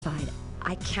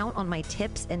I count on my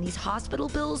tips and these hospital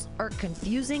bills are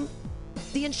confusing.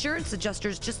 The insurance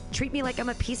adjusters just treat me like I'm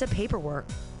a piece of paperwork.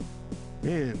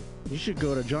 Man, you should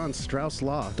go to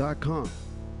johnstrausslaw.com.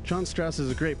 John Strauss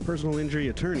is a great personal injury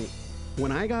attorney.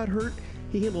 When I got hurt,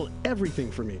 he handled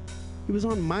everything for me. He was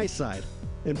on my side.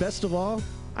 And best of all,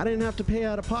 I didn't have to pay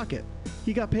out of pocket.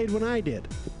 He got paid when I did.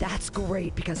 That's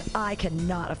great because I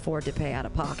cannot afford to pay out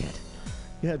of pocket.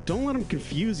 Yeah, don't let them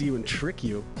confuse you and trick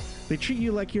you. They treat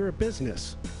you like you're a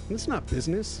business. And it's not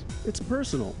business, it's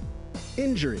personal.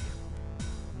 Injury.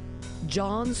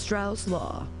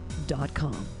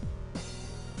 johnstrausslaw.com.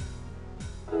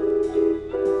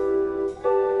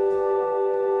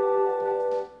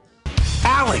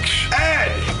 Alex!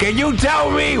 Ed! Can you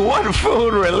tell me what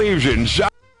food relieves inside?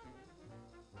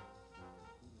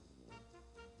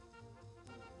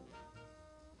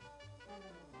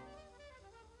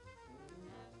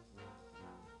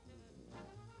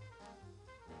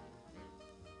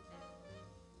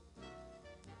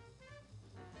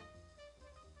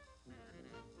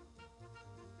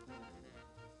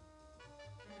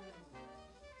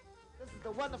 This is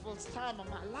the wonderful time of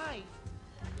my life.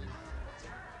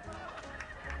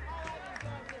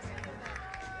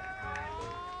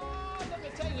 Let me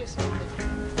tell you something.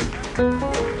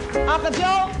 Uncle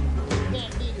Joe,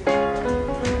 can't beat it.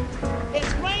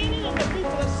 It's raining and the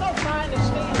people are so fine to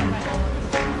stand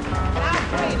around. And I'm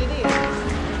afraid it is.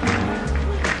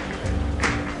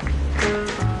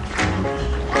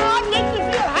 Oh, it makes me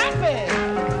feel happy.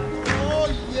 Oh,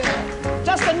 yeah.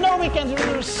 Just to know we can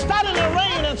stand in the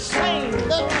rain and sing.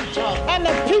 And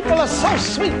the people are so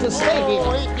sweet to stay here.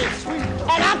 Oh, it gets sweet.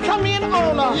 And I come in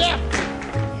on a... Yeah.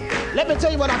 Let me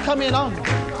tell you what I come in on.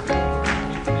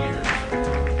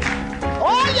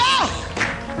 Oh, yeah!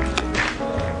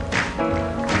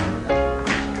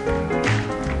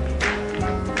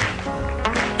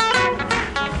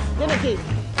 Give me a key.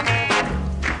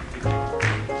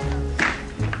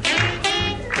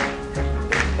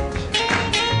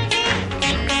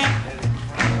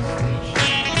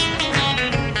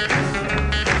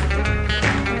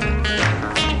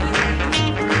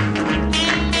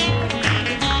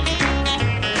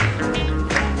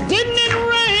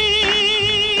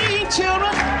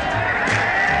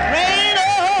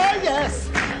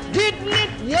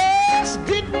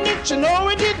 You know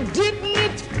it didn't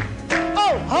it?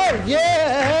 Oh,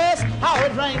 yes, how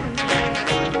it rained.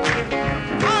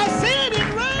 I said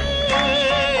it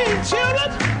rained,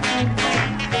 children.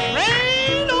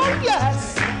 Rain, oh,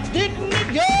 yes, didn't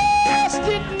it? Yes,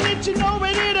 didn't it? You know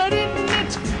it did, or didn't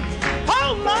it?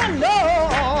 Oh, my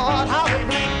Lord, how it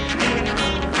rained.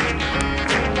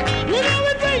 You know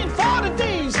it rained 40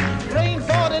 days, rained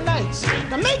 40 nights.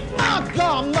 To make my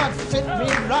garment fit me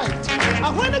right.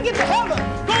 When I get to heaven,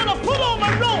 gonna put on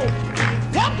my robe,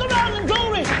 walk around in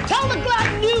glory, tell the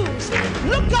glad news.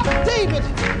 Look up David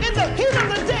in the heat of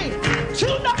the day,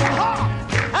 tune up a harp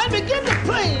and begin to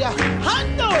play. I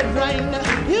know it rained,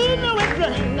 you know it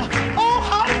rained. Oh,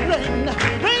 how it rained,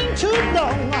 rain too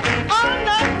long, all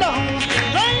night long.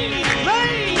 Rain,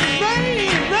 rain, rain,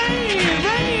 rain,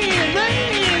 rain,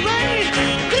 rain, rain.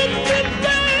 Didn't it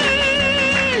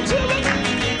rain, children?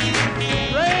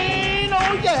 Rain,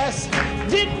 oh yes.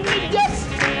 Didn't it, yes,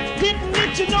 didn't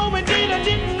it, you know it did, or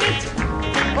didn't it?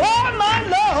 Oh, my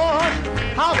Lord,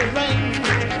 how it rained.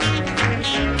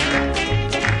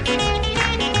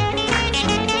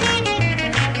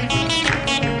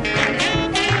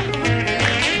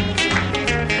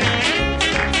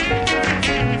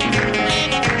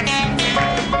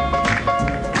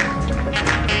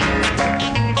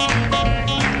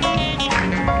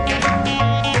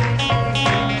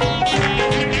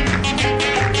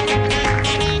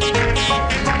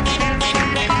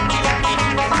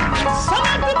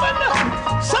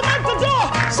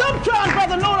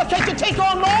 Take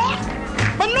on more,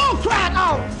 but no cried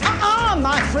out.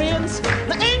 My friends,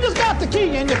 the angels got the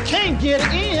key and you can't get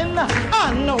in.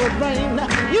 I know it rain,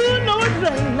 you know it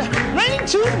rain, rain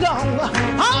too long,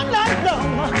 all night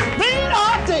long, rain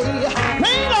all day,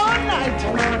 rain all night,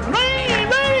 rain,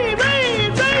 rain,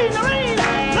 rain, rain, rain,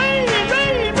 rain, rain,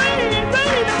 rain, rain,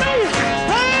 rain,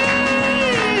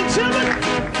 rain, children,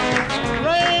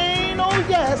 rain, oh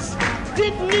yes,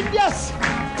 didn't it, yes,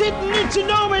 didn't it, you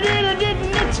know it did, or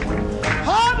didn't it?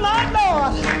 Oh, my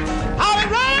Lord, how it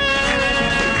rains!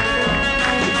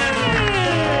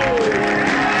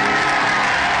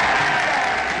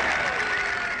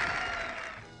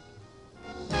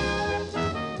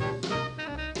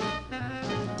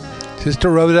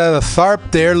 Sister Rhoda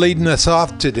Tharp there leading us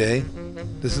off today.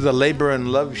 This is the Labor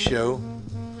and Love Show.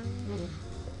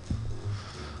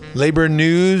 Labor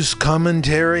news,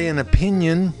 commentary, and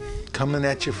opinion coming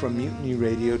at you from Mutiny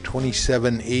Radio,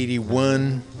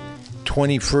 2781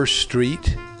 21st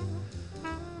Street,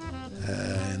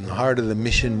 in the heart of the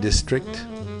Mission District.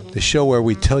 The show where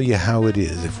we tell you how it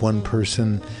is. If one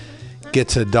person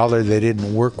gets $1 they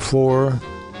didn't work for,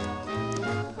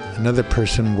 another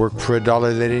person worked for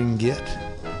 $1 they didn't get.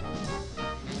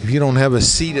 If you don't have a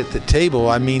seat at the table,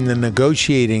 I mean the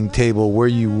negotiating table where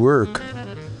you work,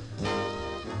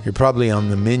 you're probably on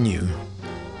the menu.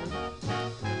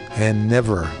 And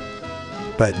never,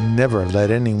 but never let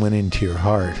anyone into your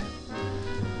heart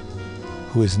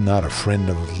who is not a friend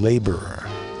of labor.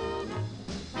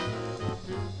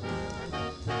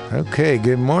 Okay,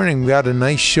 good morning. We've got a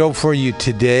nice show for you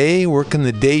today. Working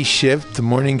the day shift, the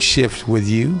morning shift with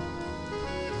you.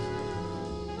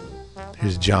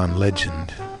 Here's John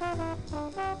Legend.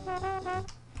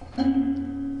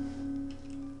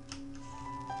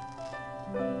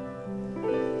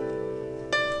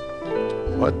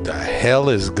 What the hell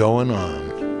is going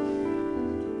on?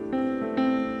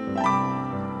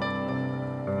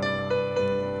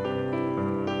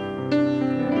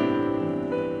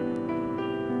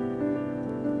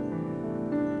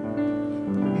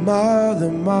 Mother,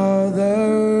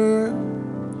 mother,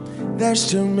 there's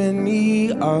too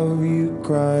many of you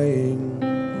crying.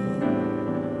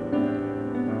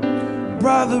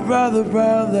 Brother, brother,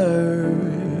 brother,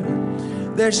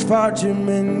 there's far too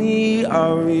many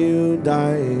of you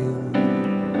dying.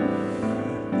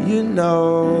 You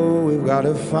know we've got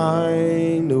to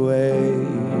find a way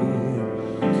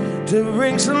to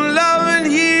bring some love in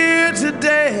here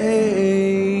today.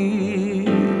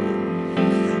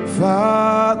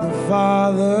 Father,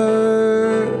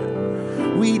 Father,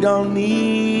 we don't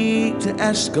need to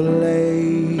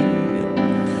escalate.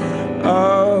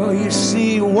 Oh, you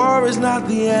see, war is not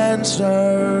the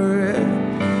answer,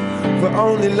 for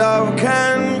only love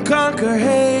can conquer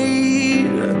hate.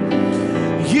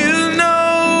 You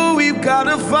know we've got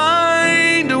to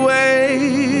find a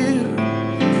way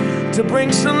to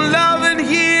bring some love in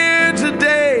here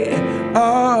today.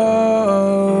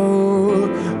 Oh,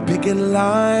 picket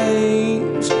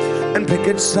lines and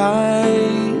picket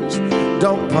signs,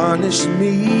 don't punish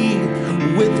me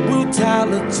with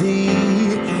brutality.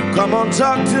 Come on,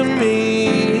 talk to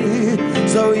me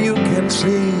so you can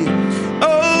see.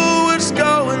 Oh, what's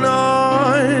going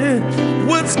on?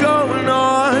 What's going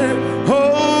on?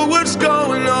 Oh, what's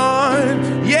going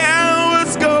on? Yeah,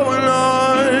 what's going on?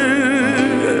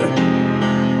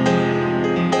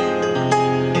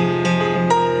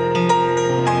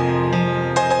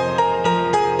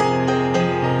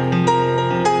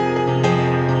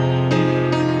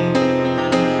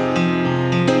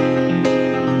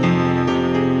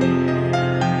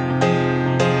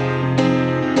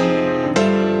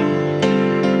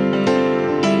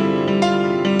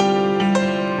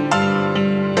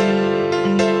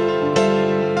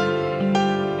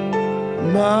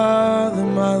 Mother,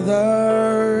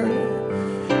 mother,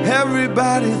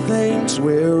 everybody thinks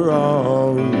we're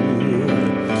wrong.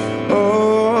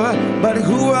 Oh, but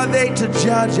who are they to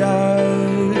judge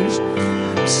us?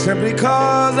 Simply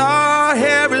cause our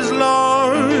hair is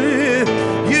long.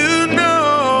 You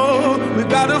know, we've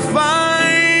got to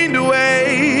find a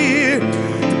way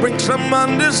to bring some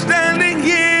understanding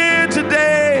here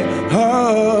today.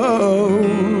 Oh,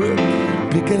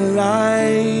 picket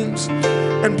lines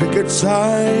and picket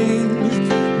signs,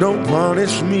 don't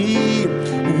punish me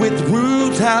with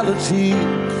brutality.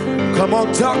 Come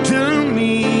on, talk to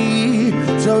me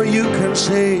so you can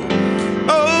say,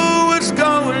 oh, what's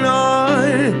going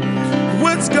on?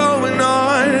 What's going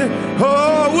on?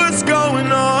 Oh, what's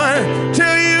going on?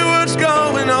 Tell you what's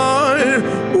going on.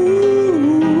 Ooh.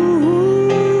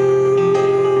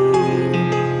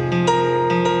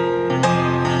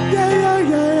 Yeah, yeah,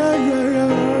 yeah, yeah, yeah, yeah.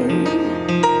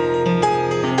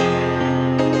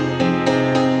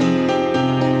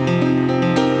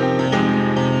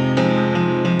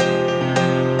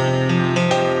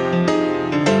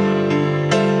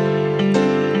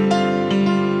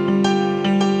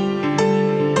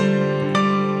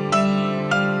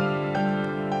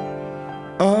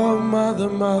 Oh, mother,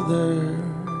 mother,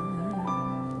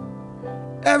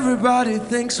 everybody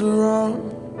thinks we're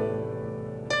wrong.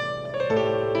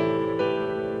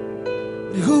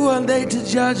 Who are they to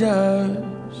judge us?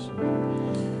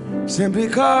 Simply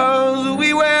because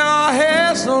we wear our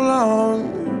hair so long.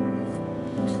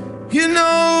 You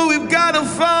know we've got to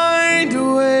find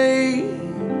a way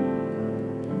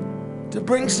to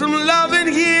bring some love in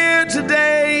here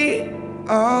today.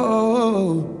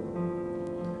 Oh,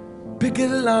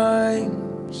 picket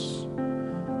lines,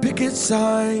 picket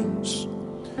signs,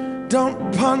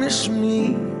 don't punish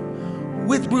me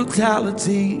with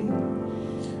brutality.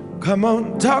 Come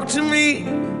on, talk to me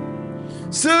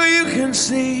so you can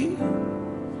see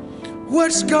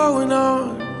what's going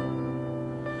on.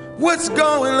 What's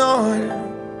going on?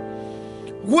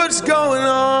 What's going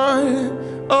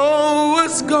on? Oh,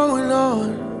 what's going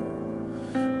on?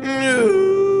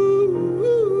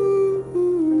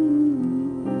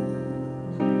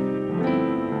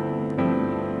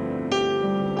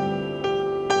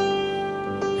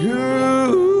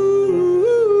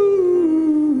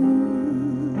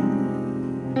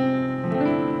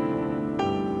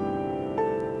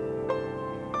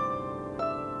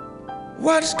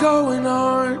 What's going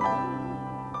on?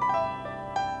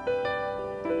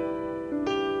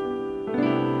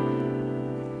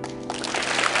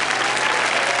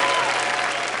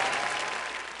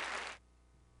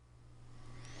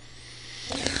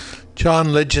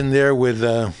 John Legend there with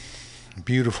a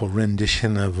beautiful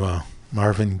rendition of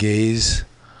Marvin Gaye's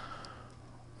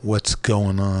What's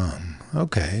Going On.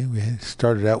 Okay, we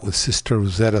started out with Sister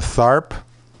Rosetta Tharpe.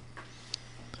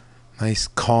 Nice,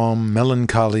 calm,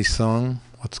 melancholy song.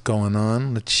 What's going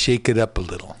on? Let's shake it up a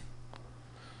little.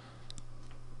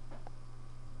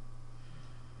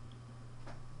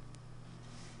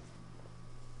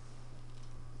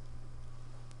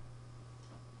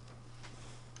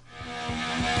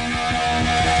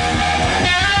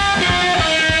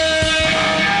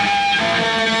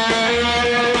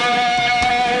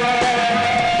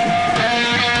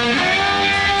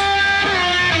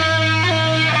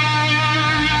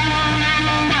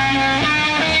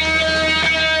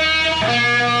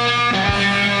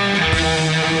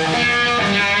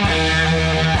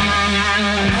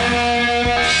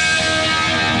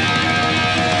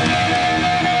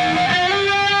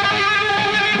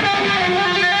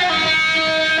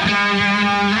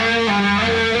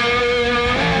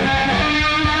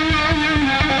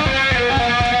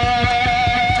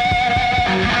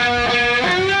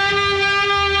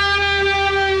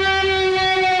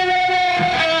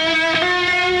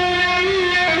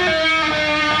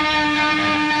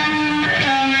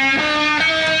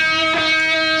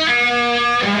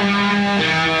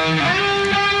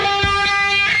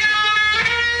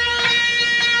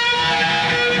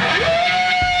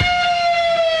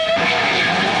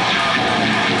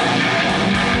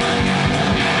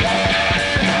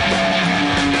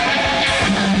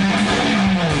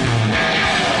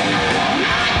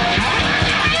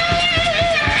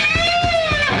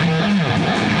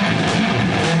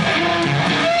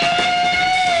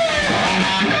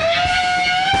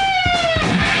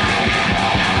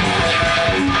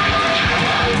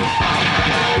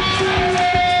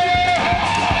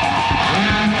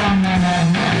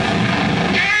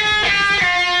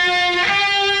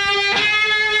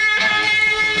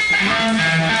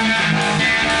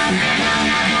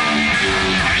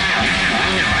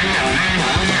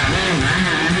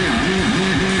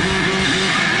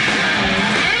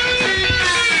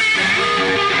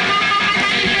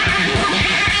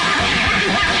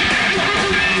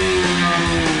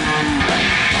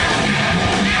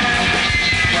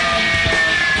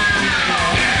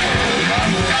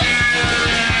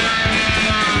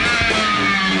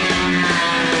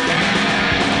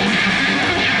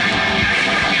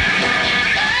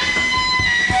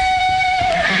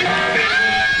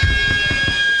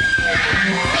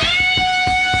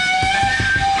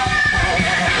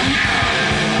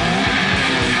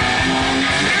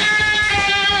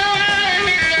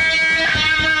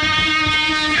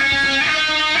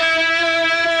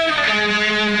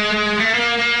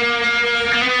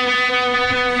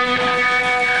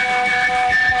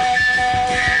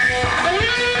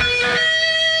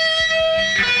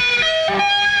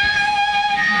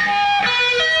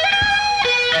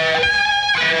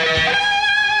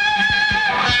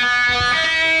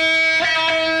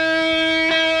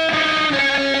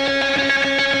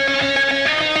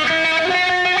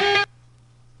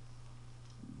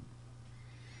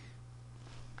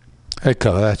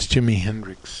 Echo, that's Jimi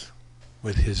Hendrix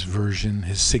with his version,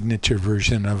 his signature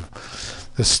version of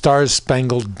the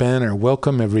Star-Spangled Banner.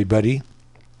 Welcome, everybody.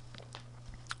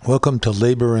 Welcome to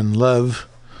Labor and Love,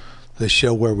 the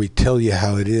show where we tell you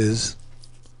how it is.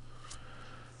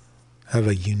 Have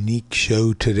a unique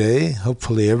show today.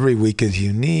 Hopefully every week is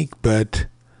unique, but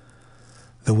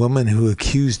the woman who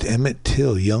accused Emmett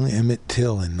Till, young Emmett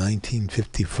Till in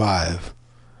 1955,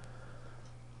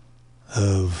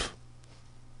 of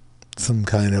some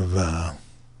kind of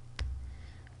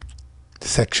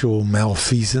sexual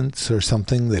malfeasance or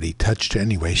something that he touched her.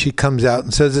 Anyway, she comes out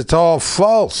and says it's all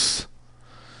false.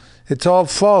 It's all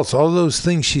false. All those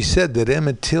things she said that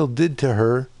Emmett Till did to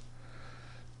her,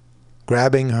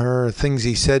 grabbing her, things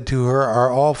he said to her, are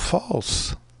all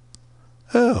false.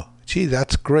 Oh, Gee,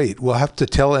 that's great. We'll have to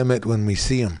tell Emmett when we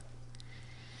see him.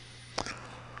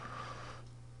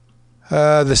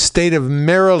 The state of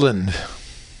Maryland.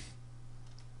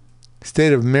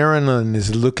 State of Maryland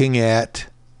is looking at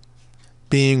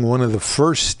being one of the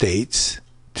first states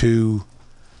to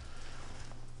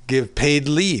give paid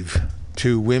leave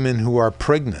to women who are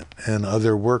pregnant and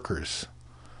other workers.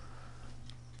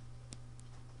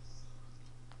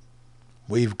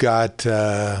 We've got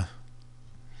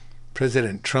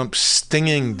President Trump's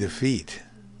stinging defeat.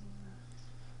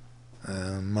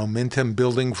 Momentum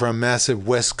building for a massive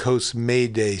West Coast May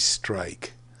Day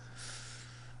strike.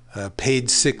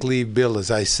 Paid sick leave bill, as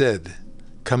I said,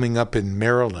 coming up in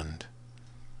Maryland.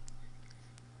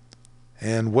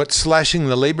 And what slashing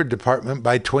the Labor Department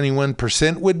by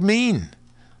 21% would mean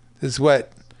is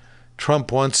what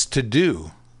Trump wants to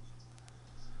do.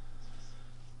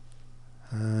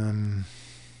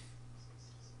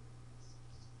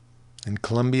 In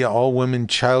Colombia, all-women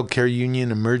child care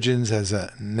union emerges as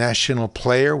a national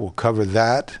player. We'll cover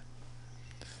that.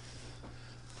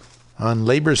 On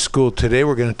Labor School today,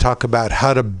 we're going to talk about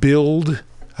how to build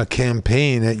a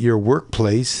campaign at your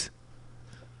workplace.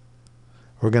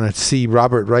 We're going to see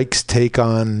Robert Reich's take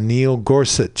on Neil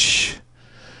Gorsuch,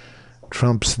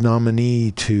 Trump's nominee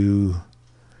to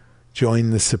join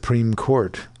the Supreme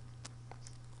Court.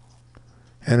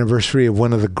 Anniversary of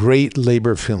one of the great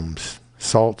labor films,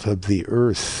 Salt of the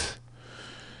Earth.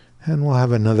 And we'll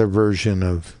have another version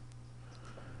of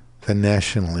the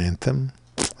national anthem.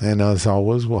 And as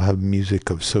always, we'll have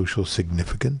music of social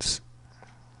significance.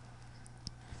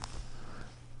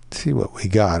 Let's see what we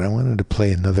got. I wanted to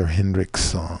play another Hendrix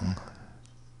song.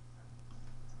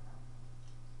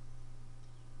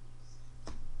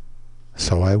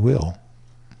 So I will.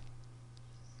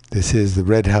 This is the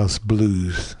Red House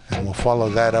Blues, and we'll follow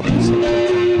that up with something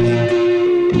from Pink.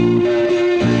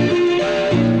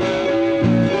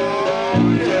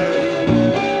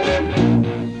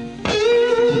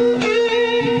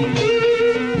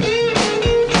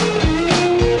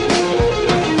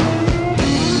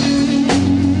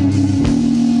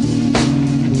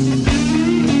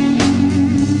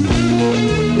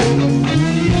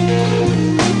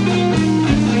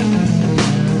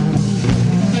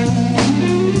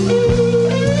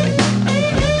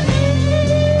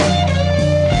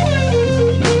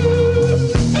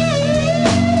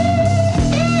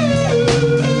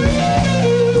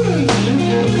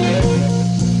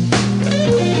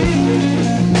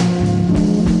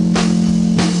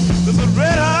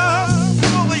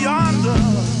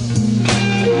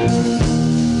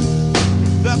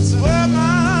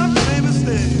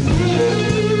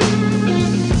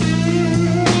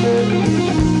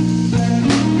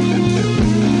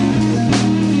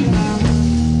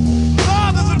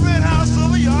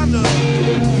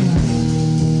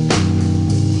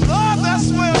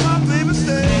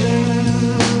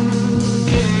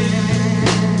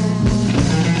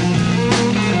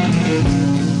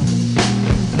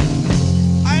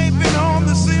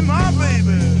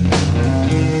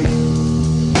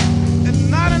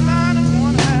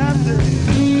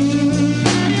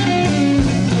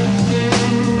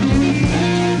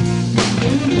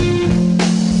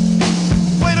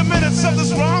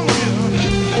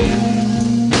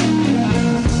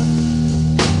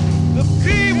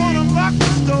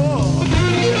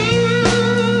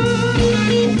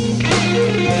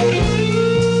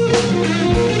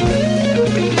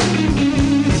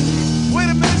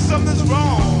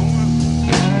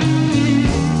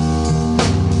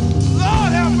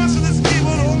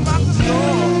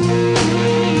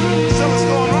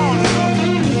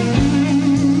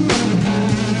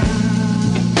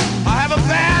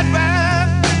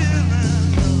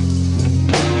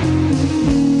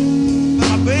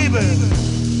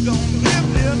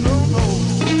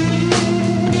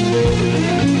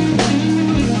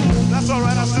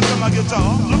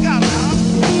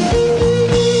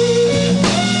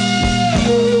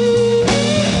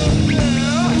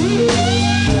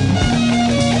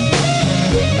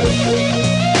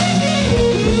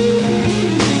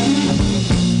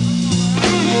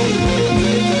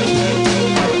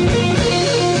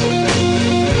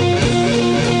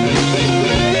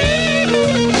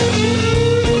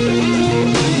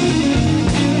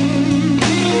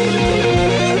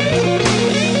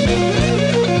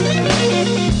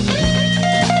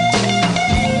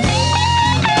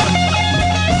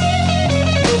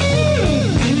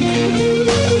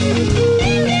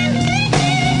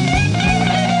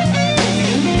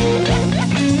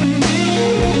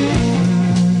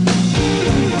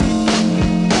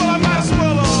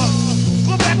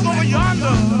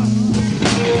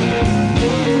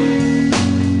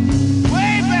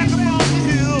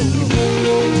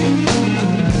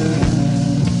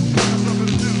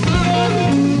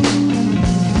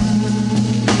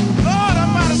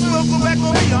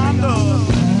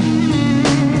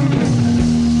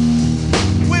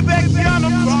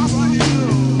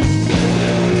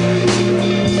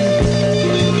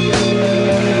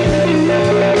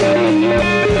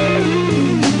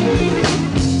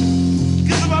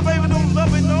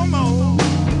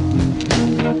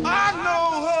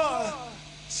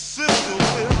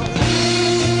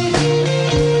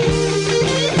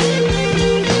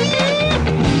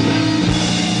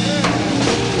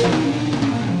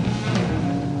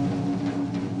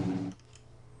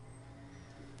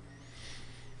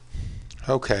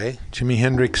 Okay, Jimi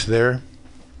Hendrix there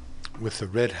with the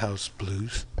Red House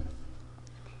Blues.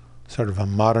 Sort of a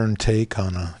modern take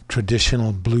on a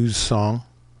traditional blues song.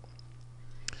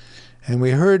 And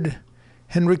we heard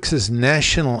Hendrix's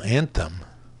national anthem.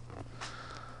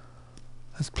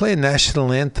 Let's play a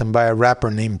national anthem by a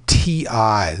rapper named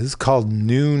T.I. This is called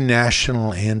New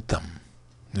National Anthem.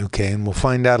 Okay, and we'll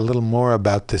find out a little more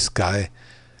about this guy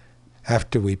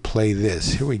after we play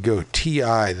this. Here we go,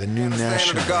 T.I., the New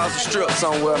National. The Gaza Strip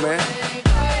somewhere, man.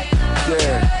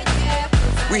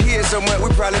 Yeah. We hear so much, we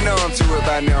probably know him to it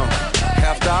by now.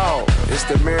 After all, it's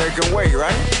the American way,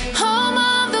 right? Home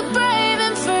of the brave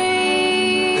and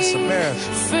free. It's America.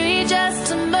 Free just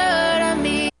to murder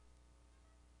me.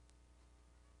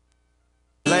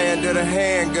 Land of the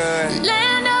handgun.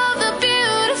 Land of the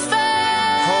beautiful.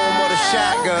 Home of the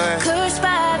shotgun. Cursed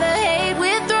by the hate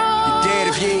withdrawn. You're dead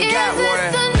if you ain't got one.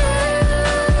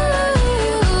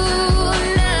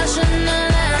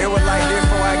 It was like this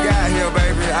before I got here,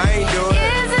 baby. I ain't do it.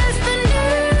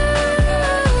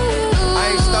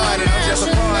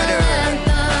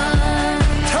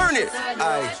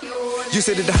 You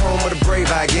said it the home of the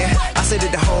brave, I get. I said it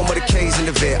the home of the K's and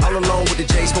the vet. All alone with the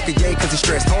J, smoking yay cause it's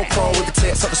stressed. Home chrome with the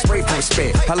text, something spray for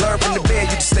respect. I learned from the bed,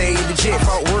 you to stay in the jet.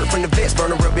 Fought work from the vets, burn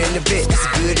a rubber in the vet. It's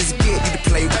good as it get, you to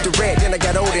play with the red. Then I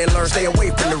got older and learned stay away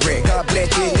from the red. God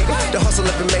bless you, nigga. The hustle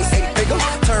up and make 8 figure.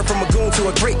 Turn from a goon to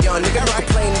a great young nigga. No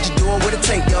complain that you doing what it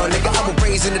take, young nigga. I was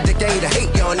raised in the decade of hate,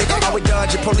 young nigga. I would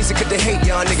dodge your police cause they hate,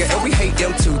 young nigga. And we hate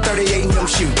them too. 38 and them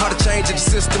shoot. How to change the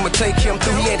system will take him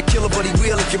through. He ain't a killer, but he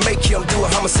will if you make him do a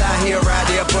homicide. Here, right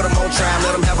there, put him on trial,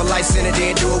 let him have a license and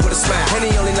then do it with a smile. And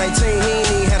he only 19, he ain't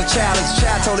even had a child. As a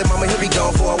child told his mama he'll be gone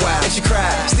for a while. And she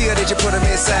cried, still did you put him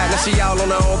inside. Now she all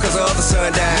on her own cause her other son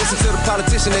died. Listen to the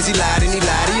politician as he lied and he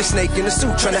lied. He a snake in the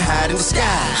suit trying to hide in the sky.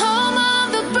 Home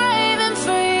of the brave and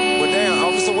free. Well damn,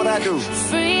 officer, what I do?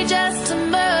 Free just to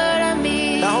murder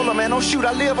me. Now hold on, man, don't shoot,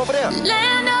 I live over there.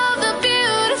 Land of the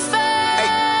beautiful.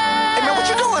 Hey man, what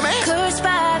you doing, man? Cursed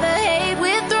by the hate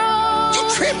withdrawn. You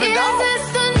tripping, dog?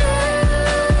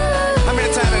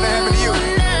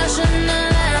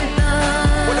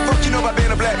 About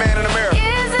being a black man in America.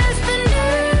 Is this the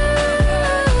news?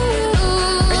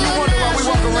 And you wonder why we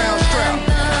walk around strapped.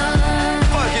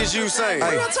 Fuck is you saying?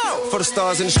 Hey, for the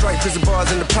stars in the stripe, prison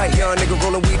bars in the pipe. Young nigga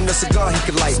rolling weed in a cigar he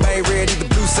could light. Bang red, either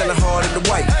blue, selling hard in the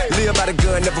white. Live by the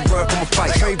gun, never run from a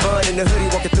fight. Trayvon in the hoodie,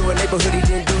 walking through a neighborhood. He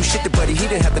didn't do shit to buddy, he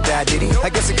didn't have to die, did he?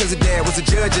 I guess it cause his dad was a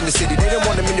judge in the city. They didn't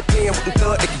want him in the pen, wouldn't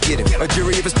thought they could get him. A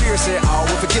jury of his peers said all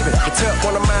were forgiven. The tough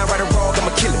one of mine, right or wrong, I'ma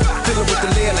kill him. Filling with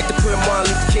the lead like to put Martin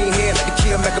Luther King head, like to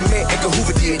kill Malcolm X, Edgar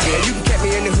Hoover did that. You can catch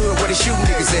me in the hood where they shooting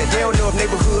niggas at. They don't know if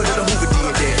neighborhood or the Hoover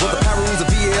did that. Well, the Pyros or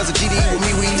VLs or GD with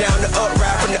me, we down the up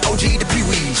ride from the OG to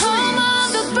Pee-wees. Home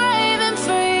of the brave and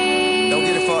free. Don't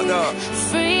get it fucked up.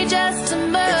 Free just to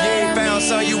murder. If you ain't found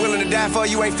something you willing to die for,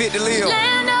 you ain't fit to live.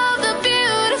 Land of the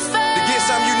beautiful. To get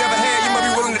something you never had, you might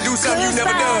be willing to do something you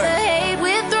never done.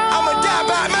 I'ma die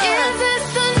by mine. Is this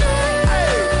the news?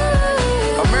 Hey,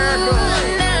 America,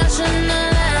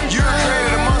 you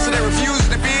created a monster that refuses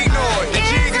to be ignored. The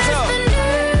jig is up.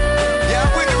 Yeah,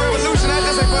 I'm with the revolution. I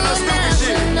just ain't for no stupid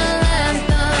shit.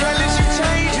 Can't let you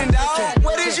changing, dog.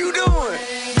 What is you doing?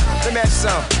 Let me ask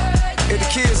you something. If the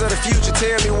kids of the future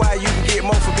tell me why you can get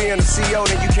more for being a CEO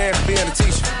than you can for being a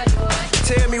teacher,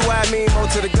 tell me why I mean more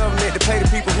to the government to pay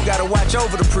the people who gotta watch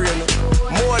over the prisoner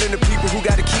more than the people who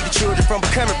gotta keep the children from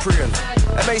becoming prisoner.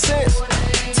 That makes sense?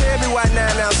 Tell me why 9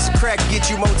 ounces of crack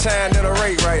get you more time than a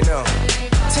rape right now.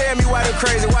 Tell me why them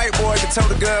crazy white boys can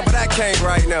tote a gun, but I can't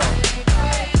right now.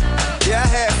 Yeah, I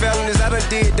had felonies, I done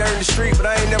did dirt in the street, but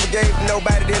I ain't never gave to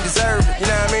nobody that deserved it, you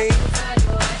know what I mean?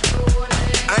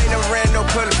 I ain't never ran no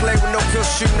public play with no pistol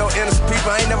shooting no innocent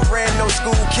people. I ain't never ran no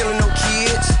school killing no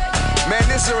kids. Man,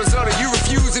 this is a result of you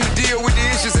refusing to deal with the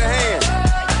issues at hand.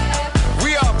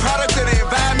 We are a product of the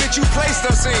environment you placed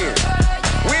us in.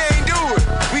 We ain't do it.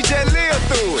 We just live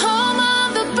through it. Home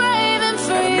of the brave and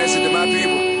free. Got a message to my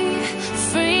people.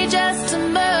 Free just to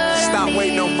murder. Stop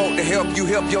waiting on folk to help you.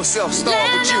 Help yourself. Start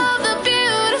with you. Land of the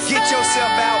beautiful. Get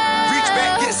yourself out. Reach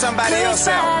back. Get somebody else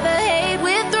out. By the hate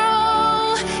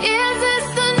withdraw. Is this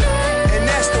the news? And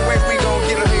that's the way we gon'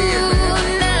 get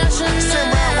ahead, man. Sitting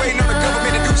around waiting on the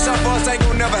government to do something for us ain't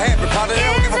gonna never happen. Probably they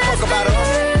don't give a fuck about us.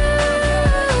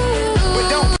 But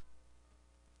don't.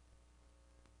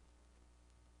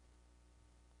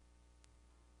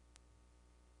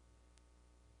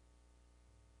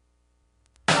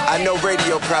 I know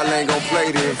radio probably ain't gonna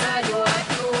play this,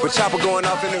 but chopper going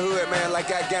off in the hood, man,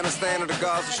 like Afghanistan or the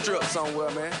Gaza Strip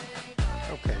somewhere, man.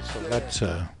 Okay, so that's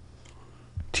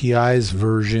T.I.'s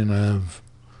version of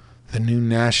the new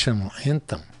national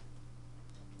anthem.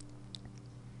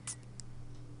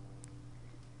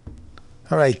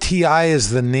 All right, T.I.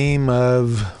 is the name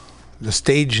of the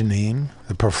stage name,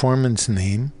 the performance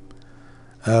name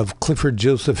of Clifford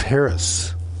Joseph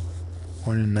Harris,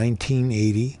 born in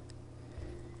 1980,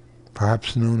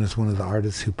 perhaps known as one of the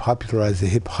artists who popularized the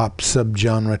hip-hop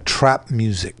subgenre trap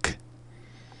music.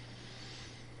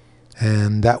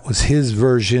 And that was his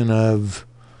version of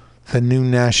the new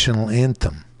national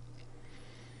anthem.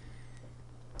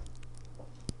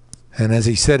 And as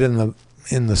he said in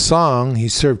the song, he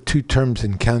served 2 terms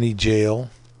in county jail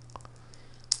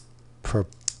for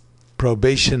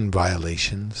probation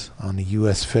violations on a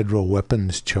U.S. federal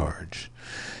weapons charge.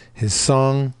 His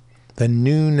song, The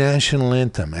New National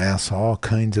Anthem, asks all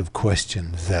kinds of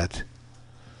questions that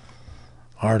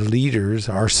our leaders,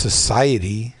 our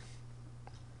society,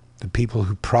 the people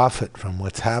who profit from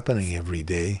what's happening every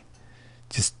day,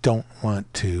 just don't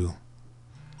want to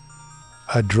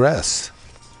address.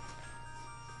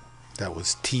 That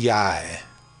was T.I.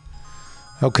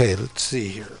 Okay, let's see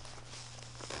here.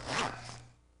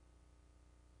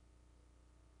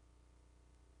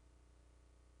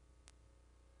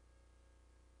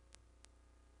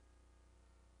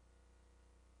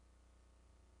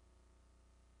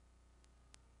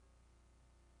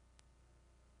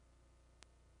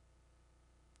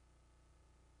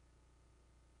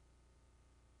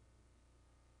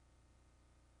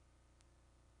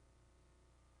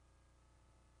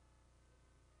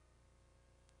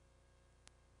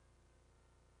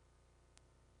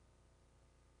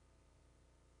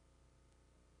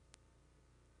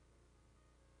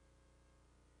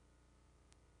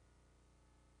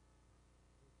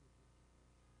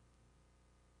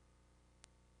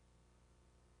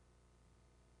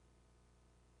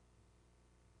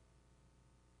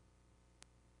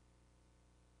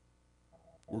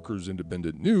 Workers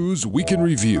Independent News Week in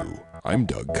Review. I'm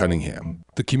Doug Cunningham.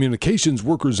 The Communications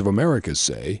Workers of America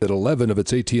say that 11 of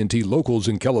its AT&T locals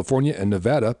in California and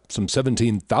Nevada, some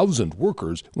 17,000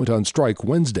 workers, went on strike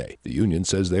Wednesday. The union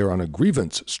says they are on a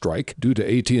grievance strike due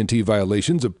to AT&T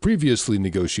violations of previously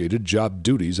negotiated job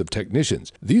duties of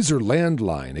technicians. These are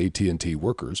landline AT&T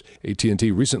workers. AT&T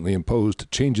recently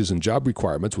imposed changes in job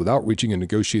requirements without reaching a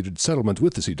negotiated settlement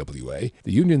with the CWA.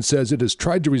 The union says it has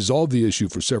tried to resolve the issue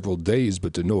for several days,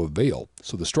 but to no avail.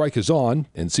 So the strike is on,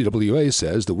 and CWA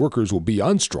says the workers will be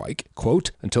on strike,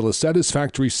 quote, until a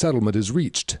satisfactory settlement is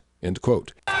reached, end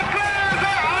quote.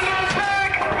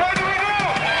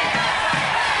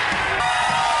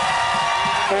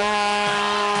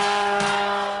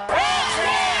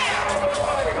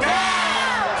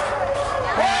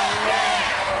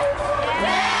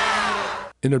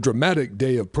 In a dramatic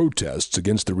day of protests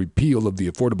against the repeal of the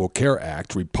Affordable Care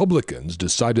Act, Republicans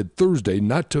decided Thursday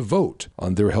not to vote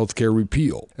on their health care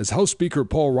repeal. As House Speaker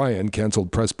Paul Ryan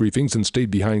canceled press briefings and stayed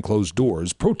behind closed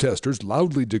doors, protesters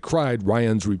loudly decried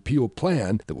Ryan's repeal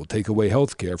plan that will take away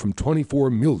health care from 24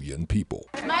 million people.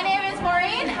 My name is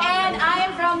Maureen, and I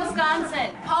am from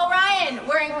Wisconsin. Paul Ryan,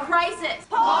 we're in crisis.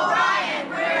 Paul Ryan,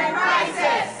 we're in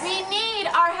crisis. We need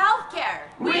our health care.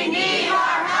 We need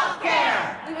our health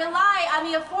care. We rely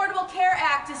on the Affordable Care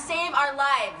Act to save our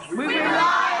lives. We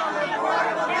rely on the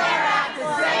Affordable Care Act to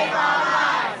save our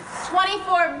lives.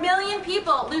 24 million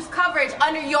people lose coverage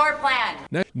under your plan.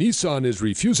 Now, Nissan is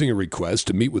refusing a request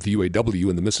to meet with the UAW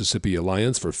and the Mississippi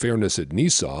Alliance for Fairness at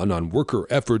Nissan on worker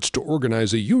efforts to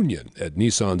organize a union at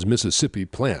Nissan's Mississippi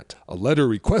plant. A letter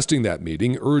requesting that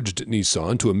meeting urged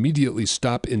Nissan to immediately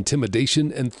stop intimidation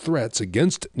and threats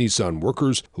against Nissan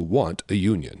workers who want a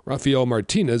union. Rafael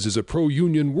Martinez is a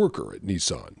pro-union worker at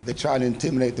Nissan. They try to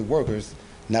intimidate the workers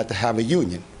not to have a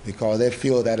union because they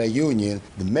feel that a union,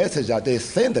 the message that they're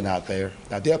sending out there,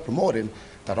 that they're promoting,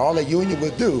 that all a union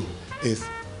would do is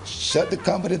shut the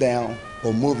company down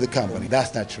or move the company.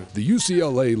 That's not true. The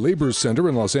UCLA Labor Center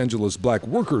and Los Angeles Black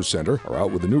Workers Center are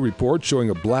out with a new report showing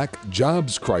a black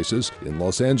jobs crisis in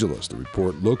Los Angeles. The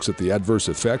report looks at the adverse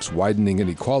effects widening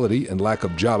inequality and lack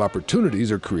of job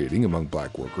opportunities are creating among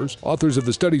black workers. Authors of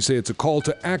the study say it's a call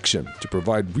to action to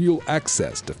provide real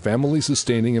access to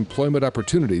family-sustaining employment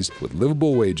opportunities with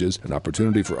livable wages, an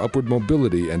opportunity for upward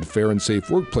mobility, and fair and safe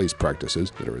workplace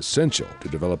practices that are essential to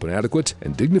develop an adequate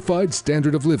and dignified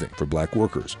standard of living for black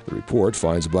workers. The report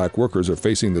finds black workers are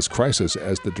facing this crisis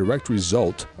as the direct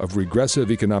result of regressive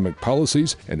economic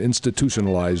policies and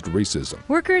institutionalized racism.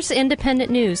 Workers Independent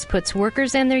News puts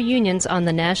workers and their unions on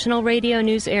the national radio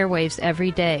news airwaves every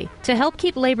day. To help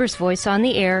keep labor's voice on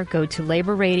the air, go to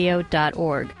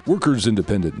LaborRadio.org. Workers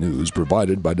Independent News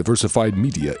provided by Diversified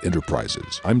Media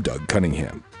Enterprises. I'm Doug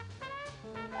Cunningham.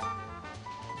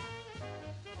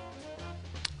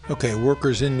 Okay,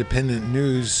 Workers Independent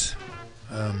News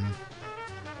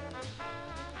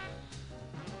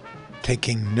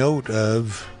taking note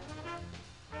of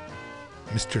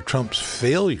Mr. Trump's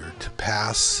failure to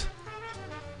pass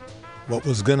what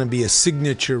was going to be a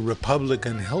signature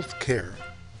Republican health care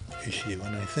issue.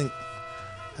 And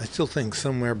I still think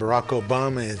somewhere Barack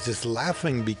Obama is just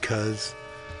laughing, because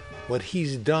what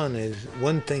he's done is,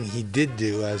 one thing he did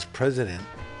do as president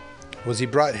was he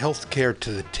brought health care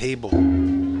to the table,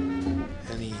 and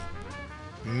he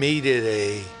made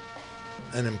it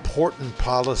an important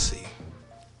policy.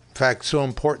 In fact, so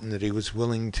important that he was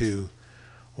willing to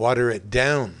water it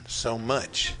down so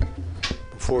much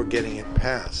before getting it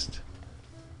passed.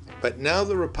 But now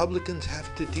the Republicans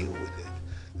have to deal with it.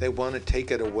 They want to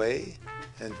take it away,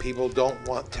 and people don't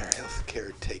want their health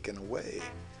care taken away.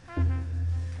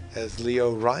 As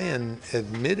Leo Ryan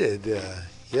admitted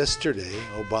yesterday,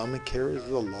 Obamacare is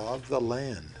the law of the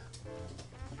land.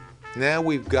 Now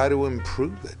we've got to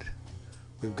improve it.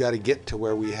 We've got to get to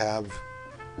where we have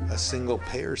a single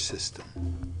payer system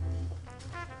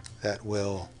that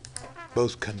will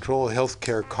both control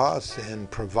healthcare costs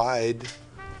and provide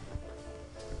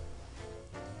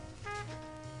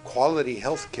quality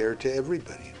healthcare to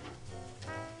everybody.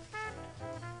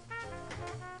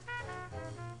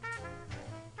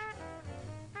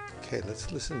 Okay,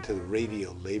 let's listen to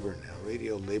Radio Labor now.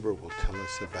 Radio Labor will tell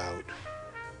us about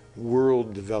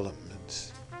world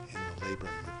developments in the labor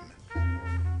movement.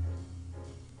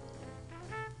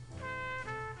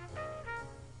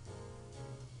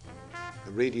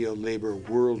 The Radio Labor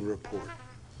World Report.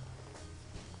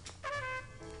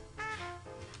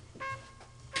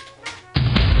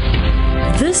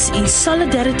 This is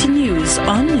Solidarity News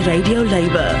on Radio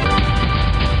Labor.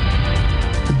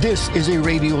 This is a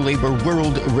Radio Labor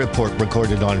World Report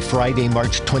recorded on Friday,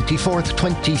 March 24th,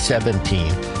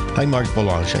 2017. I'm Mark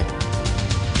Boulanger.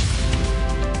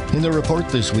 In the report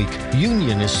this week,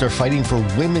 unionists are fighting for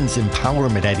women's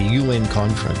empowerment at a UN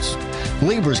conference.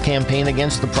 Labor's campaign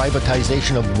against the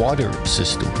privatization of water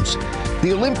systems.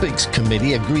 The Olympics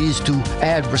Committee agrees to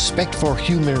add respect for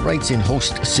human rights in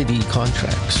host city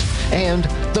contracts. And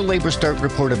the Labor Start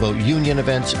report about union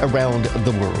events around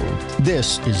the world.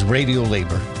 This is Radio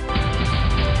Labor.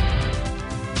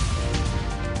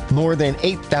 More than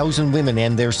 8,000 women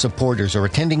and their supporters are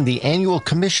attending the annual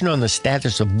Commission on the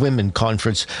Status of Women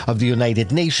Conference of the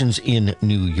United Nations in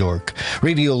New York.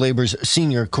 Radio Labor's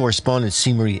senior correspondent,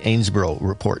 Seamery Ainsborough,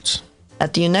 reports.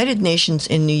 At the United Nations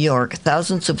in New York,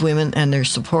 thousands of women and their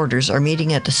supporters are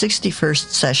meeting at the 61st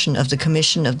session of the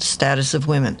Commission of the Status of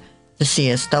Women, the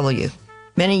CSW.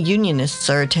 Many unionists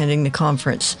are attending the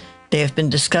conference. They have been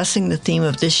discussing the theme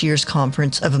of this year's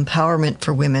conference of empowerment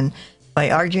for women by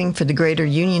arguing for the greater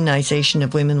unionization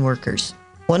of women workers.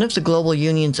 One of the global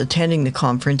unions attending the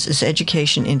conference is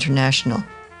Education International.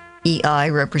 EI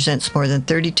represents more than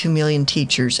 32 million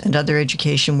teachers and other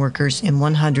education workers in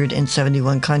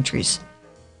 171 countries.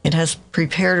 It has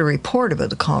prepared a report about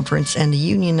the conference and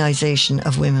the unionization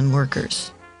of women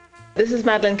workers. This is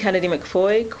Madeleine Kennedy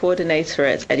McFoy, Coordinator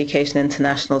at Education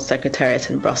International Secretariat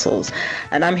in Brussels.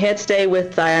 And I'm here today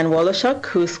with Diane Woloshuk,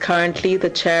 who's currently the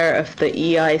chair of the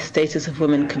EI Status of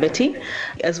Women Committee.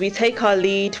 As we take our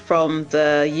lead from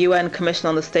the UN Commission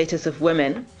on the Status of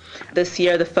Women, this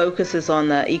year the focus is on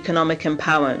economic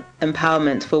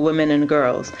empowerment for women and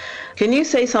girls. Can you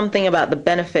say something about the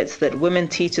benefits that women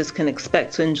teachers can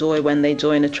expect to enjoy when they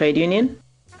join a trade union?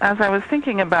 As I was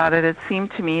thinking about it, it seemed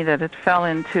to me that it fell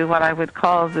into what I would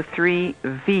call the 3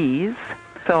 V's.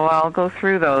 So I'll go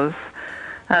through those.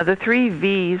 The 3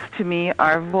 V's to me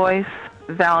are voice,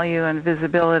 value, and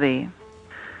visibility.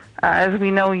 As we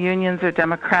know, unions are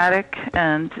democratic,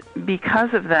 and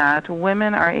because of that,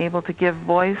 women are able to give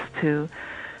voice to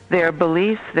their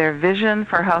beliefs, their vision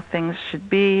for how things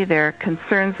should be, their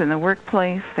concerns in the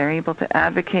workplace. They're able to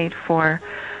advocate for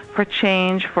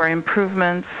change, for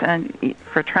improvements, and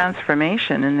for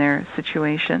transformation in their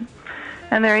situation.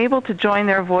 And they're able to join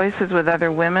their voices with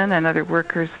other women and other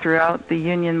workers throughout the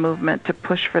union movement to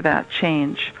push for that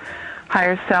change.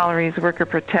 Higher salaries, worker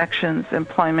protections,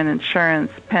 employment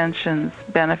insurance, pensions,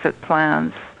 benefit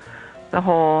plans, the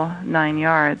whole 9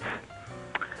 yards.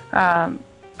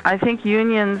 I think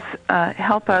unions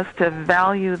help us to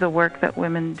value the work that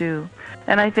women do.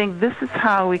 And I think this is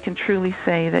how we can truly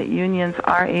say that unions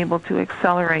are able to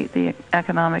accelerate the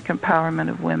economic empowerment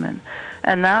of women.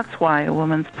 And that's why a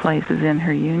woman's place is in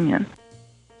her union.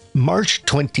 March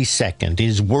 22nd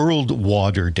is World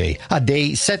Water Day, a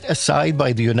day set aside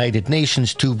by the United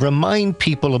Nations to remind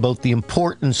people about the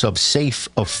importance of safe,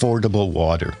 affordable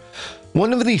water.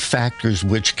 One of the factors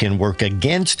which can work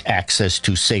against access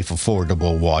to safe,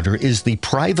 affordable water is the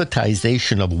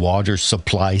privatization of water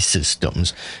supply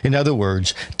systems. In other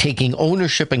words, taking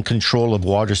ownership and control of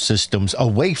water systems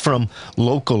away from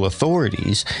local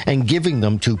authorities and giving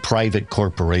them to private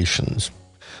corporations.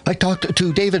 I talked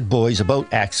to David Boys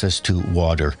about access to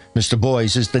water. Mr.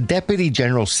 Boys is the Deputy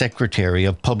General Secretary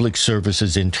of Public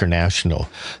Services International.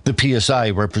 The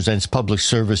PSI represents public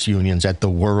service unions at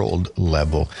the world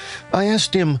level. I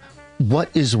asked him, what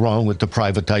is wrong with the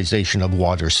privatization of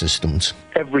water systems?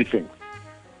 Everything.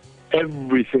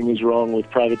 Everything is wrong with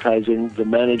privatizing the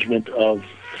management of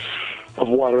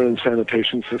water and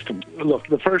sanitation systems. Look,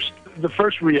 the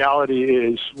first reality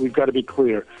is we've got to be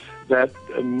clear that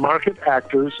market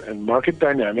actors and market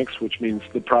dynamics, which means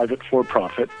the private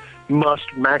for-profit, must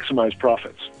maximize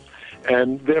profits.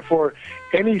 And therefore,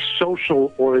 any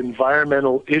social or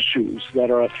environmental issues that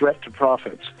are a threat to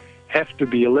profits have to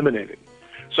be eliminated.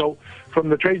 So from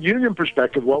the trade union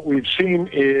perspective, what we've seen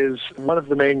is one of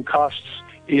the main costs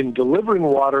in delivering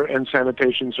water and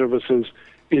sanitation services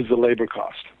is the labor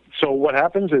cost. So what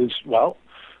happens is, well,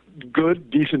 good,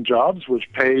 decent jobs which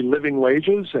pay living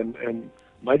wages and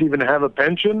might even have a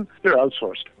pension, they're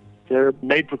outsourced. They're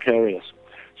made precarious.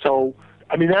 So,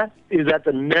 I mean, that is at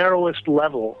the narrowest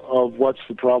level of what's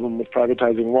the problem with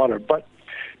privatizing water. But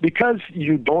because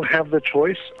you don't have the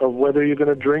choice of whether you're going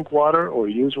to drink water or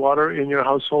use water in your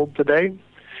household today,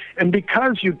 and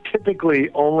because you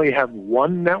typically only have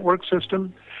one network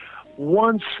system,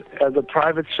 once the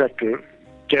private sector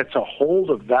gets a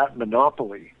hold of that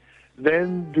monopoly,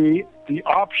 then the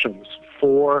options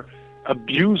for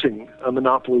abusing a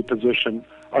monopoly position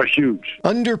are huge.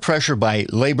 Under pressure by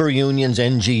labor unions,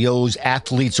 NGOs,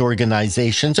 athletes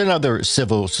organizations, and other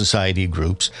civil society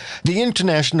groups, the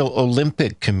International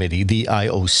Olympic Committee, the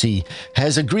IOC,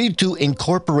 has agreed to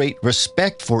incorporate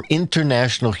respect for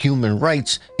international human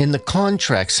rights in the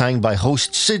contract signed by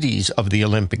host cities of the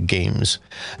Olympic Games.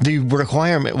 The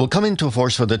requirement will come into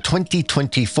force for the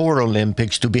 2024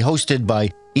 Olympics to be hosted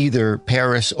by either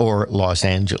Paris or Los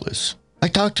Angeles. I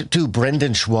talked to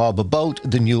Brendan Schwab about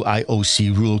the new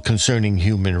IOC rule concerning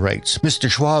human rights. Mr.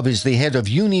 Schwab is the head of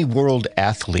Uni World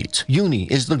Athletes. Uni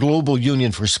is the global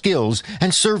union for skills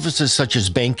and services such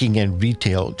as banking and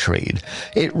retail trade.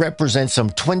 It represents some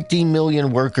 20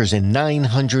 million workers in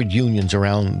 900 unions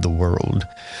around the world.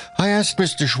 I asked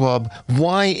Mr. Schwab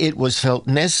why it was felt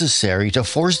necessary to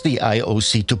force the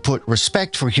IOC to put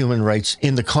respect for human rights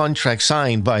in the contract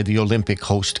signed by the Olympic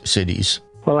host cities.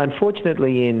 Well,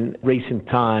 unfortunately, in recent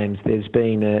times, there's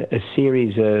been a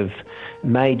series of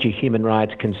major human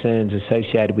rights concerns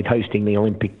associated with hosting the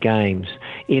Olympic Games.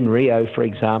 In Rio, for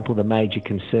example, the major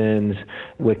concerns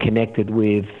were connected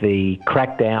with the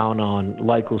crackdown on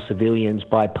local civilians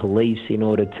by police in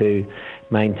order to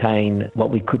maintain what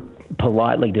we could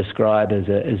politely describe as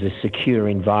a secure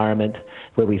environment,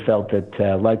 where we felt that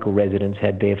local residents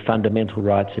had their fundamental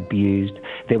rights abused.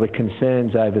 There were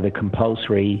concerns over the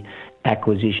compulsory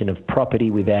acquisition of property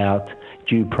without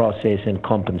due process and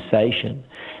compensation.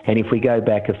 And if we go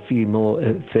back a few more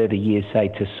further years, say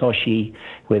to Sochi,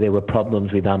 where there were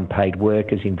problems with unpaid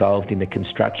workers involved in the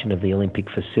construction of the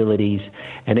Olympic facilities,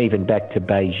 and even back to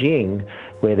Beijing,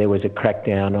 where there was a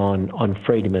crackdown on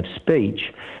freedom of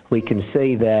speech, we can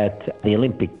see that the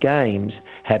Olympic Games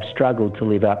have struggled to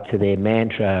live up to their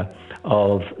mantra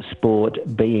of sport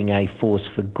being a force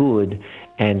for good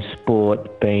and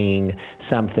sport being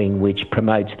something which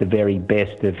promotes the very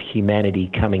best of humanity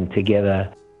coming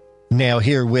together. Now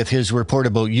here with his report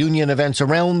about union events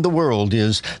around the world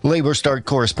is Labour Start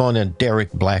correspondent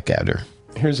Derek Blackadder.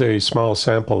 Here's a small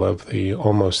sample of the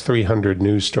almost 300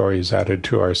 news stories added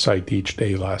to our site each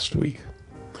day last week.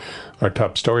 Our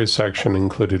top stories section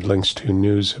included links to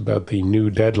news about the new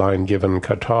deadline given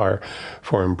Qatar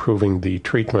for improving the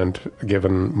treatment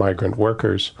given migrant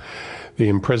workers, the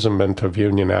imprisonment of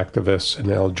union activists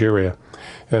in Algeria,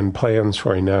 and plans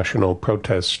for a national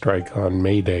protest strike on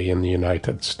May Day in the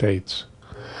United States.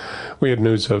 We had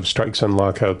news of strikes and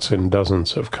lockouts in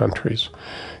dozens of countries.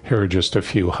 Here are just a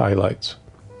few highlights.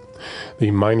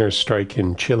 The miners' strike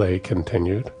in Chile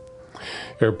continued.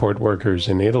 Airport workers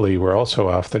in Italy were also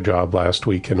off the job last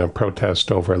week in a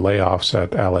protest over layoffs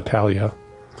at Alitalia.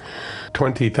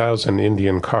 20,000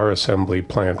 Indian car assembly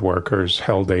plant workers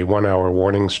held a 1-hour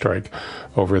warning strike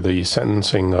over the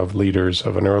sentencing of leaders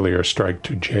of an earlier strike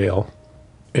to jail.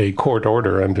 A court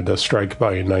order ended a strike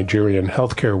by Nigerian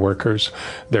healthcare workers.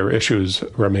 Their issues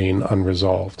remain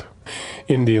unresolved.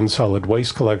 Indian solid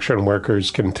waste collection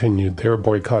workers continued their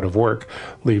boycott of work,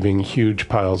 leaving huge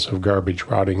piles of garbage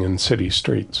rotting in city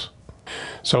streets.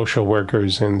 Social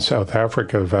workers in South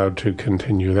Africa vowed to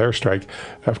continue their strike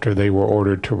after they were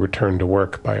ordered to return to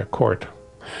work by a court.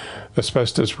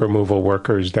 Asbestos removal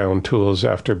workers downed tools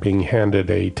after being handed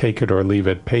a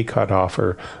take-it-or-leave-it pay cut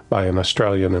offer by an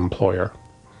Australian employer.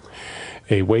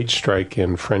 A wage strike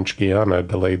in French Guiana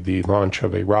delayed the launch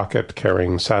of a rocket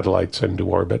carrying satellites into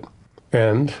orbit.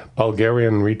 And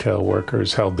Bulgarian retail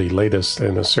workers held the latest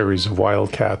in a series of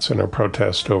wildcats in a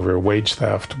protest over wage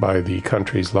theft by the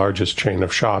country's largest chain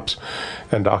of shops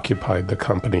and occupied the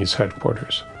company's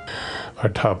headquarters. Our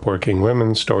top working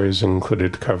women's stories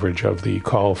included coverage of the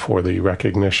call for the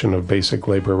recognition of basic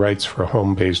labor rights for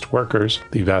home-based workers,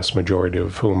 the vast majority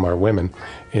of whom are women,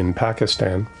 in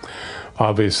Pakistan,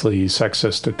 obviously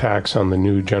sexist attacks on the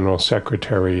new General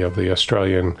Secretary of the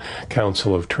Australian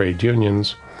Council of Trade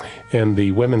Unions, and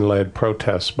the women-led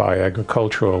protests by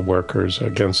agricultural workers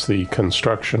against the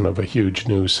construction of a huge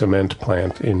new cement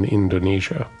plant in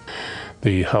Indonesia.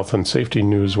 The Health and Safety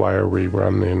Newswire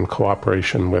rerun, in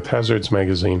cooperation with Hazards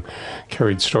magazine,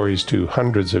 carried stories to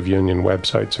hundreds of union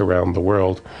websites around the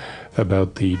world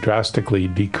about the drastically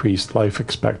decreased life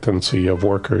expectancy of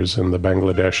workers in the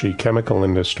Bangladeshi chemical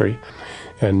industry,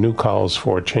 and new calls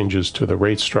for changes to the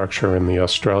rate structure in the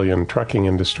Australian trucking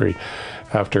industry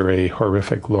after a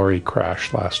horrific lorry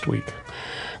crash last week.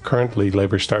 Currently,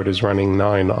 Labour Start is running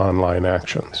 9 online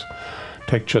actions.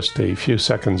 Take just a few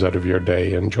seconds out of your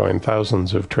day and join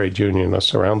thousands of trade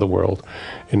unionists around the world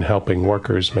in helping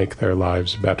workers make their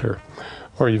lives better,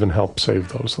 or even help save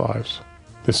those lives.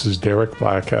 This is Derek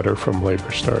Blackadder from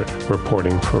Labour Start,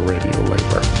 reporting for Radio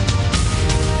Labour.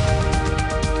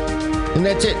 And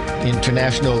that's it.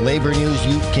 International labor news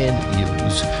you can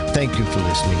use. Thank you for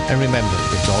listening. And remember,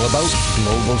 it's all about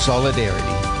global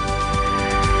solidarity.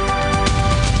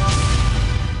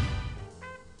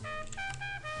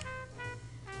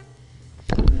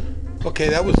 Okay,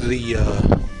 that was the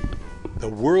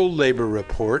World Labor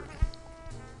Report.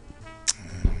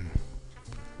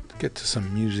 Let's get to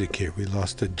some music here. We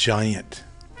lost a giant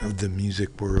of the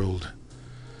music world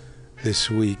this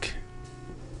week.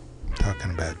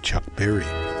 Talking about Chuck Berry.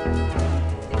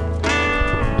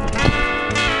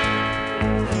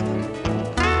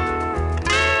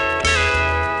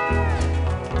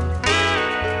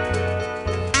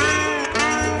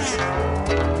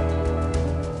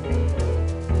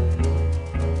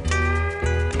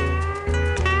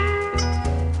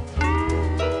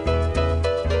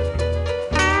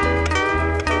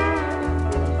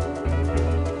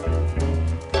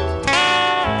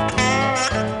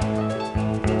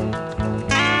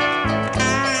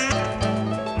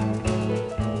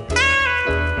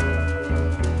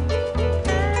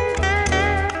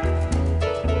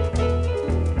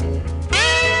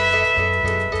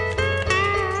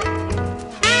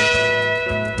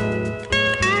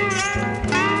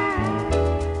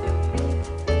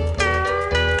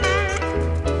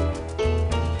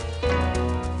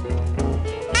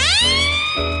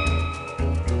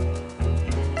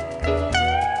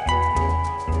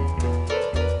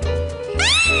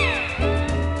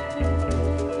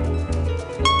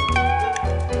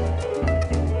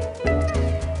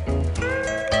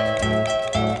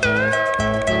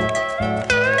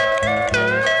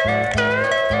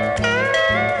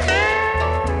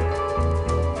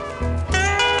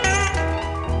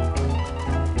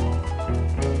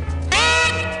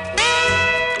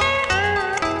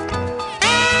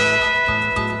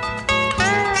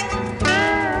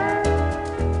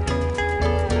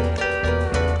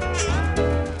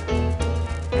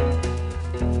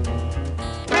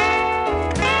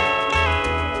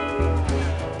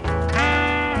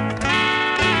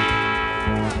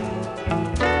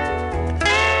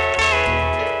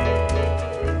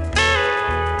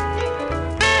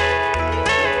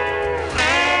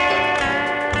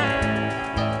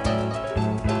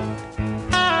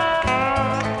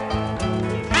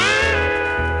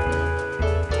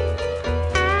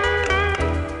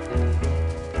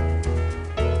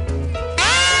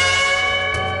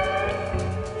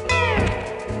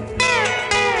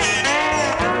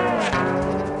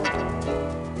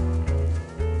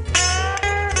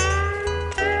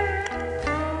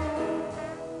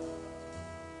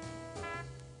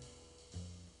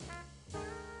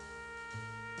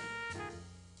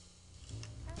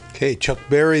 Okay, Chuck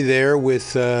Berry there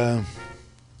with a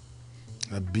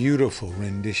beautiful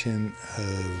rendition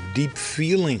of Deep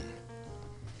Feeling,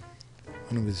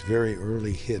 one of his very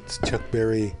early hits. Chuck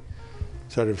Berry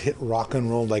sort of hit rock and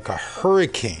roll like a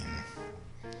hurricane.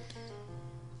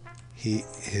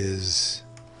 His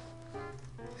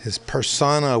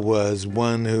persona was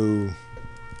one who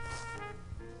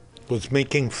was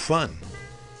making fun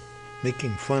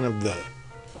of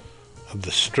of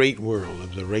the straight world,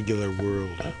 of the regular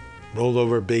world. Roll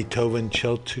over Beethoven,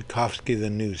 Tchaikovsky, the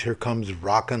news. Here comes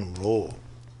rock and roll.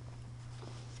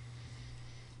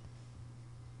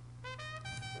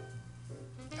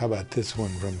 How about this one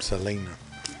from Selena?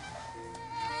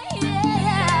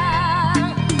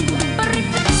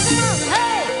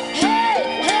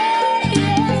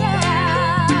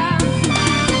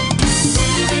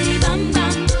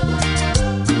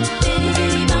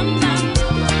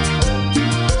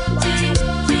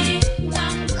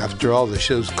 After all, the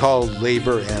show's called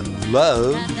Labor and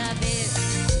Love.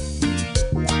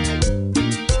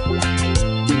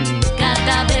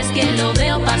 Cada vez que lo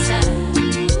veo pasar,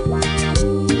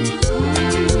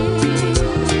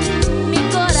 mi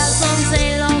corazón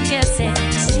se enloquece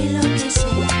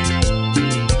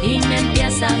y me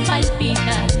empieza a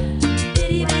palpitar.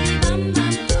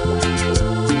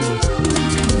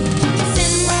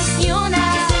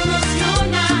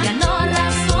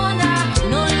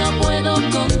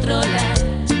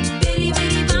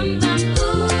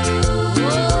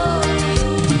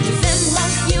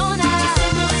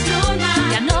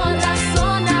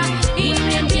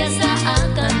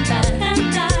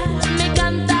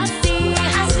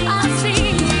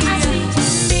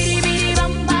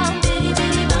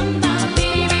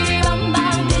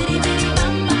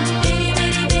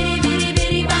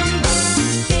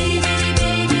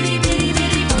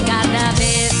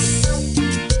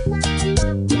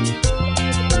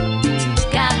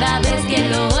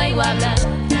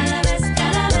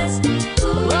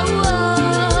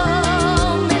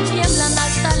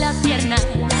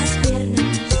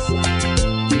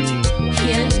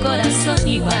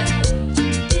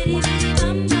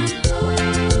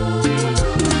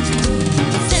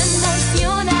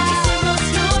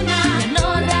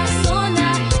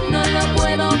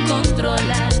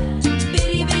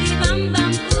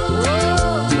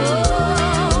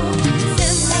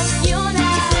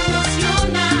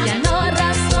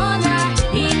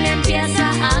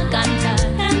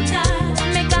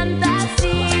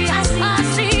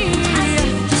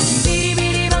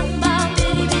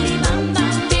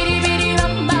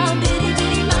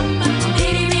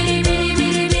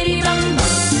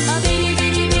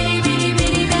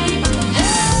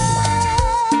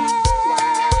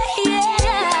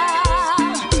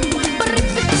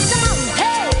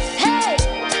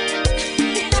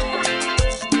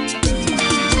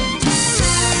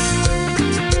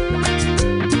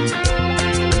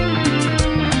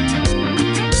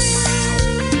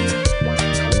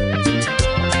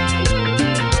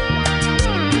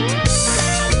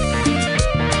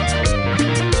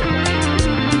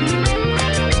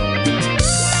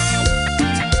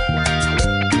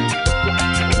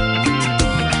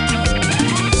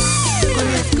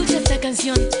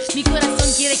 Mi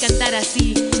corazón quiere cantar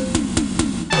así.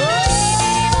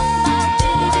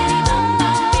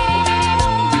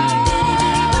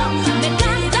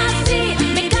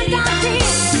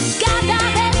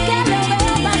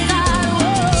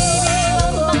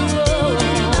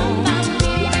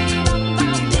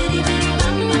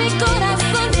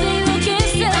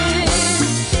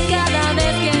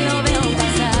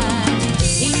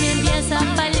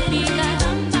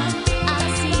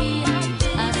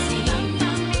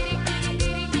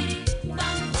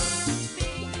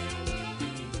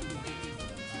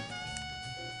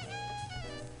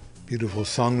 Beautiful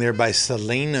song there by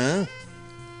Selena.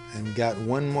 And we got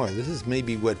one more. This is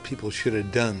maybe what people should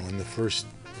have done when the first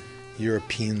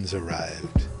Europeans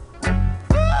arrived.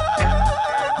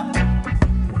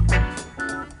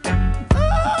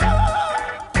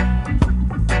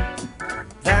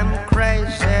 Them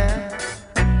crazy,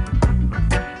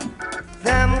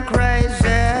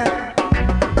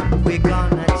 we're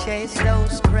gonna chase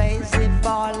those crazy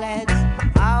ballets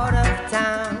out of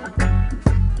town.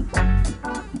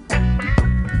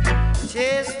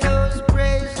 Chase those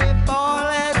crazy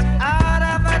ballets out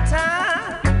of a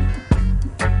town.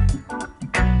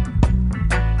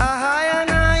 High and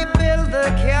I build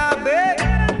the cabin,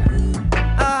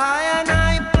 high and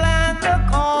I plant the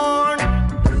corn.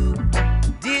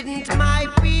 Didn't my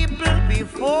people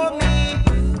before me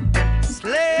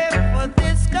slave for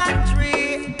this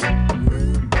country?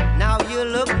 Now you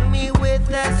look me with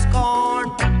a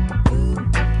scorn,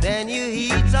 then you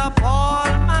heat up all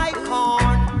my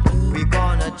corn.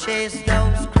 Chase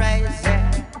those crazy,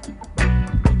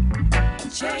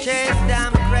 chase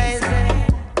them crazy,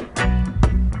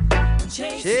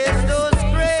 chase those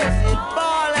crazy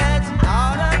ballets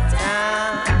out of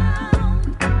town.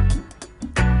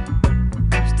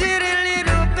 Still a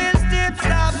little bit step,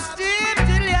 stop, step,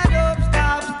 till you don't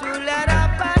stop, to let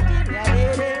up,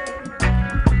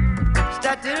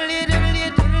 start a little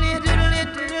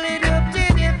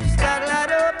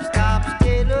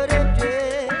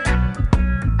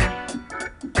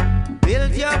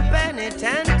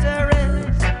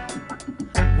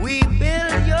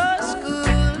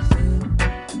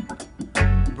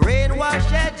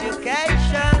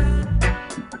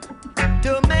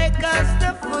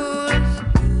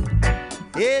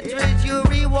Hatred's your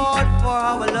reward for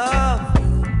our love.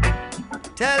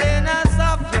 Telling us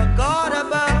of your God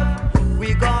above.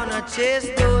 We're gonna chase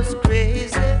those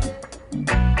crazy.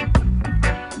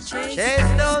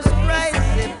 Chase those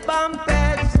crazy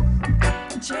bumpers.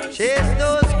 Chase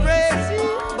those crazy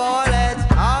bullets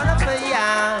out of a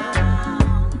yam.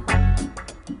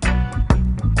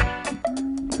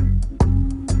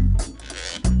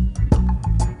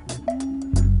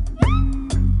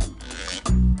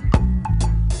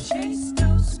 Chase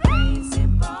those crazy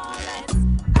bullets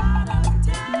out of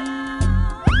town.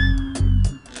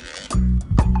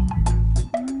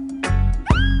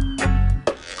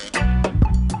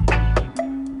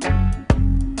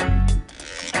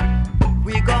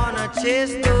 We're gonna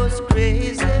chase those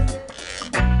crazy.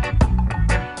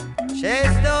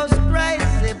 Chase those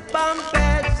crazy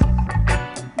bumpers.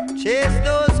 Chase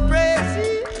those crazy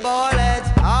bullets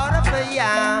out of a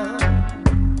yam.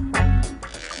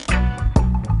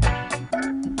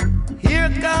 Here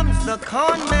comes the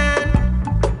con man,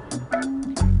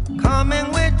 coming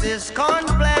with his con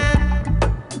plan.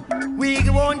 We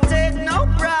won't take no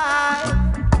bribe.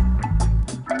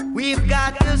 We've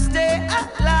got to stay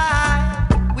alive.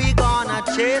 We're gonna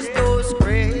chase those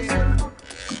crazy.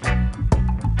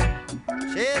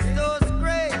 Chase those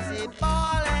crazy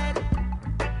bullets.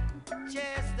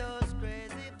 Chase those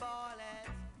crazy bullets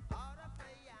out of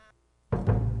the yam.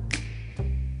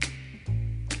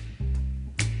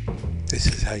 This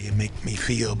is how you make me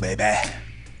feel, baby.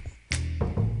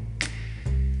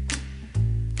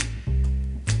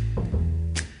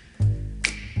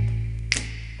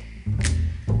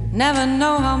 Never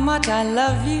know how much I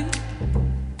love you.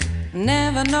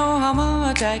 Never know how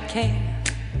much I care.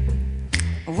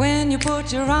 When you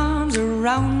put your arms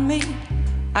around me,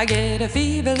 I get a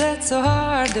fever that's so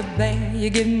hard to bear. You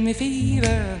give me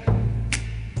fever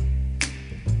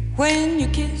when you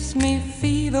kiss me,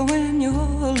 fever when you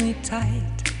hold me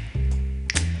tight.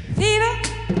 Fever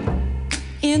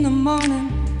in the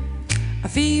morning, a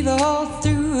fever all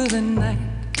through the night.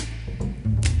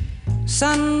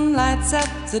 Sun lights up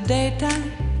the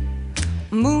daytime,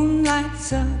 moon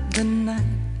lights up the night.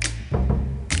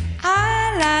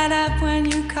 I light up when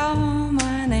you call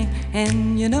my name,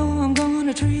 and you know I'm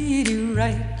gonna treat you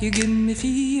right. You give me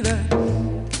fever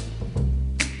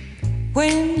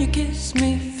when you kiss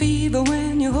me, fever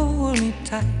when you hold me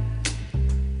tight.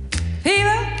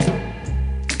 Fever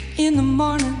in the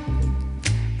morning,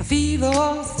 a fever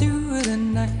all through the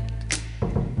night.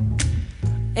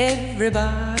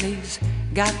 Everybody's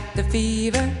got the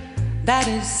fever, that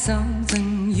is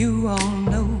something you all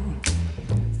know.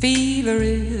 Fever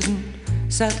isn't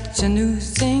such a new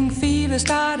thing, fever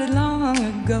started long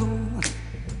ago.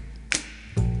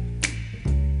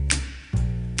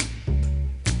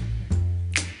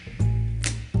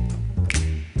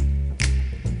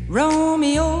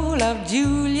 Romeo loved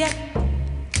Juliet,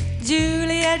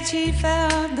 Juliet, she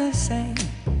felt the same.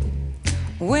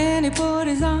 When he put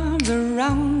his arms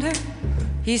around her,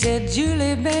 he said,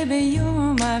 Julie, baby,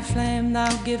 you're my flame,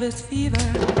 now give us fever.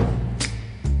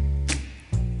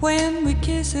 When we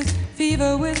kiss it,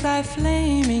 fever with thy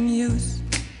flaming youth.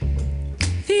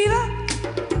 Fever,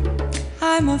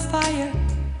 I'm a fire.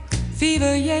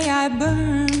 Fever, yea, I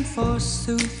burn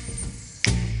forsooth.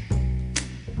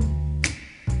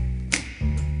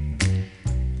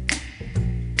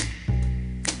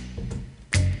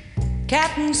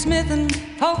 Captain Smith and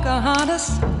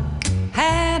Pocahontas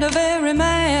had a very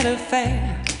mad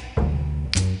affair.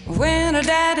 When her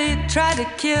daddy tried to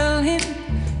kill him,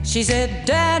 she said,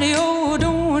 Daddy, oh,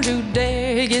 don't you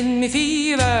dare give me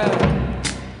fever.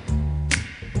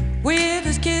 With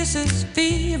his kisses,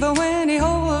 fever when he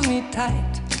holds me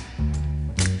tight.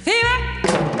 Fever,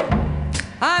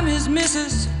 I'm his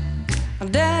missus.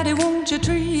 Daddy, won't you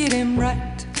treat him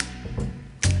right?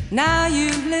 Now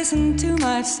you've listened to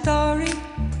my story.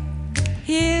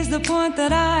 Here's the point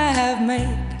that I have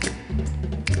made.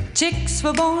 Chicks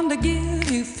were born to give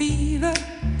you fever,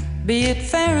 be it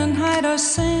Fahrenheit or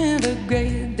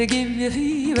centigrade, to give you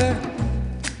fever.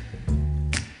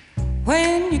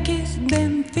 When you kiss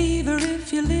them, fever,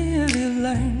 if you live, you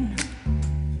learn.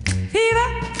 Fever,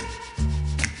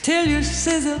 till you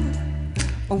sizzle,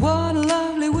 what a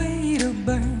lovely way to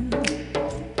burn.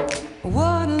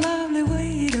 What a lovely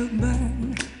way to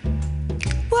burn.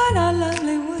 What a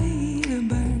lovely way to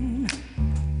burn.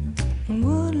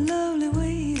 What a lovely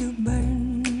way to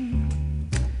burn.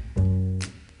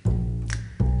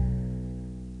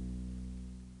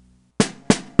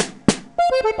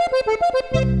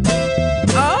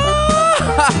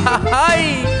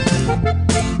 ¡Ay!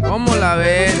 ¿Cómo la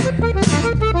ven?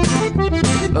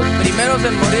 Los primeros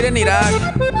en morir en Irak,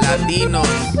 latinos.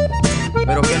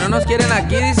 Pero que no nos quieren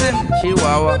aquí, dice.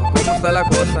 Chihuahua, ¿cómo está la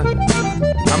cosa?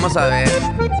 Vamos a ver.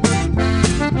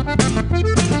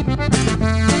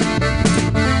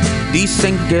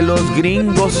 Dicen que los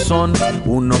gringos son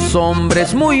unos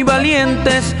hombres muy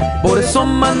valientes, por eso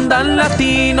mandan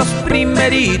latinos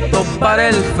primerito para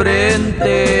el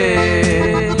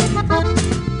frente.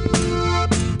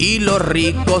 Y los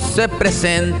ricos se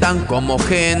presentan como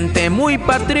gente muy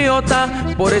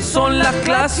patriota, por eso la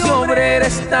clase obrera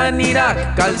está en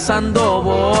Irak calzando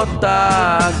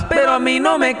botas. Pero a mí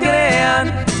no me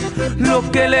crean lo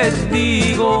que les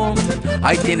digo,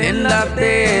 ahí tienen la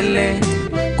tele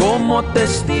como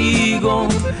testigo.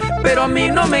 Pero a mí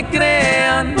no me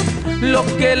crean lo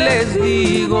que les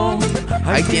digo,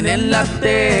 ahí tienen la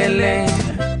tele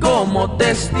como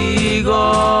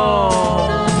testigo.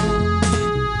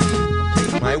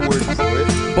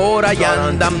 Por allá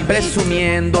andan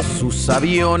presumiendo sus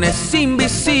aviones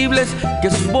invisibles, que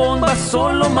sus bombas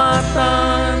solo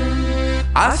matan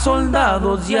a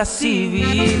soldados y a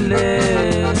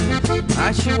civiles.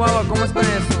 Ah, Chihuahua, ¿cómo está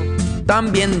eso?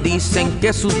 También dicen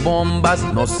que sus bombas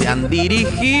no se han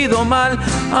dirigido mal,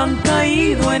 han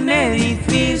caído en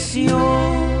edificios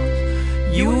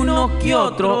y uno que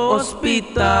otro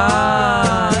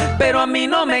hospital. Pero a mí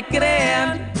no me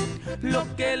crean lo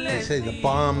que les They say the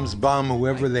bombs bomb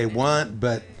whoever they want,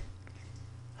 but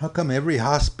how come every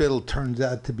hospital turns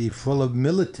out to be full of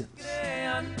militants?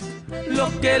 Lo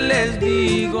que les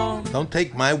digo. Don't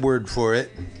take my word for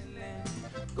it.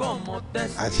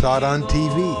 I saw it on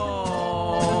TV.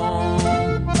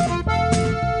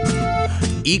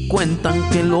 Y cuentan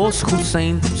que los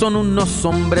Hussein son unos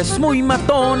hombres muy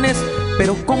matones,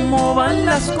 pero como van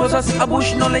las cosas a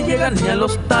Bush no le llegan ni a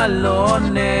los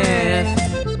talones.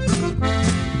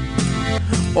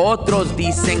 Otros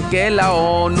dicen que la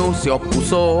ONU se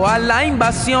opuso a la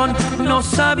invasión, no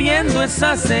sabiendo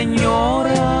esa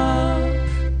señora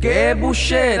que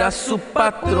Bush era su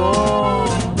patrón.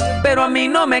 Pero a mí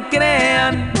no me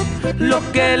crean lo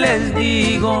que les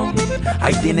digo,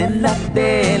 ahí tienen la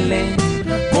tele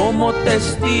como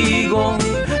testigo.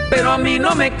 Pero a mí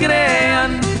no me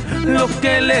crean lo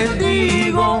que les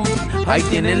digo, ahí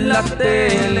tienen la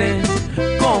tele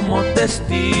como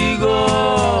testigo.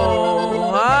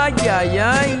 Ay, ay,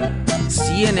 ay.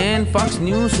 CNN, Fox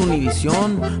News,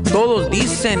 Univision, todos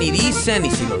dicen y dicen,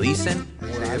 y si lo dicen,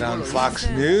 say it on Fox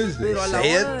News, they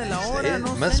say it,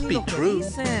 must be true.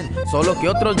 Solo que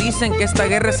otros dicen que esta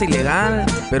guerra es ilegal,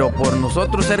 pero por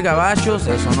nosotros ser gabachos,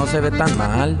 eso no se ve tan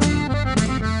mal.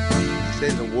 They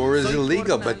say the war is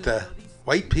illegal, but the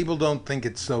white people don't think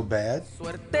it's so bad.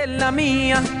 Suerte la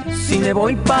mía, si me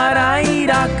voy para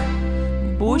Irak,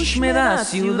 Bush me da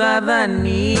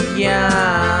ciudadanía.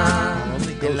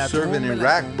 Go serve in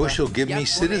Iraq, Bush will give me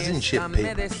citizenship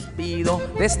papers. De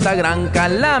esta gran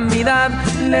calamidad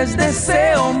les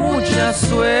deseo mucha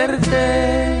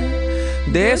suerte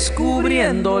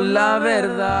descubriendo la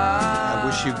verdad. I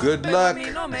wish you good luck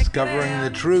discovering the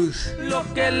truth. Lo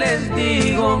que les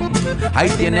digo,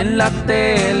 ahí tienen la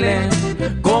tele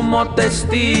como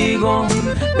testigo.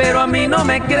 Pero a mí no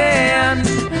me crean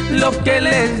lo que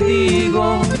les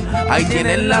digo, ahí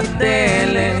tienen la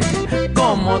tele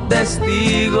como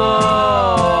testigo.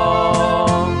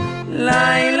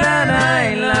 La la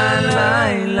la la la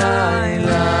la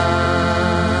la.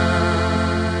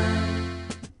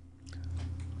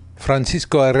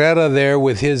 Francisco Herrera there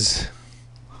with his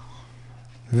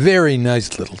very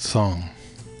nice little song.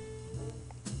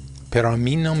 Pero a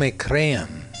mí no me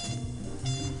crean.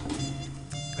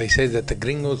 They say that the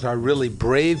gringos are really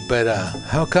brave, but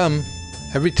how come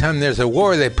every time there's a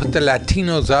war they put the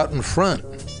Latinos out in front?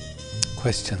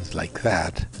 Questions like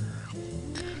that.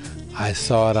 I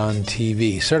saw it on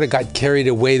TV. Sort of got carried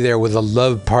away there with the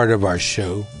love part of our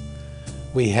show.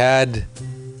 We had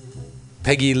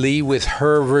Peggy Lee with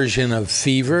her version of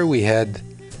Fever. We had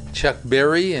Chuck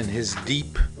Berry and his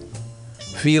deep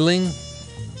feeling.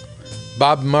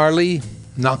 Bob Marley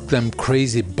knocked them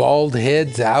crazy bald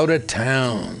heads out of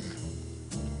town.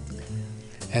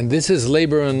 And this is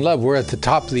Labor and Love. We're at the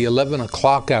top of the 11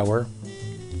 o'clock hour.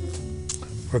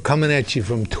 We're coming at you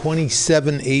from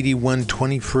 2781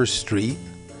 21st Street.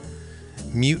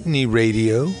 Mutiny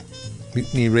Radio.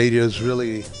 Mutiny Radio is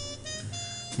really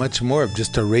much more of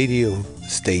just a radio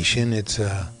station. It's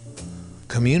a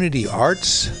community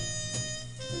arts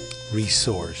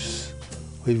resource.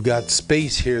 We've got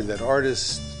space here that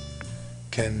artists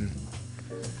can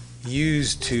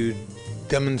use to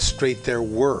demonstrate their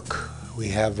work. We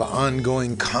have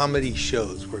ongoing comedy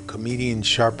shows where comedians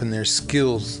sharpen their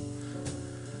skills.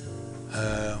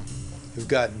 We've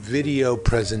got video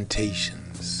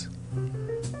presentations.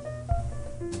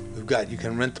 We've got. You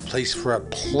can rent the place for a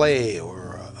play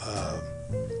or a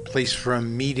place for a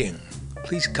meeting.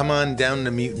 Please come on down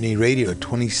to Mutiny Radio,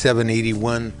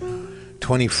 2781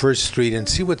 21st Street, and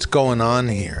see what's going on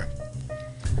here.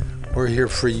 We're here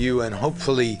for you, and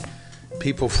hopefully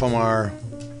people from our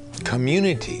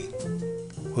community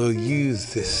will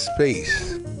use this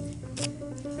space.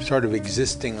 Sort of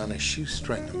existing on a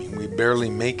shoestring. I mean, we barely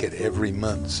make it every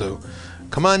month. So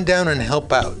come on down and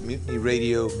help out. Mutiny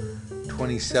Radio,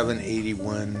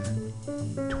 2781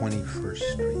 21st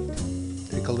Street.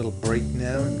 Take a little break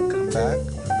now and come back.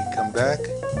 When we come back,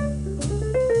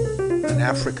 an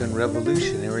African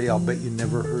revolutionary I'll bet you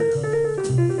never heard of.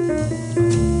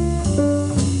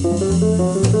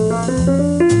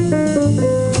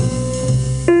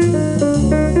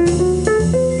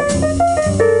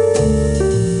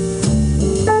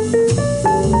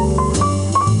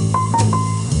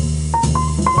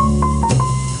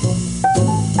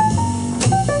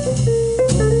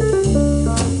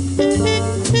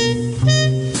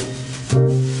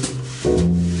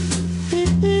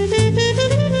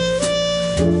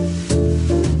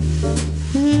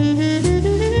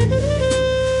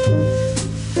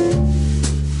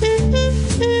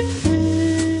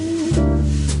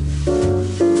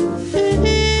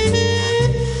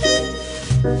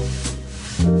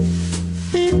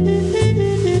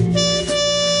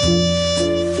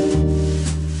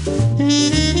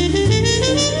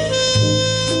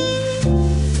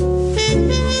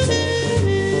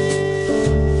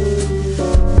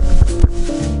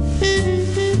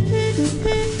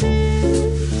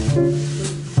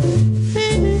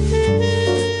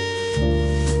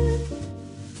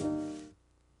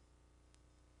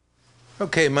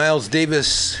 Okay, Miles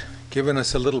Davis giving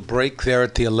us a little break there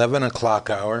at the 11 o'clock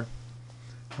hour.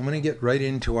 I'm going to get right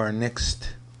into our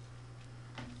next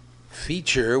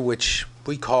feature, which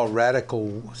we call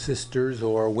Radical Sisters,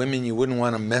 or Women You Wouldn't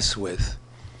Want to Mess With.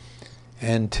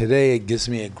 And today it gives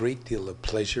me a great deal of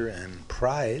pleasure and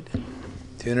pride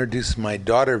to introduce my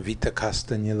daughter, Vita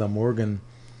Castañeda Morgan,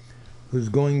 who's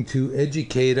going to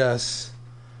educate us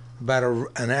about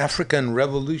an African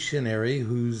revolutionary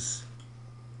who's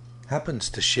happens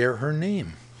to share her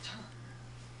name.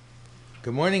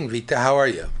 Good morning, Vita. How are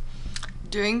you?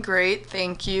 Doing great,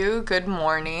 thank you. Good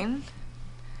morning.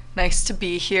 Nice to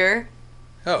be here.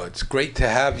 Oh, it's great to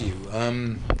have you.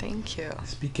 Thank you.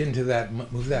 Speak into that.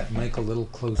 Move that mic a little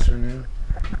closer now.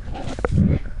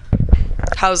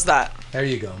 How's that? There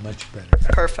you go. Much better.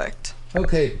 Perfect.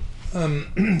 Okay.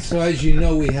 So as you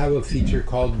know, we have a feature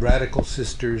called Radical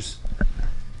Sisters.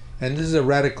 And this is a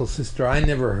radical sister I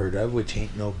never heard of, which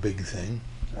ain't no big thing.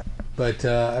 But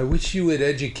I wish you would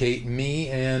educate me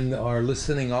and our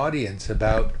listening audience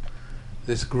about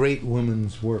this great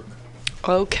woman's work.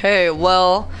 Okay,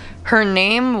 well, her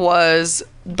name was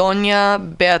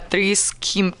Doña Beatriz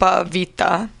Quimpa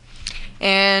Vita.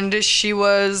 And she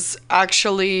was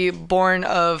actually born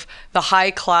of the high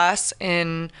class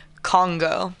in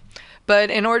Congo.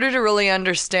 But in order to really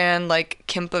understand like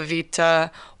Quimpa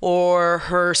Vita or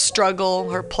her struggle,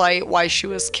 her plight, why she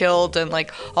was killed, and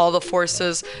like all the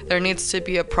forces, there needs to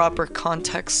be a proper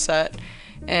context set.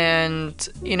 And,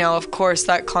 you know, of course,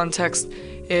 that context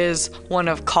is one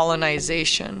of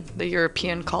colonization, the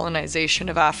European colonization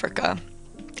of Africa,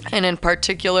 and in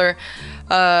particular,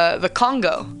 the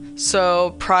Congo.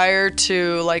 So prior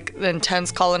to like the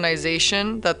intense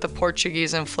colonization that the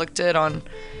Portuguese inflicted on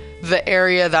the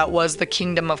area that was the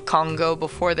Kingdom of Congo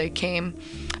before they came,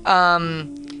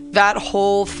 that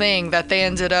whole thing that they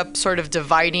ended up sort of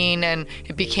dividing and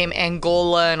it became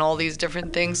Angola and all these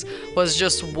different things was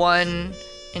just one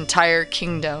entire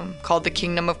kingdom called the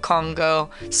Kingdom of Congo,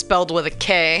 spelled with a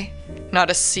K, not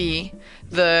a C.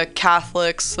 The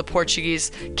Catholics, the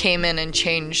Portuguese, came in and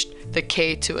changed the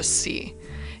K to a C.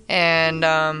 And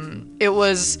it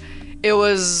was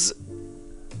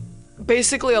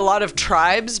basically a lot of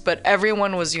tribes, but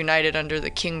everyone was united under the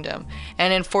kingdom.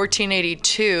 And in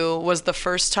 1482 was the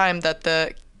first time that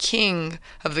the king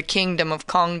of the Kingdom of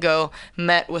Congo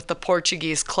met with the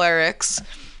Portuguese clerics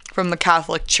from the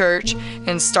Catholic Church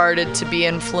and started to be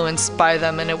influenced by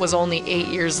them. And it was only 8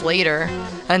 years later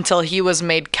until he was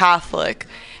made Catholic.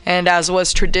 And as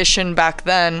was tradition back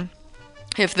then,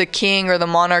 if the king or the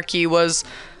monarchy was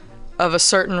of a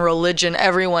certain religion,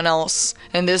 everyone else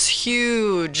in this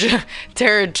huge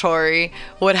territory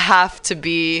would have to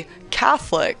be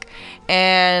Catholic.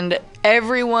 And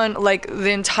everyone, like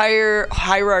the entire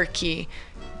hierarchy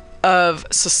of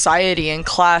society and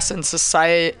class and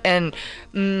society and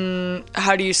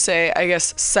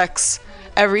sex,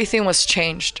 everything was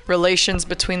changed. Relations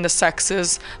between the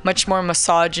sexes, much more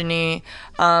misogyny.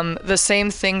 The same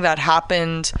thing that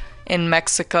happened in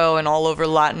Mexico and all over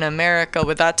Latin America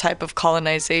with that type of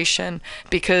colonization,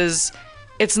 because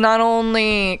it's not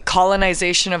only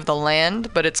colonization of the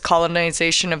land, but it's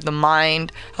colonization of the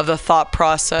mind, of the thought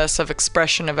process, of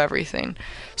expression of everything.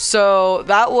 So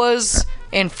that was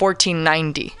in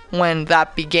 1490 when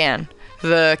that began,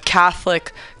 the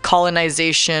Catholic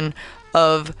colonization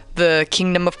of the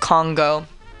Kingdom of Congo.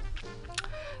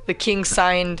 The king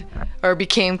signed or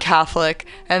became Catholic,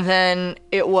 and then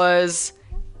it was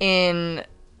in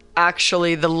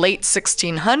actually the late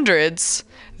 1600s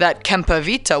that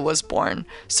Kempavita was born.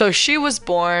 So she was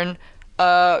born,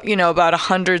 about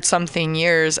 100-something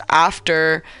years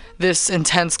after this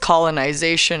intense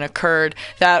colonization occurred.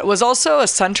 That was also a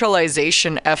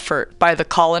centralization effort by the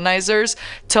colonizers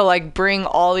to bring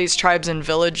all these tribes and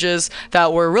villages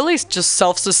that were really just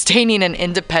self-sustaining and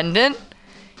independent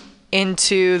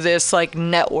into this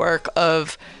network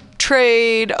of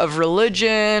trade, of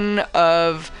religion,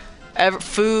 of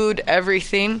food,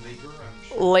 everything.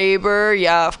 Labor,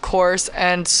 yeah, of course.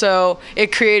 And so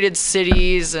it created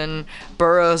cities and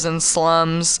boroughs and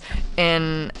slums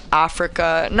in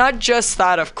Africa. Not just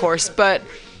that, of course, but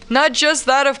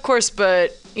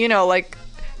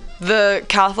the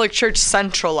Catholic Church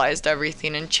centralized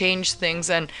everything and changed things.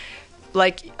 And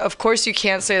of course you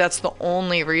can't say that's the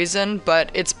only reason, but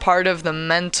it's part of the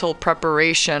mental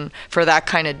preparation for that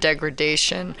kind of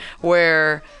degradation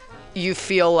where you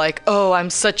feel like, oh, I'm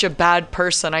such a bad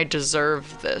person, I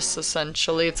deserve this,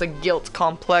 essentially. It's a guilt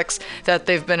complex that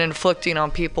they've been inflicting on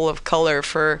people of color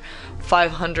for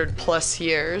 500 plus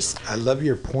years. I love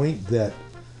your point that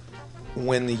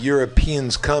when the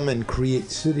Europeans come and create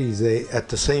cities, they at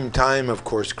the same time, of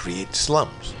course, create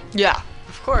slums. Yeah.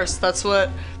 Of course, that's what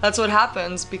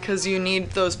happens, because you need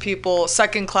those people,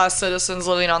 second-class citizens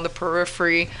living on the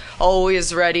periphery,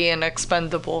 always ready and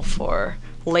expendable for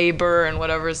labor and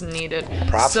whatever is needed.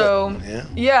 Profit.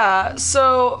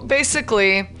 So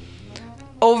basically,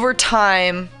 over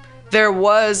time, there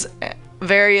was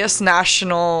various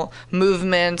national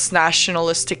movements,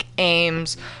 nationalistic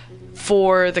aims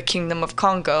for the Kingdom of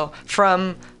Congo,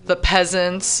 from the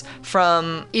peasants,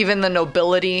 from even the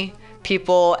nobility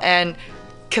people, and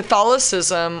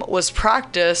Catholicism was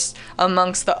practiced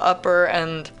amongst the upper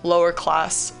and lower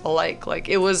class alike.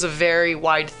 It was a very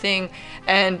wide thing.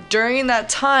 And during that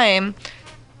time,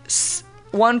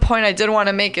 one point I did want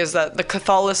to make is that the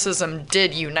Catholicism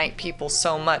did unite people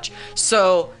so much.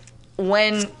 So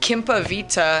when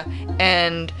Kempavita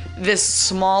and this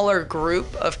smaller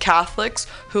group of Catholics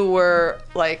who were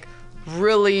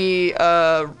really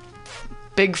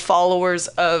big followers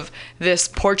of this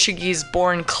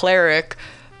Portuguese-born cleric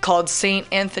called Saint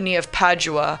Anthony of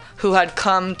Padua, who had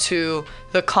come to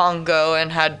the Congo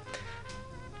and had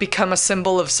become a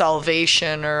symbol of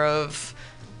salvation or of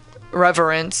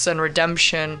reverence and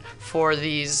redemption for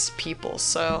these people.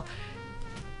 So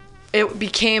it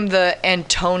became the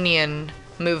Antonian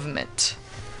movement,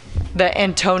 the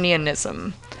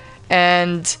Antonianism,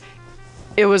 and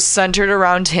it was centered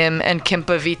around him, and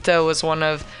Kempavita was one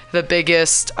of the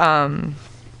biggest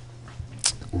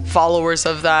followers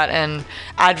of that and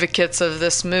advocates of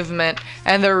this movement.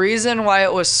 And the reason why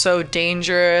it was so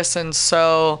dangerous and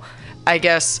so, I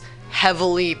guess,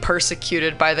 heavily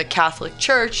persecuted by the Catholic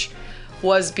Church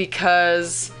was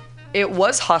because it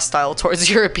was hostile towards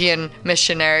European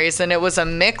missionaries, and it was a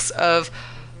mix of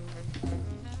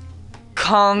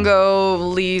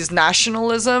Congolese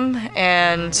nationalism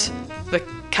and the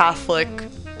Catholic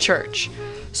Church.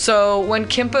 So when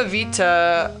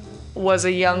Kempavita was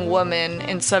a young woman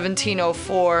in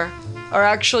 1704, or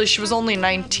actually she was only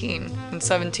 19 in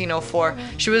 1704,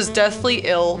 she was deathly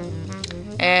ill,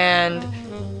 and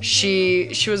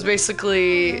she was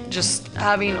basically just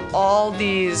having all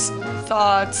these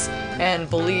thoughts and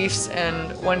beliefs,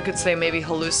 and one could say maybe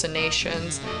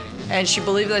hallucinations, and she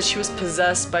believed that she was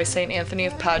possessed by Saint Anthony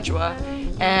of Padua,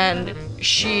 and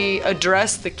she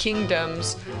addressed the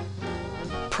kingdom's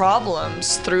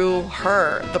problems through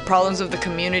her, the problems of the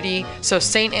community. So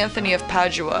Saint Anthony of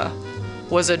Padua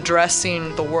was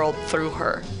addressing the world through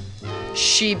her.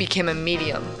 She became a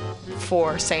medium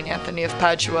for Saint Anthony of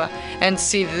Padua. And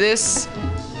see, this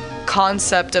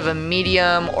concept of a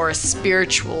medium or a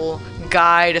spiritual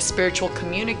guide, a spiritual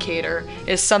communicator,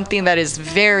 is something that is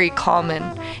very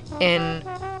common in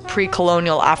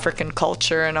pre-colonial African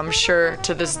culture, and I'm sure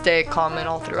to this day common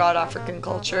all throughout African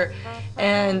culture.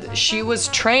 And she was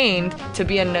trained to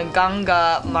be a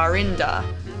Nganga Marinda,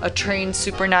 a trained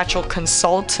supernatural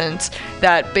consultant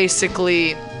that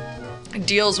basically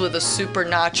deals with the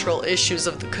supernatural issues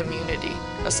of the community,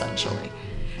 essentially.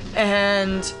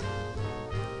 And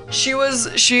she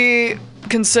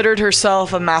considered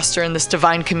herself a master in this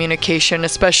divine communication,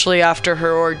 especially after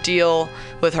her ordeal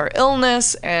with her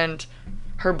illness and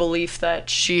her belief that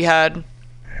she had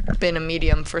been a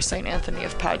medium for St. Anthony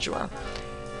of Padua.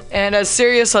 And as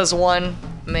serious as one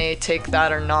may take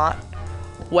that or not,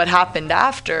 what happened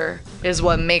after is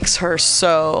what makes her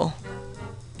so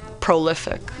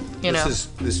prolific, you know?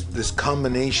 This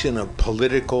combination of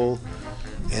political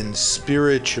and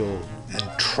spiritual and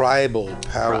tribal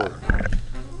power,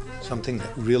 something that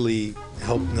really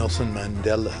helped Nelson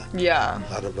Mandela, yeah,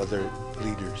 a lot of other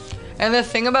leaders. And the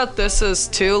thing about this is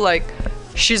too, like,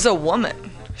 she's a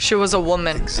woman. She was a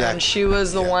woman, exactly. And she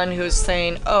was the one who's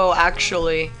saying, oh,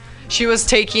 actually, she was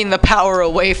taking the power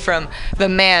away from the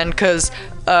man, because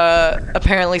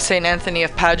apparently St. Anthony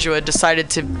of Padua decided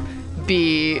to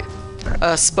be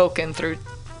speaking through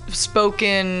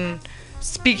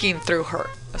her,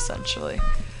 essentially.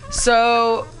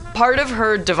 So part of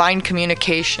her divine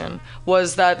communication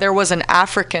was that there was an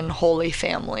African Holy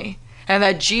Family, and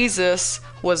that Jesus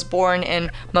was born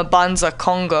in Mbanza,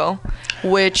 Congo,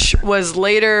 which was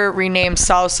later renamed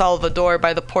Sao Salvador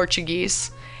by the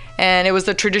Portuguese. And it was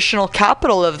the traditional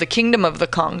capital of the Kingdom of the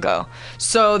Congo.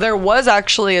 So there was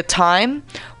actually a time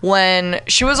when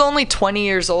she was only 20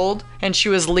 years old and she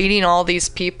was leading all these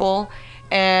people.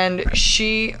 And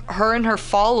her and her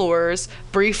followers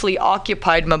briefly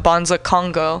occupied Mbanza,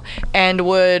 Congo, and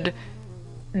would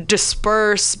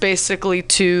disperse basically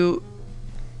to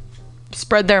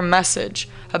spread their message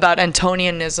about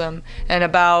Antonianism and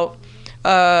about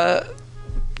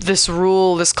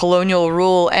this colonial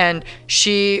rule. And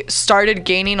she started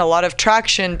gaining a lot of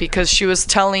traction because she was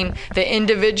telling the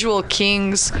individual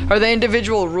kings or the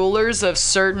individual rulers of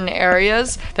certain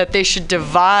areas that they should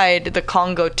divide the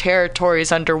Congo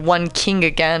territories under one king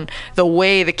again, the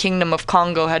way the Kingdom of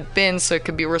Congo had been, so it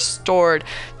could be restored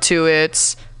to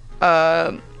its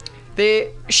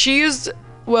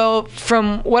well,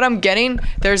 from what I'm getting,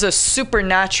 there's a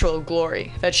supernatural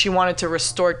glory that she wanted to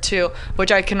restore too,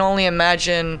 which I can only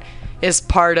imagine is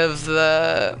part of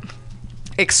the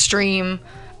extreme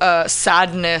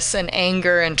sadness and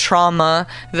anger and trauma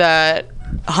that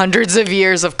hundreds of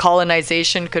years of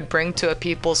colonization could bring to a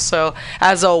people. So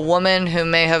as a woman who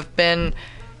may have been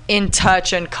in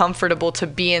touch and comfortable to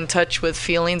be in touch with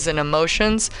feelings and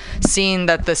emotions, seeing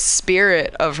that the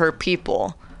spirit of her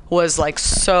people was like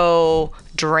so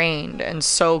drained and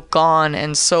so gone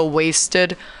and so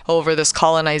wasted over this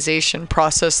colonization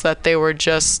process that they were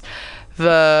just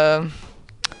they're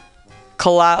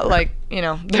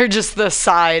just the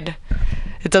side.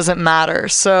 It doesn't matter.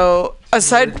 So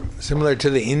similar to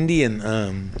the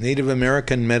Indian Native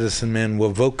American medicine man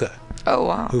Wovoka. Oh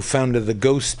wow. Who founded the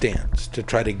ghost dance to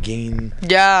try to gain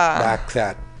back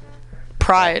that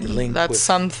pride. That's with,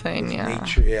 something, with yeah.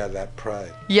 Nature, yeah, that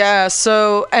pride. Yeah,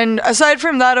 so, and aside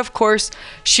from that, of course,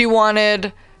 she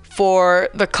wanted for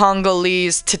the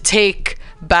Congolese to take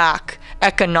back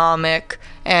economic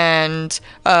and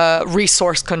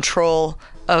resource control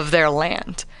of their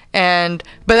land. But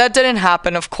that didn't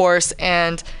happen, of course,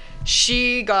 and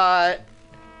she got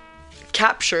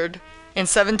captured in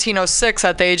 1706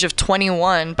 at the age of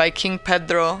 21 by King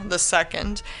Pedro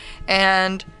II,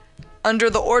 and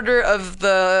under the order of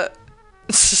the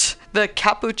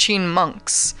Capuchin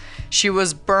monks, she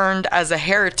was burned as a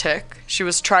heretic. She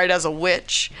was tried as a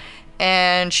witch,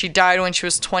 and she died when she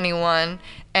was 21.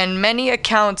 And many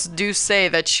accounts do say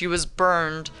that she was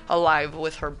burned alive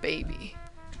with her baby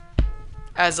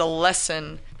as a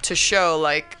lesson to show,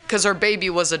 like, because her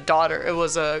baby was a daughter, it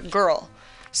was a girl.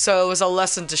 So it was a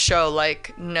lesson to show,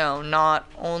 like, no,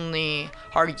 not only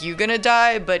are you gonna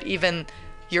die, but even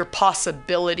your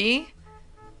possibility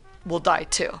will die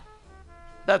too.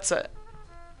 That's it.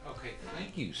 Okay,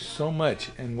 thank you so much.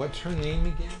 And what's her name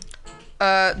again?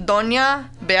 Doña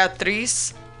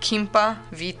Beatriz Kimpa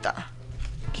Vita.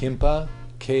 Kimpa?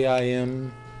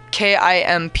 K-I-M?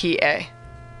 K-I-M-P-A.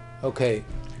 Okay.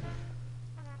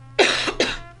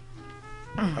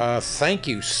 Thank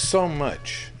you so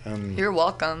much. You're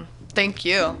welcome. Thank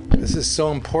you. This is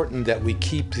so important that we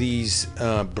keep these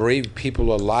brave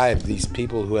people alive, these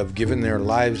people who have given their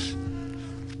lives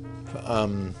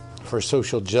for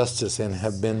social justice and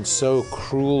have been so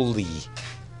cruelly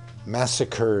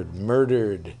massacred,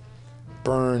 murdered,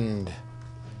 burned.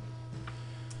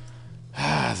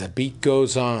 The beat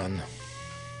goes on.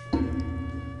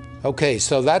 Okay,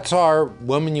 so that's our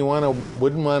woman you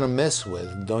wouldn't want to mess with,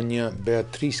 Doña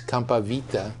Beatriz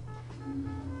Campavita.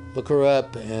 Look her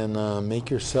up and make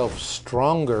yourself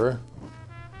stronger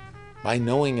by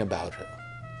knowing about her.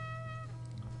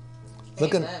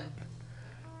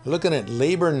 Looking at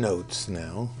labor notes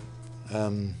now.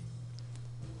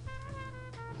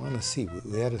 want to see.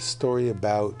 We had a story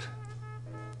about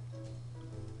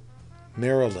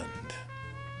Maryland.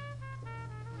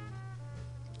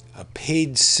 A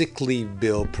paid sick leave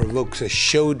bill provokes a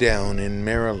showdown in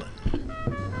Maryland.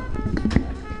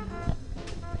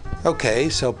 Okay,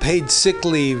 so paid sick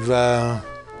leave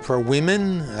for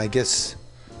women, I guess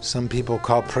some people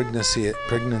call pregnancy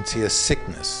a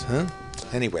sickness, huh?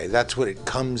 Anyway, that's what it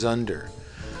comes under.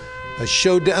 A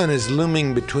showdown is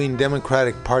looming between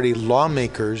Democratic Party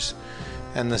lawmakers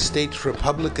and the state's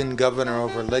Republican governor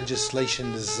over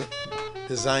legislation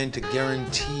designed to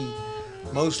guarantee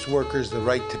most workers the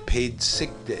right to paid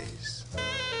sick days.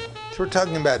 So we're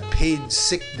talking about paid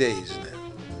sick days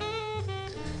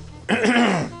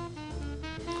now.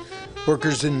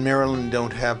 Workers in Maryland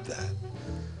don't have that.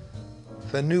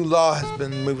 The new law has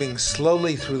been moving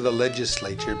slowly through the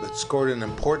legislature, but scored an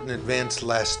important advance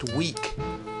last week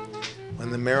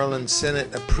when the Maryland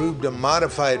Senate approved a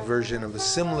modified version of a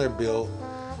similar bill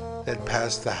that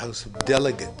passed the House of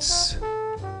Delegates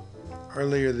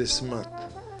earlier this month.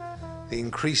 The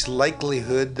increased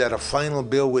likelihood that a final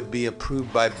bill would be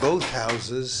approved by both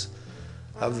houses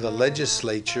of the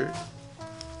legislature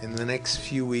in the next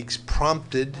few weeks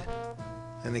prompted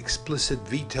an explicit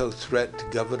veto threat to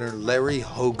Governor Larry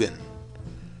Hogan,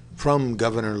 from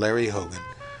Governor Larry Hogan,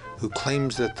 who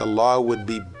claims that the law would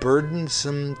be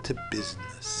burdensome to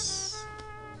business.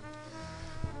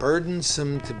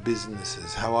 Burdensome to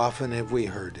businesses. How often have we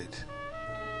heard it?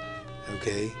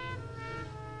 Okay?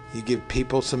 You give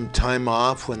people some time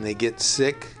off when they get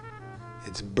sick,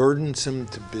 it's burdensome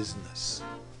to business.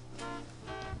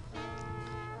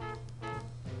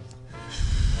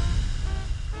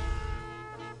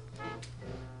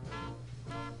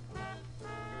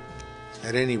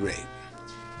 At any rate,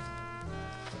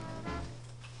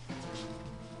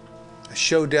 a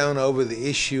showdown over the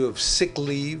issue of sick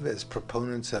leave, as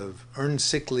proponents of earned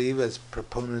sick leave, as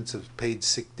proponents of paid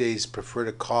sick days prefer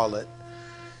to call it,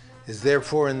 is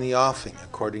therefore in the offing,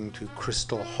 according to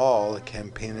Crystal Hall, a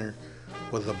campaigner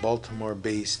with the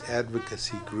Baltimore-based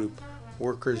advocacy group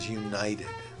Workers United.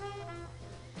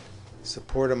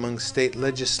 Support among state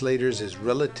legislators is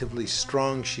relatively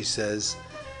strong, she says,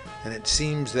 and it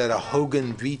seems that a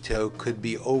Hogan veto could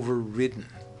be overridden,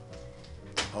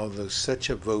 although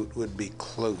such a vote would be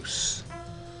close.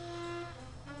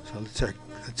 So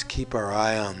let's keep our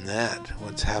eye on that,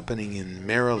 what's happening in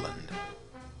Maryland.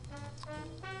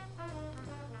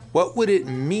 What would it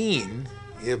mean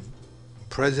if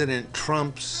President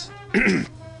Trump's,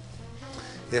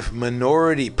 if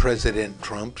Minority President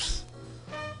Trump's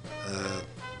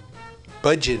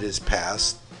budget is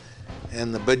passed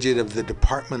and the budget of the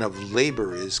Department of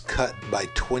Labor is cut by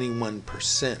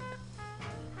 21%?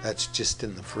 That's just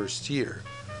in the first year.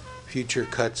 Future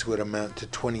cuts would amount to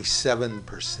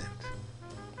 27%.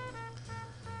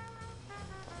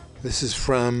 This is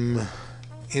from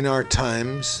In Our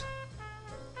Times.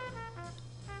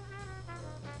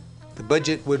 The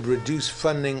budget would reduce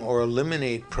funding or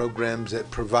eliminate programs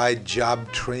that provide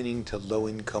job training to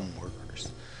low-income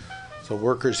workers. So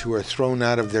workers who are thrown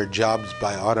out of their jobs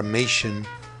by automation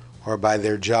or by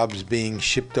their jobs being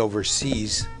shipped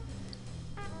overseas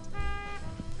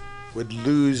would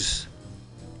lose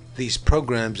these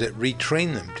programs that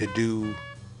retrain them to do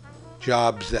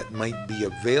jobs that might be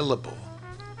available.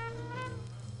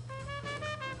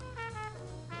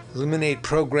 Eliminate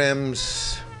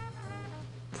programs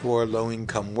for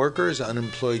low-income workers,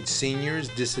 unemployed seniors,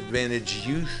 disadvantaged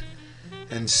youth,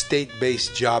 and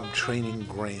state-based job training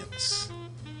grants.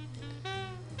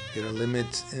 It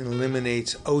eliminates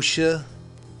OSHA,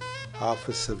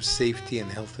 Office of Safety and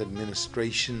Health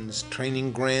Administration's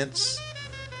training grants,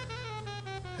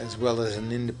 as well as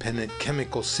an independent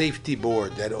chemical safety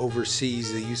board that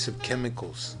oversees the use of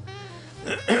chemicals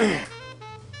in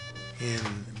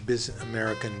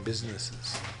American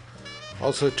businesses.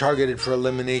 Also targeted for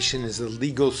elimination is the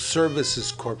Legal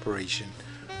Services Corporation,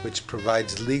 which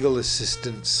provides legal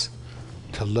assistance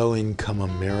to low-income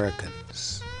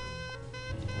Americans.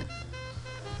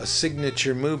 A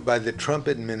signature move by the Trump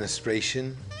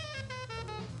administration,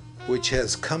 which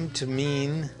has come to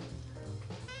mean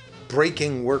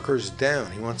breaking workers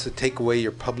down. He wants to take away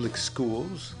your public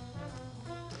schools.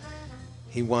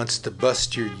 He wants to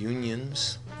bust your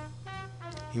unions.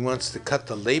 He wants to cut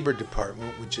the Labor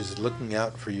Department, which is looking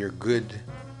out for your good,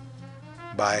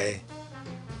 by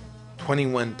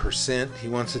 21%. He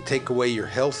wants to take away your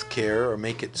health care or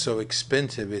make it so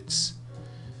expensive it's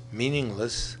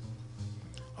meaningless.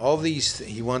 All these,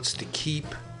 he wants to keep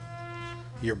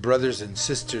your brothers and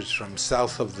sisters from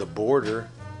south of the border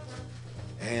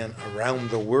and around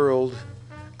the world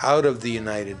out of the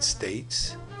United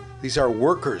States These are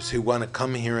workers who want to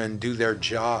come here and do their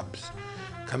jobs,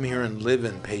 come here and live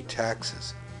and pay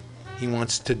taxes. He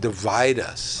wants to divide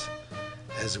us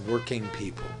as working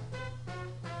people.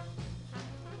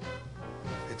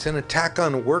 It's an attack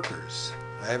on workers.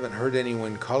 I haven't heard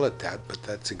anyone call it that, but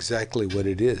that's exactly what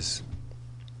it is.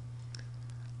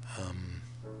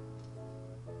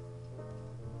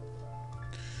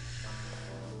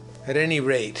 At any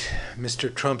rate,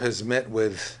 Mr. Trump has met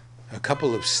with a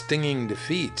couple of stinging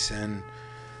defeats, and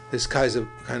this kind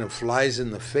of flies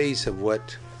in the face of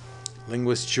what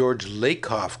linguist George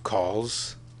Lakoff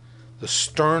calls the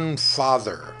stern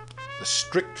father, the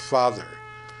strict father.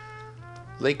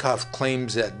 Lakoff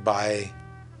claims that by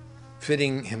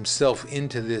fitting himself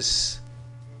into this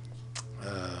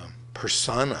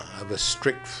persona of a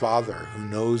strict father who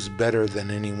knows better than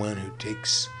anyone, who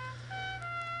takes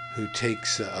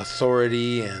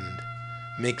authority and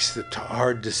makes the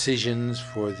hard decisions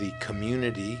for the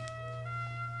community,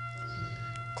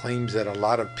 claims that a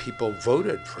lot of people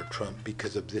voted for Trump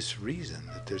because of this reason,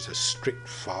 that there's a strict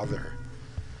father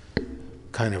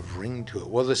kind of ring to it.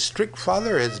 Well, the strict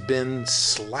father has been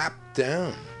slapped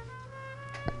down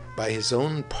by his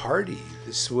own party.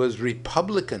 This was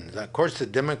Republicans. Of course, the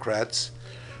Democrats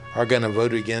are going to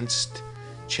vote against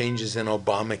changes in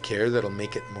Obamacare that'll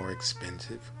make it more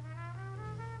expensive.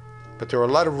 But there are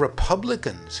a lot of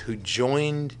Republicans who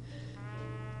joined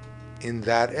in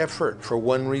that effort for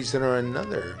one reason or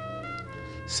another.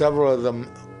 Several of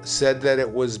them said that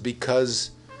it was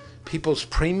because people's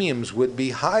premiums would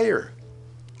be higher.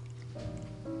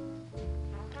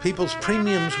 People's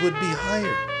premiums would be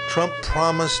higher. Trump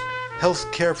promised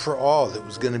health care for all that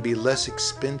was going to be less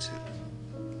expensive.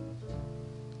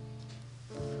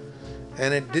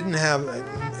 And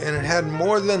it had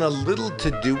more than a little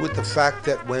to do with the fact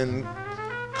that when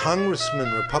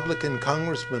Republican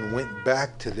congressmen went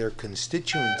back to their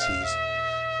constituencies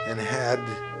and had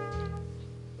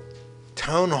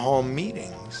town hall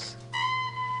meetings,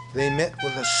 they met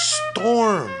with a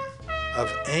storm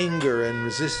of anger and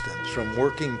resistance from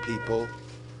working people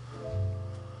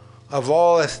of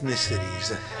all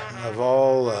ethnicities, of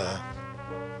all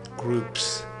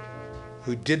groups,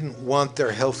 who didn't want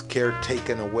their health care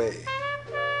taken away.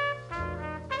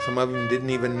 Some of them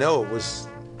didn't even know it was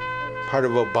part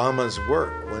of Obama's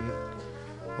work.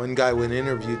 One guy, when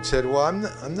interviewed, said, well, I'm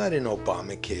not in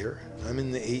Obamacare. I'm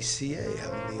in the ACA.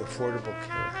 I'm in the Affordable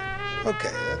Care Act.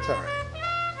 Okay, that's all right.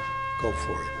 Go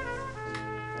for it.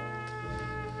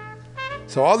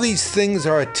 So all these things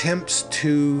are attempts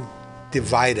to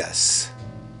divide us.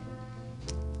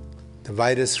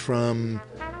 Divide us from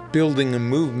building a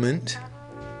movement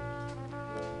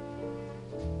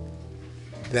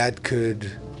that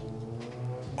could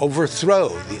overthrow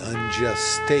the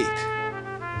unjust state.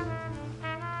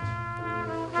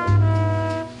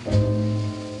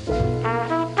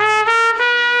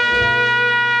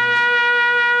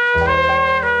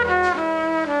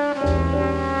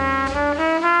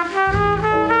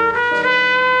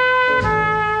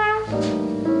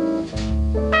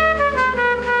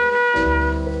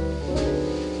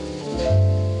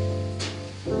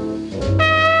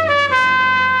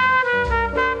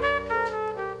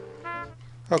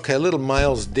 Okay, a little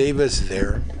Miles Davis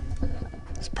there.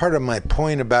 It's part of my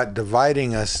point about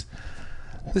dividing us.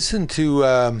 Listen to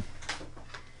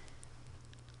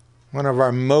one of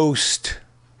our most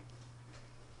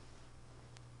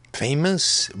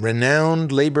famous,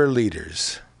 renowned labor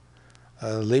leaders.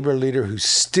 A labor leader who's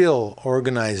still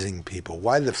organizing people.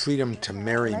 Why the freedom to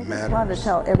marry matters. I just want to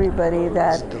tell everybody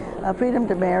that freedom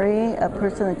to marry a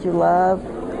person that you love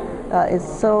is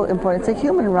so important. It's a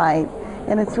human right.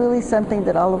 And it's really something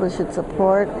that all of us should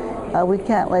support. We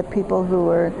can't let people who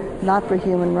are not for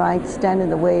human rights stand in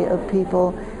the way of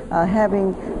people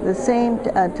having the same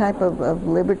type of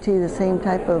liberty, the same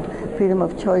type of freedom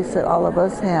of choice that all of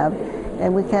us have.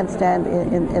 And we can't stand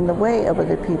in the way of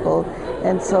other people.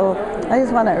 And so I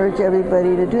just want to urge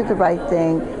everybody to do the right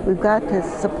thing. We've got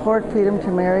to support freedom to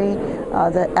marry,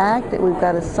 the act. We've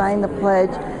got to sign the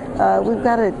pledge. We've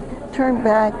got to turn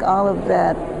back all of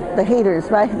that, the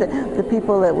haters, right? The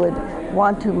people that would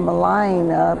want to malign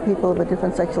people of a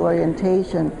different sexual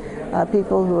orientation,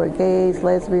 people who are gays,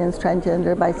 lesbians,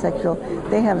 transgender, bisexual.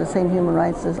 They have the same human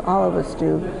rights as all of us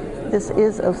do. This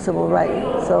is a civil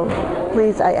right. So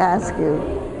please, I ask you,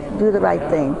 do the right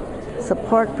thing.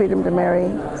 Support freedom to marry,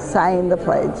 sign the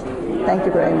pledge. Thank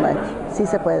you very much. Si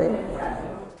se puede.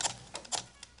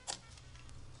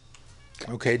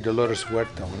 Okay, Dolores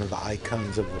Huerta, one of the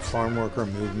icons of the farm worker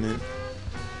movement.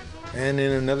 And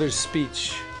in another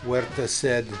speech, Huerta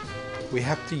said, we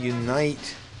have to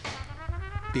unite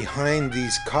behind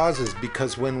these causes,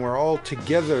 because when we're all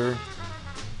together,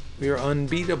 we are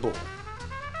unbeatable.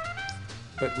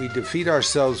 But we defeat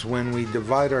ourselves when we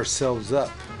divide ourselves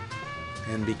up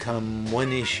and become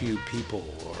one-issue people,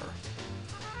 or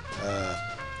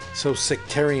so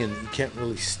sectarian that you can't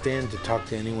really stand to talk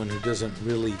to anyone who doesn't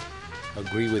really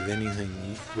agree with anything,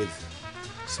 with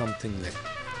something that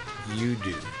you do.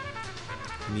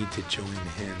 You need to join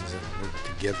hands and work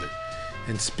together.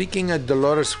 And speaking of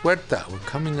Dolores Huerta, we're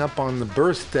coming up on the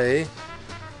birthday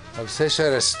of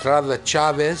Cesar Estrada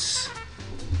Chavez,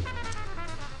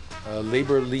 a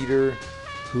labor leader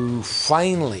who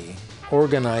finally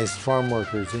organized farm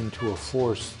workers into a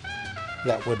force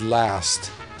that would last,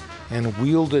 and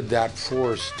wielded that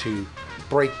force to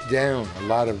break down a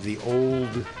lot of the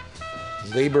old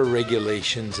labor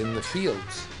regulations in the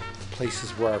fields,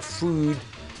 places where our food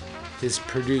is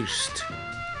produced.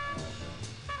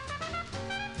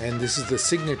 And this is the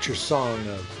signature song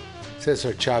of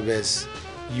Cesar Chavez,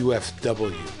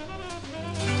 UFW.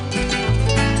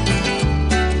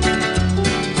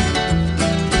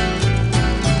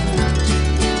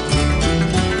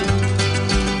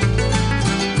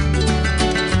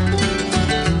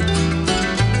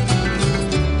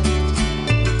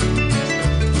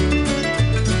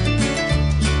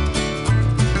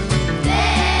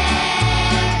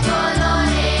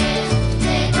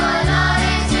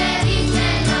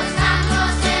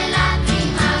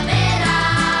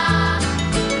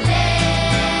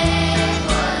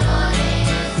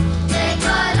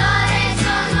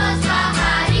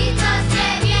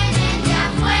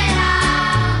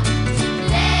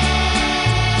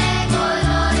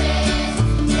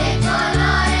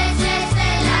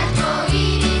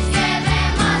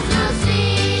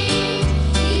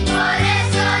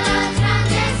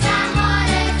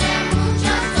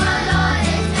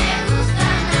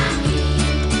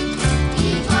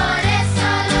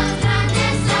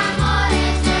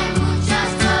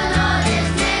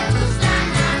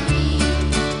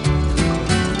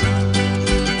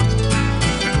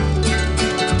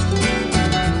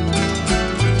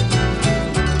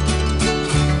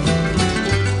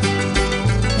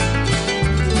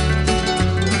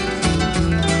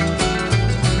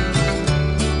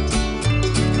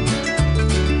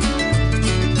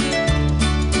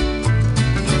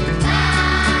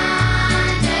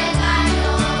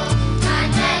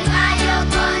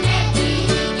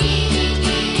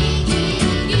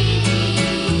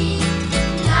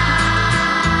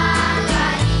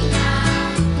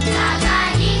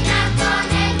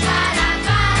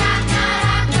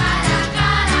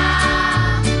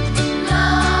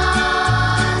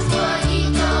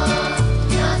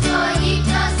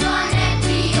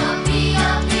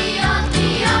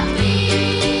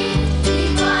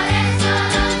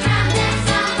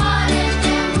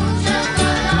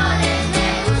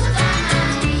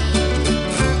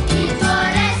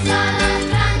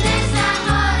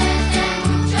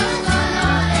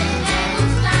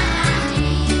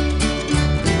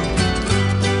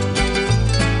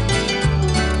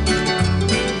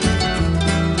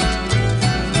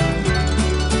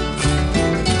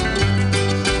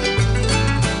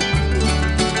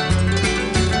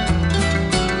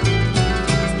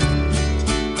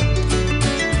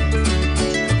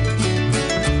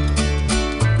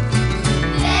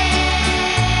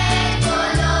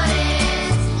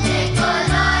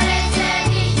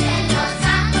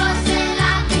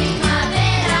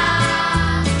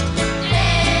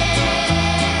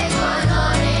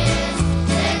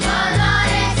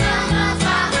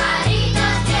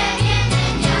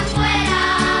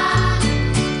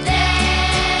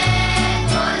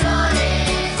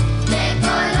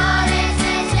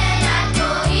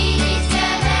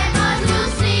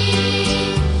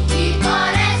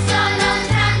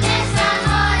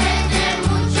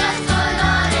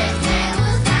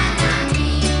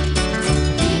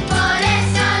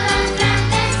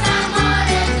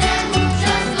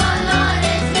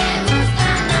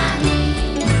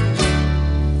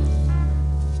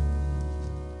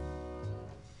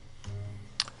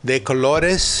 De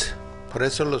colores, por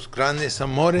eso los grandes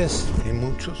amores, de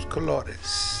muchos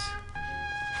colores.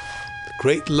 The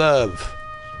great love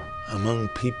among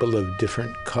people of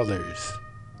different colors.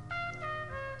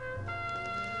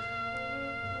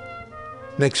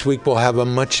 Next week we'll have a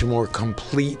much more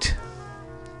complete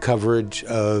coverage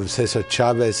of Cesar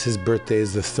Chavez. His birthday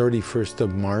is the 31st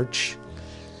of March.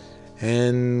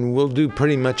 And we'll do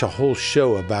pretty much a whole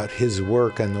show about his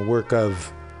work and the work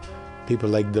of people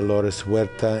like Dolores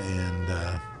Huerta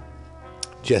and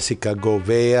Jessica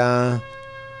Govea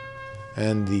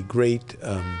and the great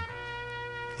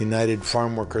United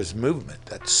Farm Workers movement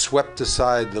that swept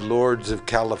aside the lords of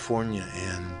California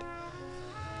and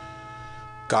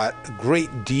got a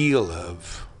great deal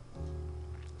of,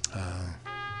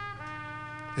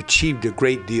 achieved a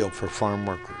great deal for farm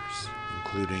workers,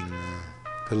 including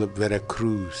Philip Vera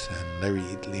Cruz and Larry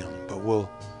Itliong. But we'll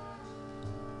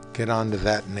get on to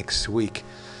that next week.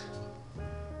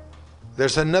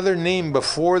 There's another name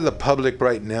before the public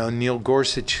right now, Neil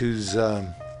Gorsuch, who's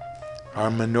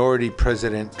our minority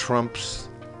President Trump's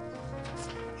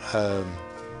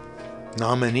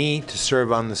nominee to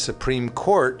serve on the Supreme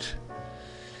Court.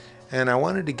 And I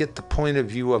wanted to get the point of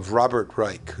view of Robert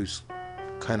Reich, who's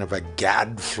kind of a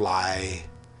gadfly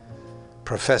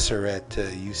professor at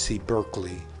UC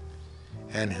Berkeley,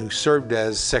 and who served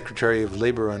as Secretary of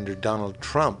Labor under Donald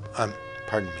Trump,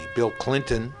 Bill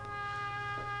Clinton.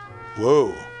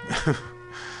 Whoa.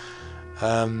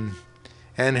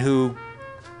 And who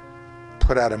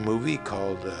put out a movie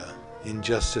called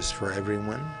Injustice for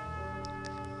Everyone.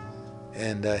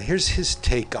 And here's his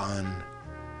take on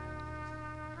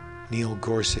Neil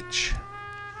Gorsuch.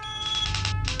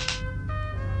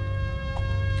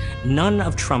 None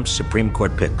of Trump's Supreme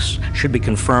Court picks should be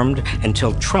confirmed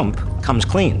until Trump comes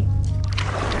clean.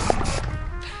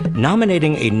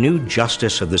 Nominating a new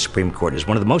justice of the Supreme Court is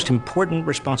one of the most important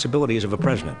responsibilities of a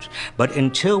president. But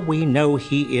until we know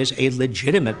he is a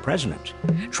legitimate president,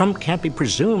 Trump can't be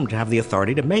presumed to have the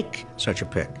authority to make such a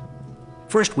pick.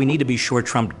 First, we need to be sure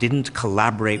Trump didn't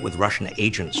collaborate with Russian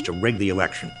agents to rig the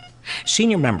election.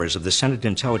 Senior members of the Senate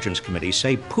Intelligence Committee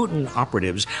say Putin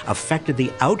operatives affected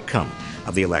the outcome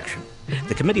of the election.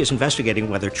 The committee is investigating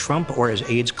whether Trump or his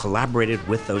aides collaborated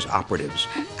with those operatives,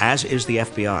 as is the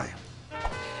FBI.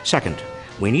 Second,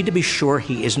 we need to be sure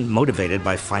he isn't motivated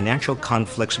by financial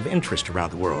conflicts of interest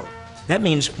around the world. That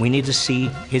means we need to see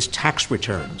his tax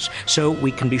returns so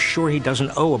we can be sure he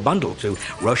doesn't owe a bundle to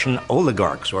Russian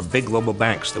oligarchs or big global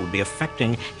banks that would be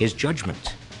affecting his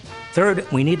judgment.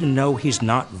 Third, we need to know he's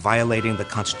not violating the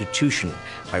Constitution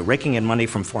by raking in money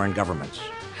from foreign governments.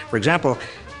 For example,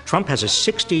 Trump has a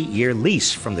 60-year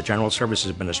lease from the General Services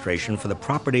Administration for the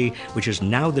property which is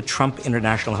now the Trump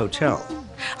International Hotel,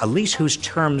 a lease whose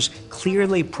terms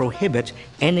clearly prohibit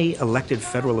any elected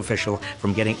federal official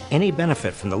from getting any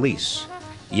benefit from the lease.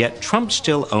 Yet Trump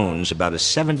still owns about a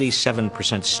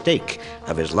 77% stake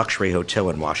of his luxury hotel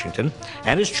in Washington,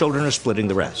 and his children are splitting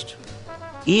the rest,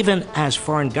 even as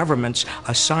foreign governments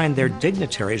assign their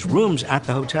dignitaries rooms at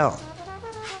the hotel.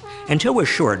 Until we're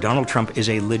sure Donald Trump is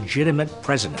a legitimate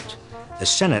president, the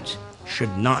Senate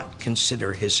should not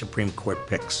consider his Supreme Court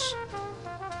picks.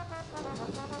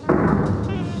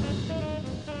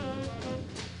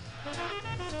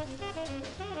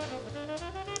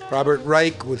 Robert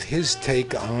Reich with his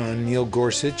take on Neil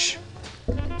Gorsuch.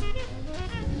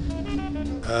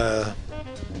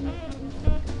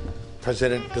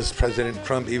 Does President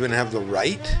Trump even have the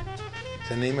right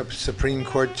to name a Supreme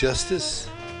Court justice?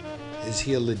 Is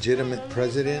he a legitimate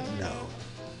president? No.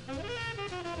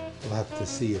 We'll have to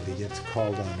see if he gets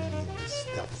called on any of this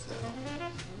stuff,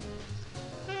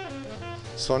 though.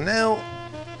 So now,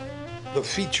 the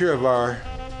feature of our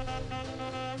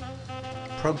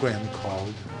program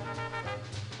called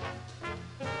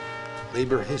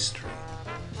Labor History.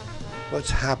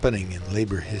 What's happening in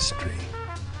labor history?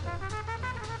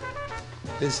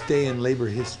 This day in labor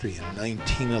history in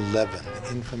 1911, the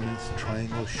infamous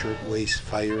Triangle Shirtwaist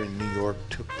Fire in New York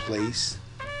took place,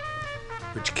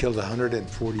 which killed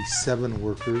 147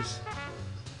 workers,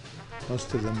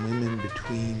 most of them women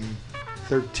between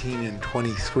 13 and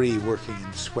 23 working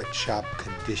in sweatshop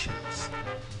conditions.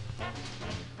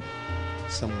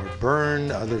 Some were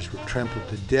burned, others were trampled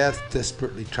to death,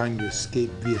 desperately trying to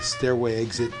escape via stairway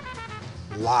exit,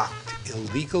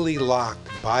 illegally locked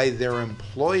by their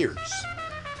employers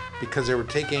because they were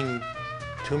taking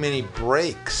too many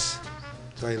breaks.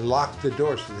 So they locked the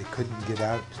door so they couldn't get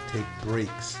out to take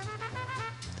breaks.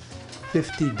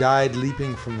 50 died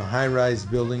leaping from the high-rise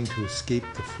building to escape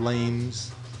the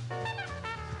flames.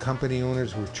 The company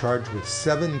owners were charged with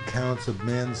 7 counts of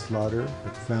manslaughter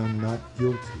but found not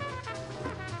guilty.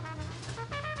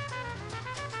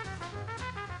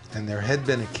 And there had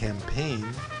been a campaign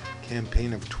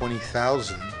of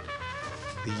 20,000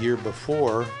 the year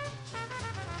before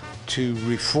to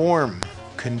reform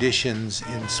conditions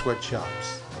in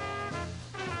sweatshops.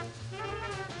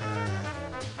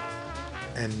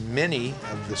 And many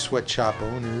of the sweatshop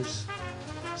owners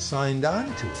signed on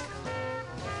to it.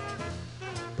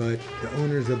 But the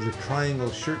owners of the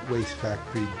Triangle Shirtwaist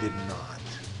Factory did not.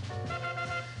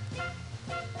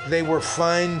 They were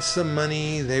fined some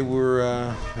money, their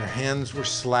hands were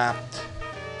slapped,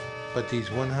 But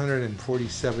these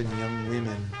 147 young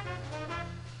women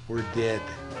were dead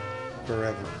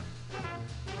forever.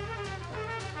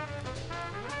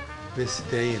 This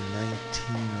day in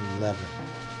 1911.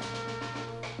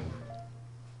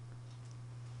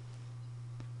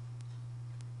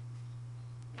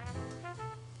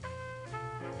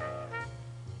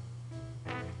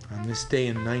 On this day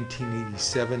in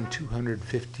 1987,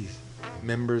 250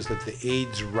 members of the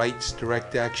AIDS Rights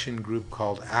Direct Action group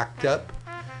called ACT UP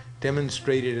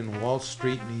demonstrated in Wall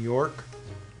Street, New York,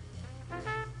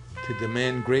 to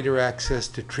demand greater access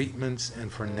to treatments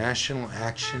and for national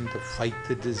action to fight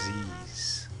the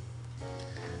disease.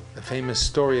 The famous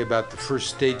story about the first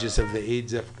stages of the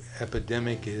AIDS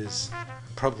epidemic is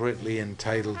appropriately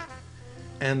entitled,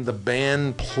 "And the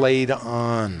Band Played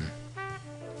On."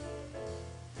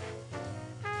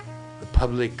 The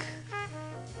public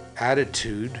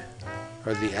attitude,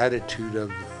 or the attitude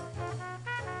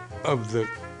of the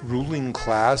ruling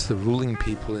class, the ruling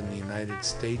people in the United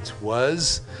States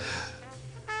was,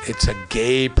 it's a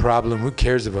gay problem. Who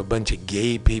cares if a bunch of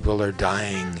gay people are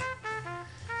dying?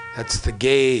 That's the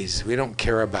gays. We don't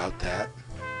care about that.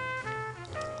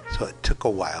 So it took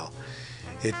a while.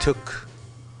 It took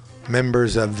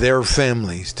members of their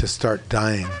families to start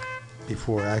dying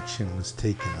before action was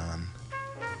taken on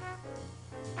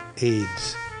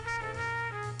AIDS.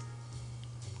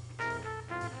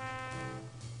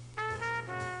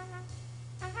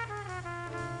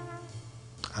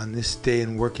 On this day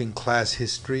in working class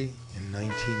history, in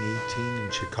 1918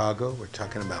 in Chicago, we're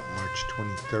talking about March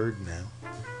 23rd now,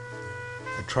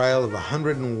 a trial of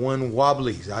 101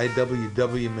 Wobblies,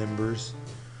 IWW members,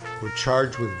 were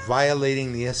charged with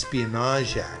violating the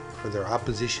Espionage Act for their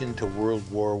opposition to World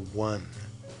War I.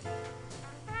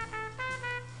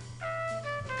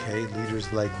 Okay,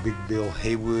 leaders like Big Bill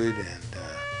Haywood and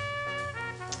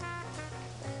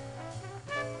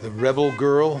the Rebel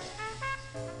Girl,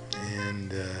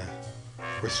 and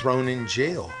were thrown in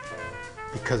jail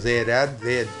because they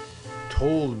had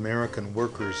told American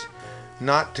workers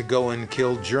not to go and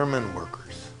kill German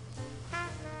workers.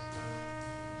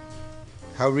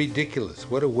 How ridiculous.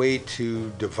 What a way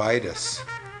to divide us.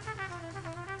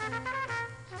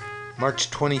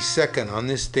 March 22nd, on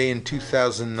this day in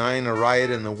 2009, a riot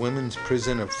in the women's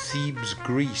prison of Thebes,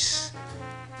 Greece,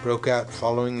 broke out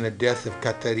following the death of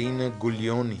Katerina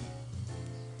Guglioni,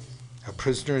 a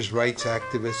prisoners' rights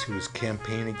activist who was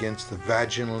campaigning against the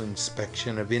vaginal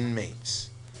inspection of inmates.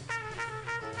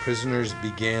 Prisoners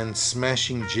began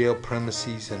smashing jail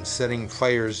premises and setting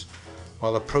fires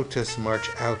while a protest march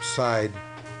outside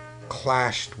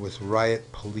clashed with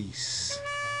riot police.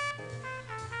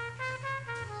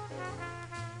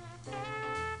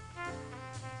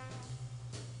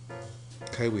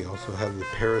 Okay, we also have the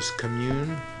Paris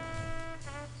Commune,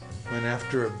 when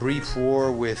after a brief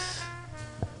war with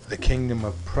the Kingdom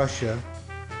of Prussia,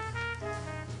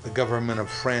 the government of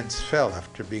France fell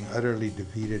after being utterly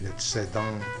defeated at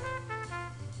Sedan.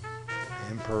 The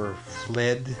emperor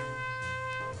fled,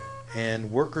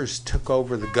 and workers took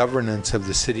over the governance of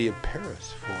the city of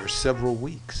Paris for several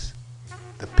weeks.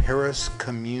 The Paris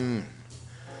Commune.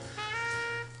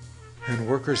 And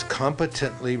workers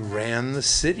competently ran the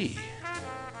city,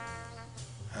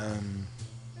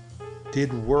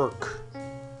 did work.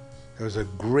 There was a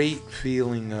great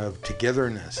feeling of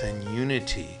togetherness and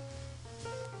unity.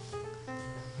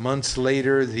 Months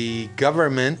later, the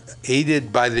government,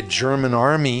 aided by the German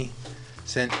army,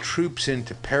 sent troops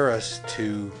into Paris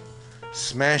to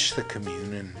smash the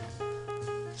commune, and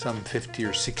some 50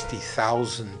 or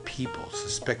 60,000 people,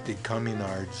 suspected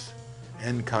communards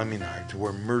and communards,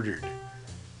 were murdered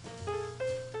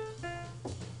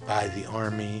by the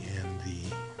army and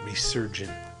the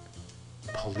resurgent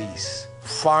police.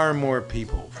 Far more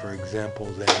people, for example,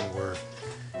 than were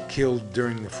killed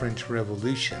during the French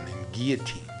Revolution and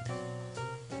guillotined.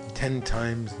 10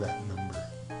 times that number.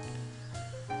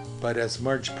 But as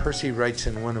Marge Percy writes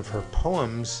in one of her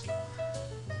poems,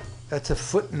 that's a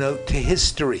footnote to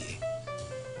history.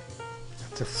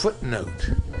 That's a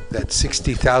footnote that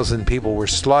 60,000 people were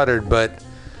slaughtered, but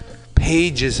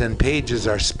pages and pages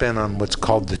are spent on what's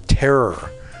called the Terror,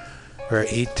 where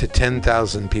 8,000 to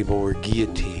 10,000 people were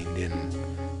guillotined in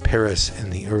Paris in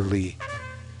the early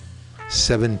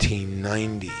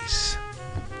 1790s.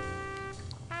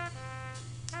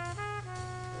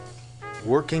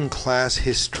 Working class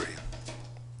history.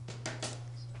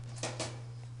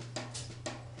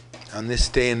 On this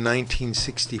day in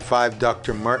 1965,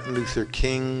 Dr. Martin Luther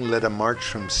King led a march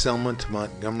from Selma to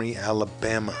Montgomery,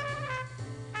 Alabama,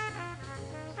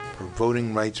 for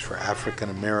voting rights for African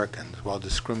Americans. While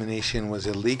discrimination was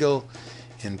illegal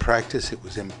In practice, it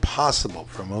was impossible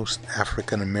for most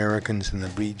African Americans in the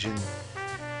region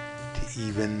to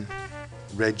even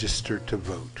register to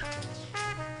vote.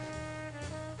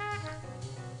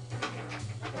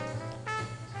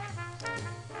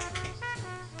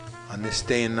 On this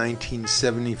day in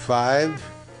 1975,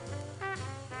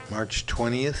 March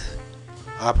 20th,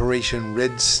 Operation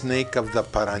Red Snake of the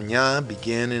Paraná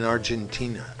began in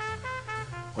Argentina,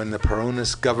 when the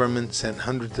Peronist government sent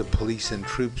hundreds of police and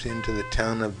troops into the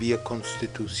town of Villa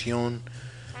Constitución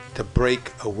to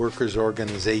break a workers'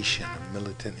 organization, a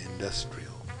militant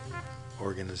industrial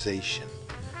organization.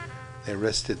 They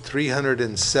arrested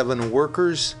 307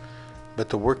 workers, but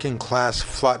the working class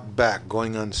fought back,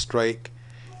 going on strike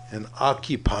and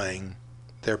occupying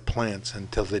their plants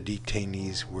until the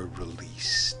detainees were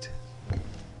released.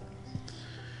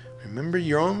 Remember,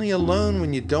 you're only alone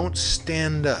when you don't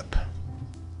stand up.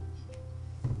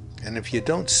 And if you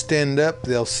don't stand up,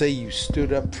 they'll say you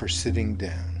stood up for sitting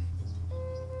down.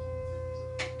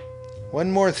 One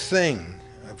more thing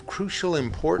of crucial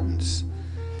importance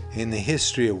in the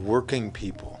history of working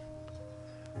people.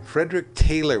 Frederick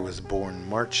Taylor was born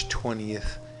March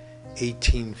 20th,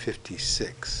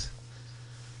 1856.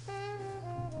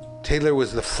 Taylor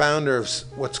was the founder of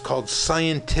what's called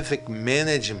scientific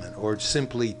management, or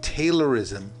simply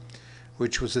Taylorism,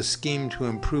 which was a scheme to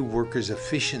improve workers'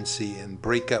 efficiency and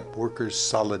break up workers'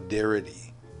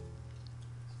 solidarity.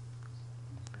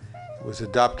 It was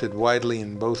adopted widely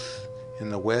in both in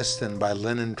the West and by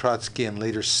Lenin, Trotsky, and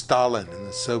later Stalin in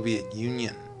the Soviet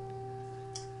Union.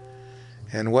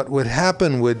 And what would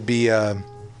happen would be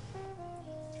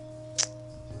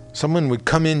someone would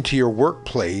come into your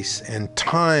workplace and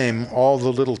time all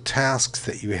the little tasks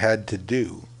that you had to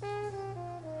do.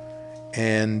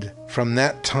 And from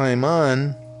that time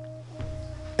on,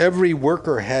 every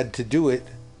worker had to do it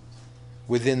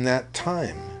within that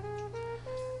time.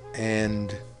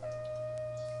 And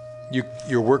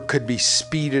your work could be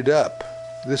speeded up.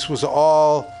 This was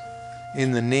all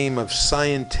in the name of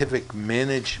scientific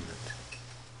management.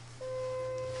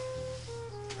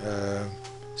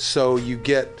 So you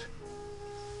get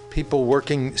people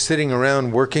sitting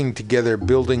around working together,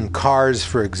 building cars,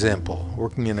 for example,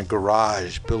 working in a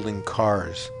garage, building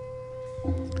cars.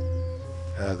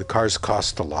 The cars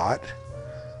cost a lot.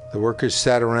 The workers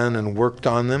sat around and worked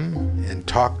on them and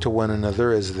talked to one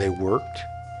another as they worked.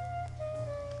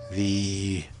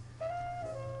 The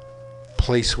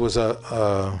place was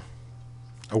a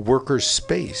worker's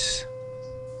space.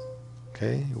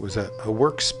 Okay, it was a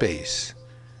workspace,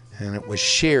 and it was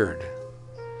shared.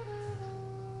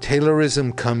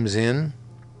 Taylorism comes in,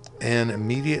 and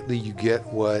immediately you get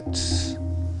what's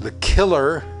the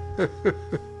killer,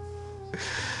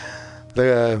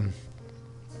 the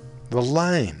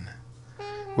line,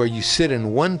 where you sit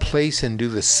in one place and do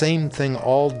the same thing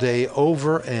all day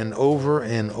over and over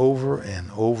and over and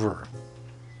over.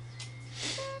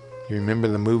 You remember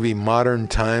the movie Modern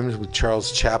Times with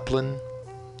Charles Chaplin?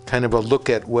 Kind of a look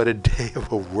at what a day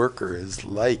of a worker is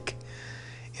like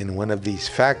in one of these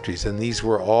factories. And these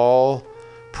were all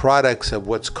products of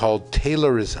what's called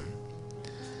Taylorism.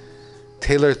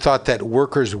 Taylor thought that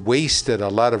workers wasted a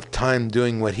lot of time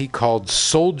doing what he called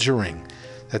soldiering,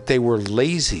 that they were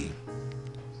lazy.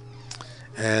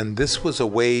 And this was a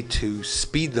way to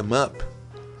speed them up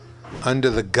under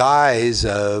the guise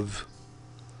of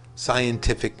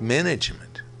scientific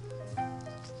management.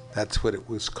 That's what it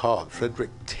was called, Frederick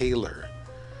Taylor.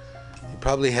 You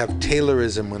probably have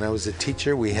Taylorism. When I was a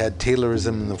teacher, we had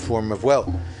Taylorism in the form of,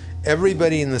 well,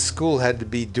 everybody in the school had to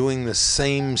be doing the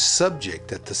same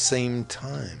subject at the same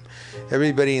time.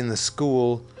 Everybody in the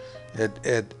school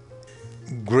at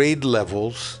grade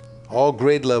levels, all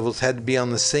grade levels, had to be on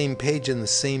the same page in the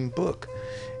same book.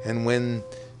 And when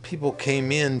people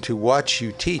came in to watch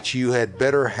you teach, you had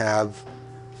better have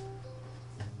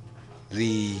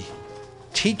the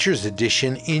teacher's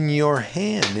edition in your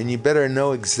hand, and you better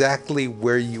know exactly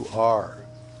where you are.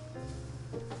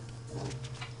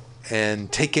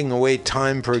 And taking away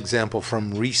time, for example,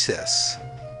 from recess,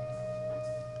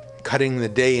 cutting the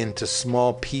day into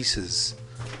small pieces,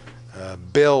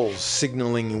 bells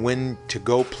signaling when to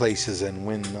go places and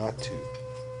when not to.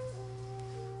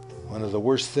 One of the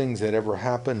worst things that ever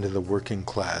happened to the working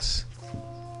class.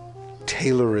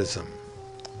 Taylorism.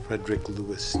 Frederick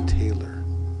Lewis Taylor.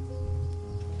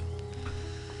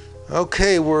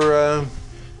 Okay, we're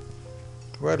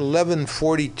at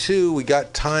 11:42. We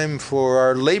got time for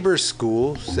our labor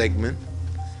school segment.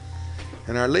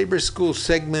 And our labor school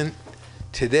segment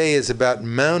today is about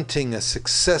mounting a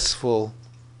successful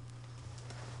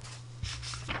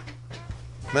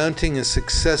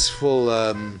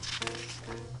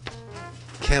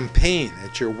campaign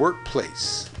at your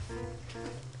workplace.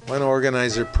 One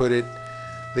organizer put it,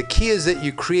 the key is that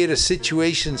you create a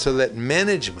situation so that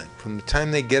management, from the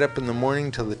time they get up in the morning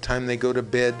till the time they go to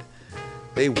bed,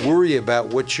 they worry about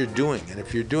what you're doing. And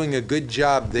if you're doing a good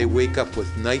job, they wake up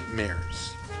with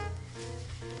nightmares.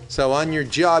 So on your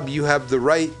job, you have the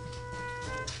right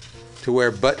to wear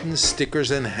buttons,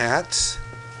 stickers, and hats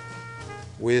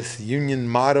with union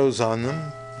mottos on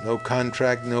them. No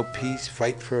contract, no peace,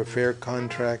 fight for a fair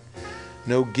contract,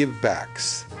 no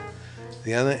givebacks.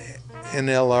 The other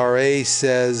NLRA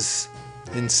says,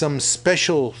 in some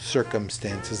special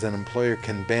circumstances, an employer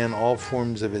can ban all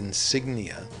forms of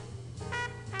insignia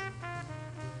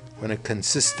when a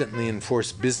consistently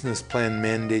enforced business plan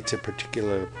mandates a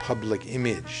particular public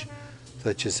image,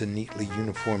 such as a neatly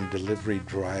uniformed delivery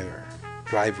driver.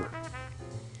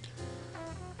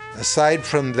 Aside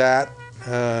from that,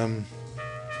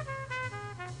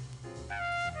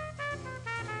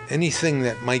 anything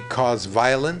that might cause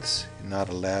violence, you're not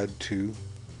allowed to.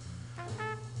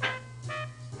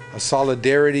 A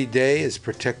Solidarity Day is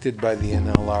protected by the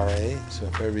NLRA, so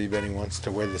if everybody wants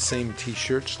to wear the same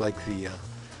t-shirts like the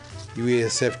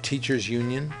UASF Teachers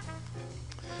Union,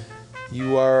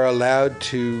 you are allowed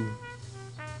to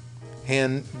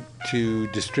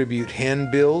distribute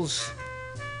handbills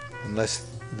unless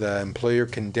the employer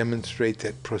can demonstrate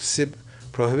that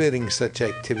prohibiting such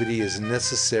activity is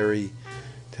necessary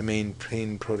to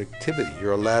maintain productivity.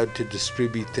 You're allowed to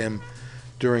distribute them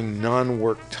during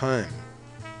non-work time.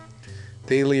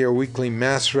 Daily or weekly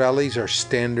mass rallies are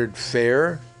standard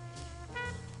fare.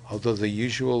 Although the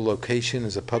usual location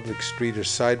is a public street or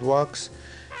sidewalks,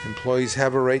 employees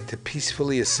have a right to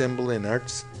peacefully assemble in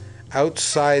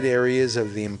outside areas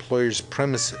of the employer's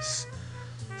premises,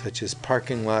 such as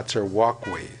parking lots or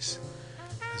walkways,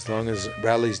 as long as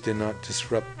rallies do not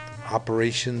disrupt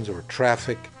operations or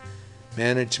traffic.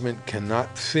 Management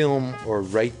cannot film or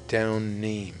write down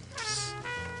names.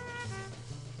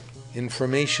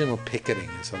 Informational picketing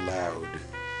is allowed.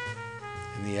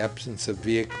 In the absence of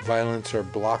vehicle violence or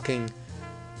blocking,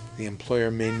 the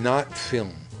employer may not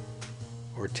film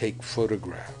or take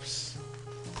photographs.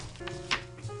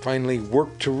 Finally,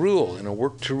 work to rule. In a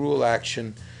work to rule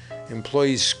action,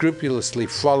 employees scrupulously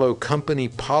follow company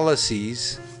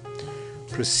policies,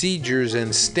 procedures,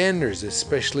 and standards,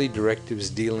 especially directives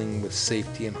dealing with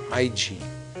safety and hygiene.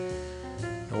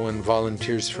 No one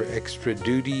volunteers for extra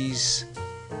duties,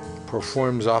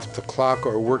 performs off the clock,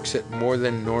 or works at more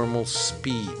than normal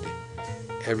speed.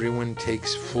 Everyone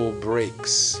takes full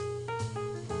breaks.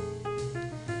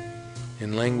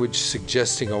 In language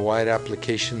suggesting a wide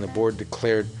application, the board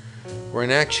declared, where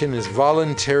an action is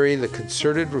voluntary, the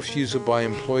concerted refusal by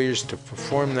employees to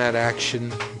perform that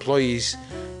action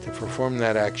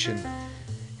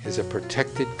is a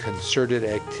protected concerted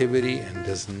activity and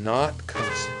does not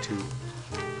constitute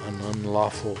an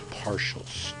unlawful partial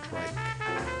strike.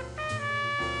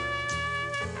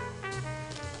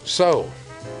 So,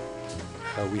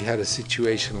 we had a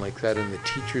situation like that in the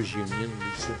teachers union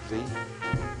recently,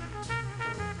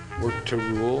 work to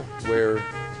rule, where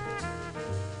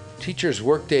teachers'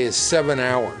 workday is 7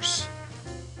 hours.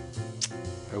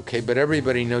 Okay, but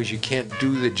everybody knows you can't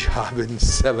do the job in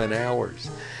 7 hours.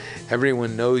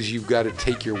 Everyone knows you've got to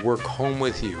take your work home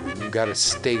with you, and you've got to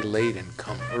stay late and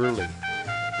come early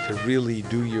to really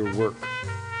do your work.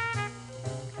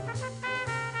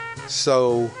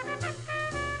 So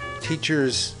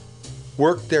teachers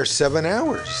work their 7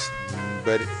 hours,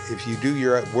 but if you do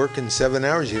your work in 7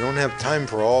 hours, you don't have time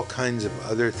for all kinds of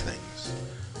other things.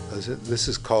 This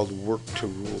is called work to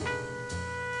rule.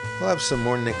 We'll have some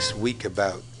more next week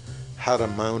about how to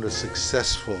mount a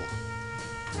successful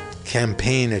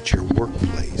campaign at your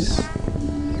workplace.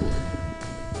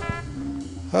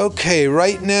 Okay,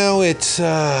 right now it's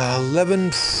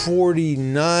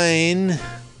 11:49.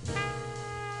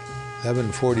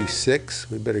 11:46.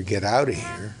 We better get out of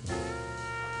here.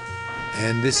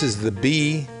 And this is the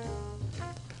B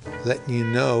letting you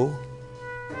know,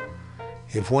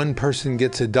 if one person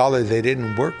gets $1 they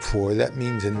didn't work for, that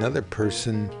means another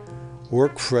person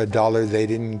worked for $1 they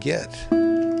didn't get.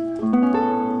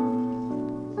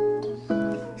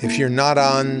 If you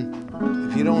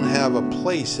don't have a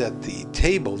place at the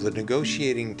table, the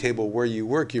negotiating table where you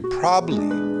work, you're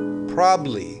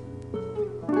probably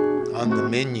on the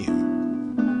menu.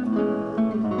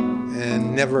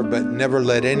 And never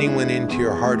let anyone into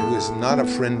your heart who is not a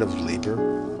friend of labor.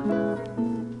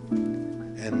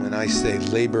 And when I say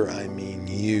labor, I mean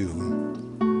you.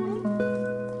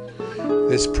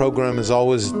 This program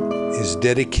is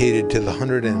dedicated to the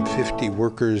 150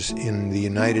 workers in the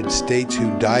United States who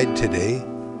died today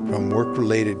from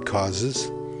work-related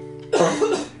causes.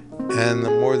 and the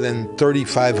more than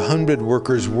 3,500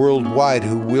 workers worldwide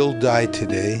who will die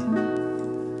today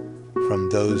from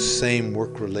those same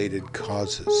work-related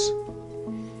causes.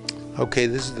 Okay,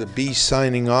 this is the B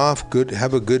signing off.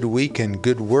 Have a good week and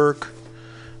good work.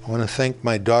 I want to thank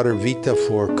my daughter Vita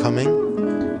for coming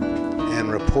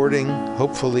and reporting.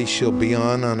 Hopefully she'll be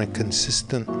on a more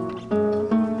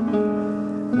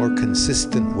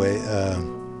consistent way.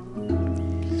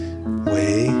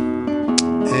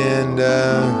 And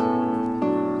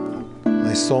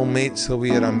my soulmate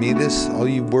Sylvia Ramirez, all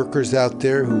you workers out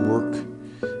there who work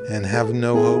and have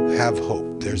no hope, have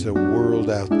hope. There's a world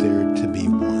out there to be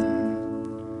won.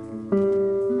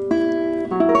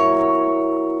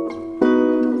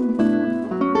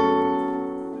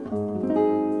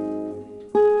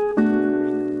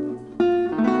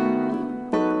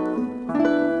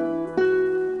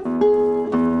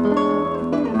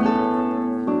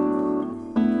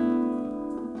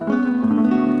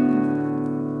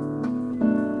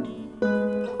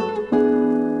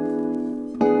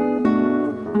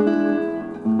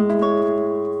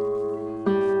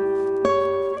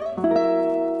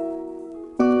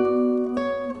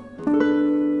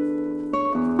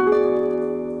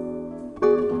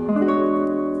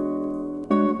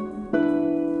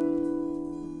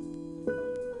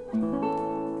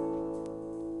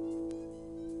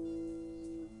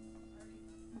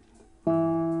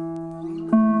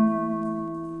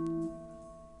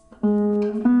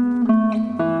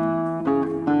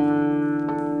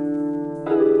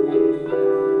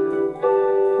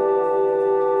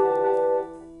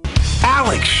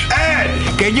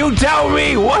 Can you tell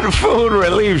me what food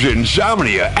relieves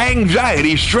insomnia,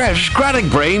 anxiety, stress, chronic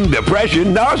brain,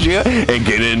 depression, nausea, and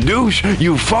can induce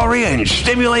euphoria and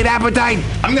stimulate appetite?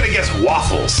 I'm gonna guess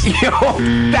waffles. Yo,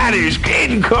 that is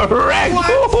incorrect.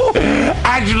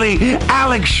 Actually,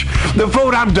 Alex, the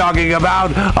food I'm talking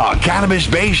about are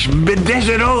cannabis-based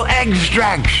medicinal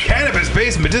extracts.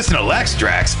 Cannabis-based medicinal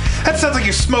extracts? That sounds like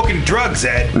you're smoking drugs,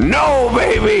 Ed. No,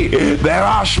 baby. There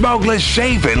are smokeless,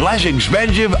 safe, and less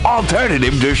expensive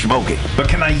alternatives to smoking. But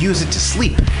can I use it to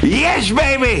sleep? Yes,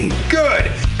 baby.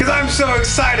 Good, because I'm so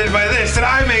excited by this that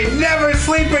I may never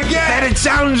sleep again. And it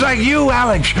sounds like you,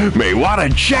 Alex, may want to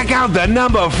check out the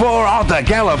number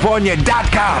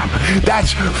 4AltaCalifornia.com.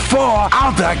 That's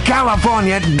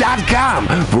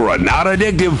 4AltaCalifornia.com for a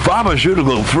non-addictive,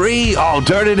 pharmaceutical-free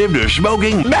alternative to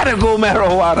smoking medical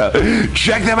marijuana.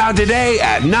 Check them out today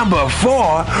at number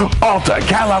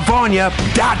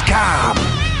 4AltaCalifornia.com.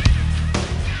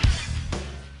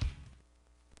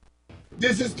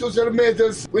 This is Tushar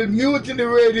Matters with Mutiny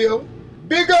Radio.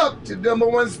 Big up to the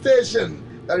 #1 station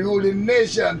that rules the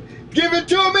nation. Give it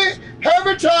to me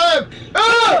every time.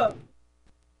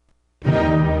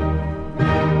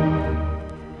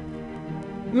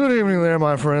 Good evening there,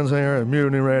 my friends here at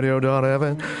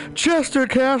MutinyRadio.fm. Chester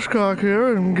Cashcock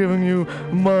here, and giving you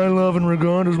my love and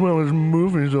regard as well as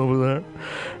movies over there.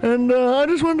 And I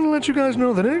just wanted to let you guys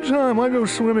know that anytime I go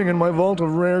swimming in my vault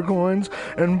of rare coins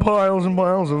and piles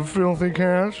of filthy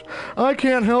cash, I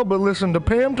can't help but listen to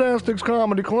Pamtastic's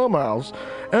Comedy Clubhouse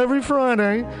every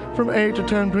Friday from 8 to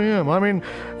 10 p.m. I mean,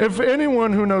 if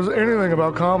anyone who knows anything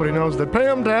about comedy knows that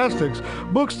Pamtastics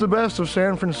books the best of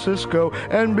San Francisco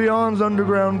and beyond's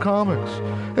underground comics.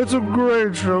 It's a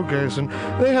great showcase, and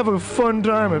they have a fun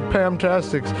time at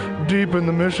Pamtastics deep in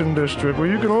the Mission District, where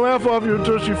you can laugh off your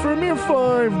tushy for a mere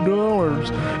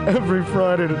 $5 every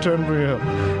Friday to 10 p.m.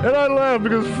 And I laugh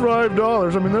because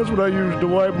 $5, I mean, that's what I use to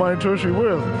wipe my tushy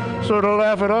with. So to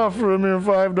laugh it off for a mere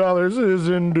 $5 is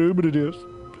indubitious.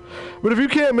 But if you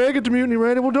can't make it to Mutiny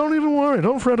Radio, well, don't even worry.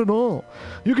 Don't fret at all.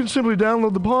 You can simply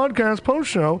download the podcast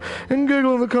post-show and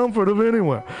giggle in the comfort of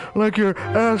anywhere, like your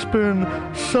Aspen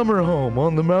summer home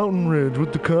on the mountain ridge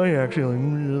with the kayak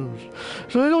feeling.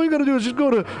 So all you got to do is just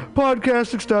go to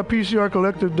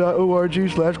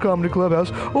podcastics.pcrcollective.org/Comedy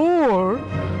Clubhouse, or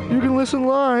you can listen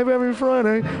live every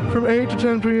Friday from 8 to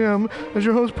 10 p.m. as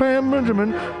your host, Pam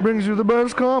Benjamin, brings you the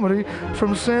best comedy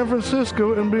from San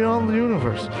Francisco and beyond the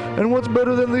universe. And what's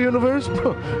better than the universe?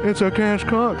 It's a cash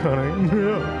cock, honey.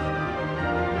 Yeah.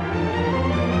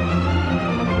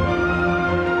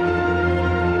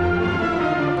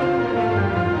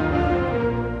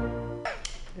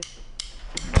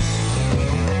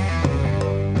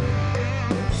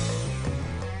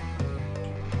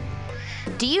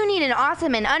 Do you need an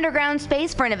awesome and underground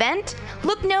space for an event?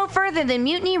 Look no further than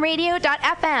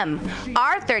MutinyRadio.fm.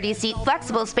 Our 30-seat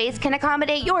flexible space can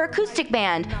accommodate your acoustic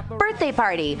band, birthday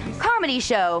party, comedy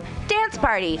show, dance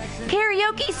party,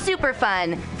 karaoke super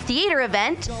fun, theater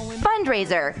event,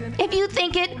 fundraiser. If you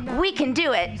think it, we can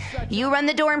do it. You run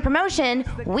the door and promotion,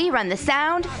 we run the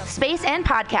sound, space, and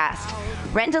podcast.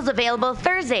 Rentals available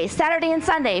Thursday, Saturday, and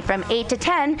Sunday from 8 to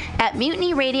 10 at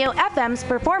Mutiny Radio FM's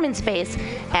Performance Space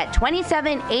at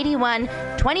 2781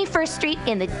 21st Street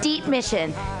in the Deep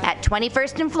Mission at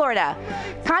 21st in Florida.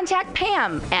 Contact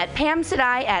Pam at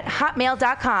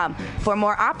pamsadai@hotmail.com for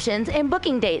more options and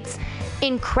booking dates.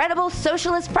 Incredible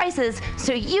socialist prices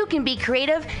so you can be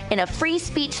creative in a free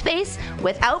speech space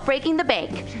without breaking the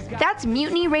bank. That's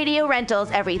Mutiny Radio Rentals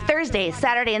every Thursday,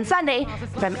 Saturday, and Sunday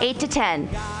from 8 to 10.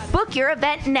 Book your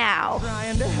event now.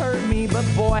 Trying to hurt me, but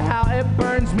boy, how it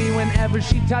burns me whenever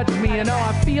she touches me, and oh,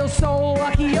 I feel so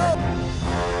lucky. Oh.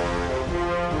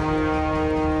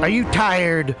 Are you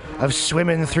tired of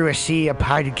swimming through a sea of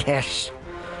podcasts?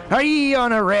 Are ye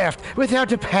on a raft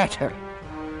without a paddle?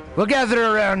 Well, gather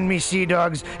around me, sea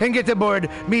dogs, and get aboard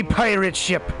me pirate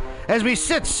ship as we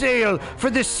set sail for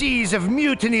the seas of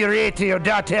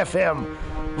MutinyRadio.fm.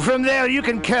 From there, you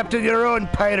can captain your own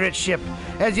pirate ship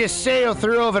as you sail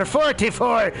through over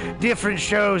 44 different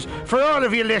shows for all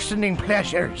of your listening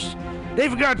pleasures.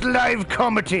 They've got live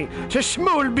comedy to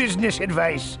small business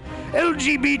advice,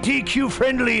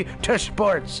 LGBTQ-friendly to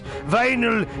sports,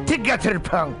 vinyl to gutter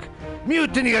punk.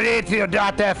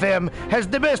 MutinyRadio.fm has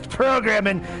the best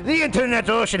programming the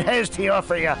internet ocean has to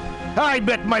offer you. I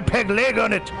bet my peg leg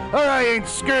on it, or I ain't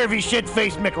scurvy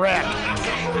shit-faced McRack.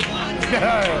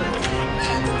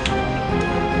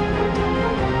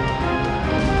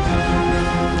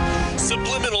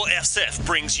 Subliminal SF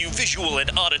brings you visual and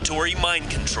auditory mind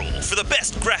control. For the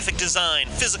best graphic design,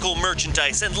 physical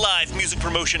merchandise, and live music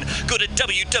promotion, go to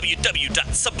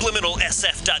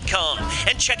www.subliminalsf.com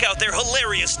and check out their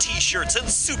hilarious t-shirts and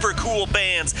super cool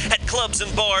bands at clubs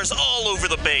and bars all over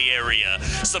the Bay Area.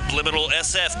 Subliminal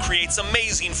SF creates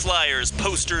amazing flyers,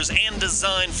 posters, and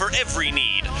design for every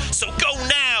need. So go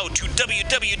now to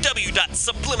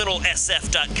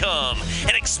www.subliminalsf.com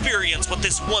and experience what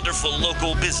this wonderful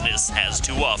local business has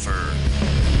to offer.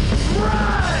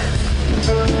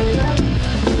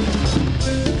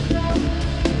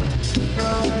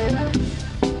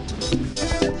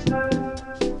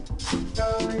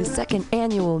 The second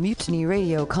annual Mutiny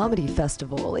Radio Comedy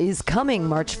Festival is coming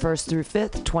March 1st through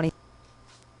 5th, 20.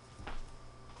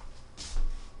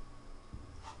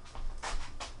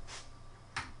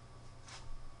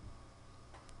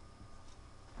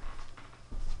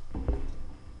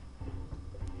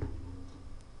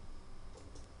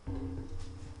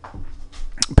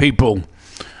 People,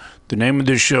 the name of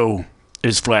this show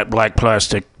is Flat Black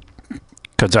Plastic,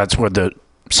 because that's where the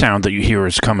sound that you hear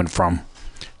is coming from.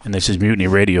 And this is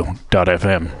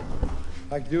MutinyRadio.fm.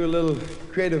 I'd like to do a little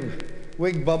creative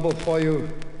wig bubble for you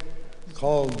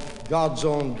called God's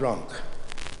Own Drunk.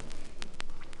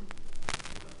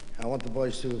 I want the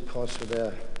boys to, of course, for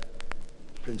their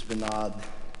Prince Bernard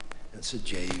and Sir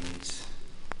James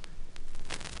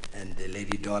and the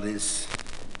lady daughters.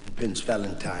 Prince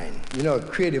Valentine. You know, a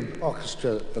creative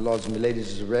orchestra, the lords and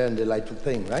ladies, is a rare and delightful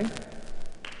thing, right?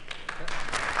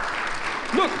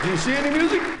 Look, do you see any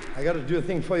music? I got to do a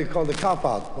thing for you called the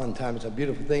cop-out one time. It's a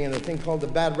beautiful thing, and a thing called the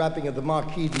bad rapping of the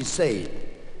Marquis de Sade.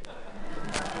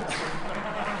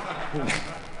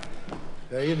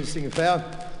 Very interesting affair.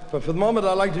 But for the moment,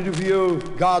 I'd like to do for you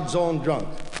God's Own Drunk.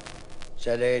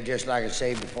 Said, just like I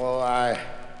said before,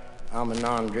 I'm a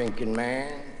non-drinking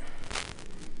man.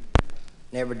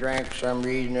 Never drank for some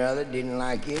reason or other, didn't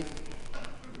like it.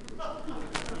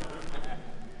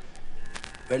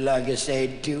 But like I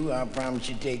said, too, I promised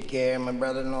to take care of my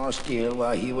brother-in-law Steele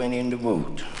while he went in to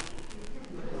vote.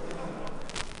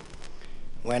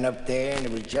 Went up there, and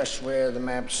it was just where the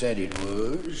map said it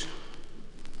was.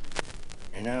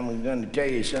 And I'm going to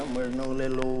tell you something, there's no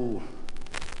little old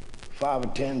 5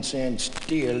 or 10 cent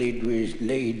Steele. It was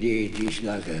laid there just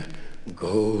like a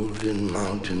golden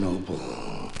mountain opal.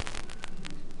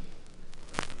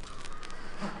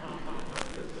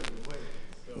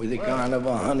 With a kind of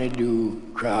a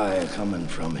honeydew cry coming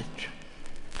from it.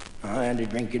 I ain't a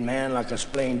drinking man like I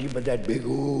explained to you, but that big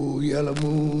old yellow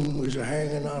moon was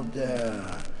a-hanging out there.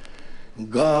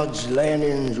 God's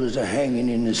lanterns was a-hanging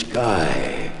in the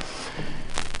sky.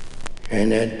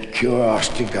 And that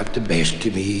curiosity got the best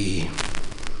of me,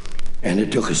 and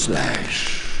it took a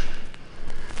slash.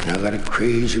 And I got a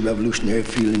crazy revolutionary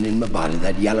feeling in my body.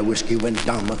 That yellow whiskey went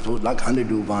down my throat like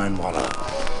honeydew vine water.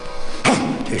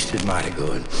 Tasted mighty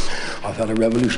good. I felt a revolution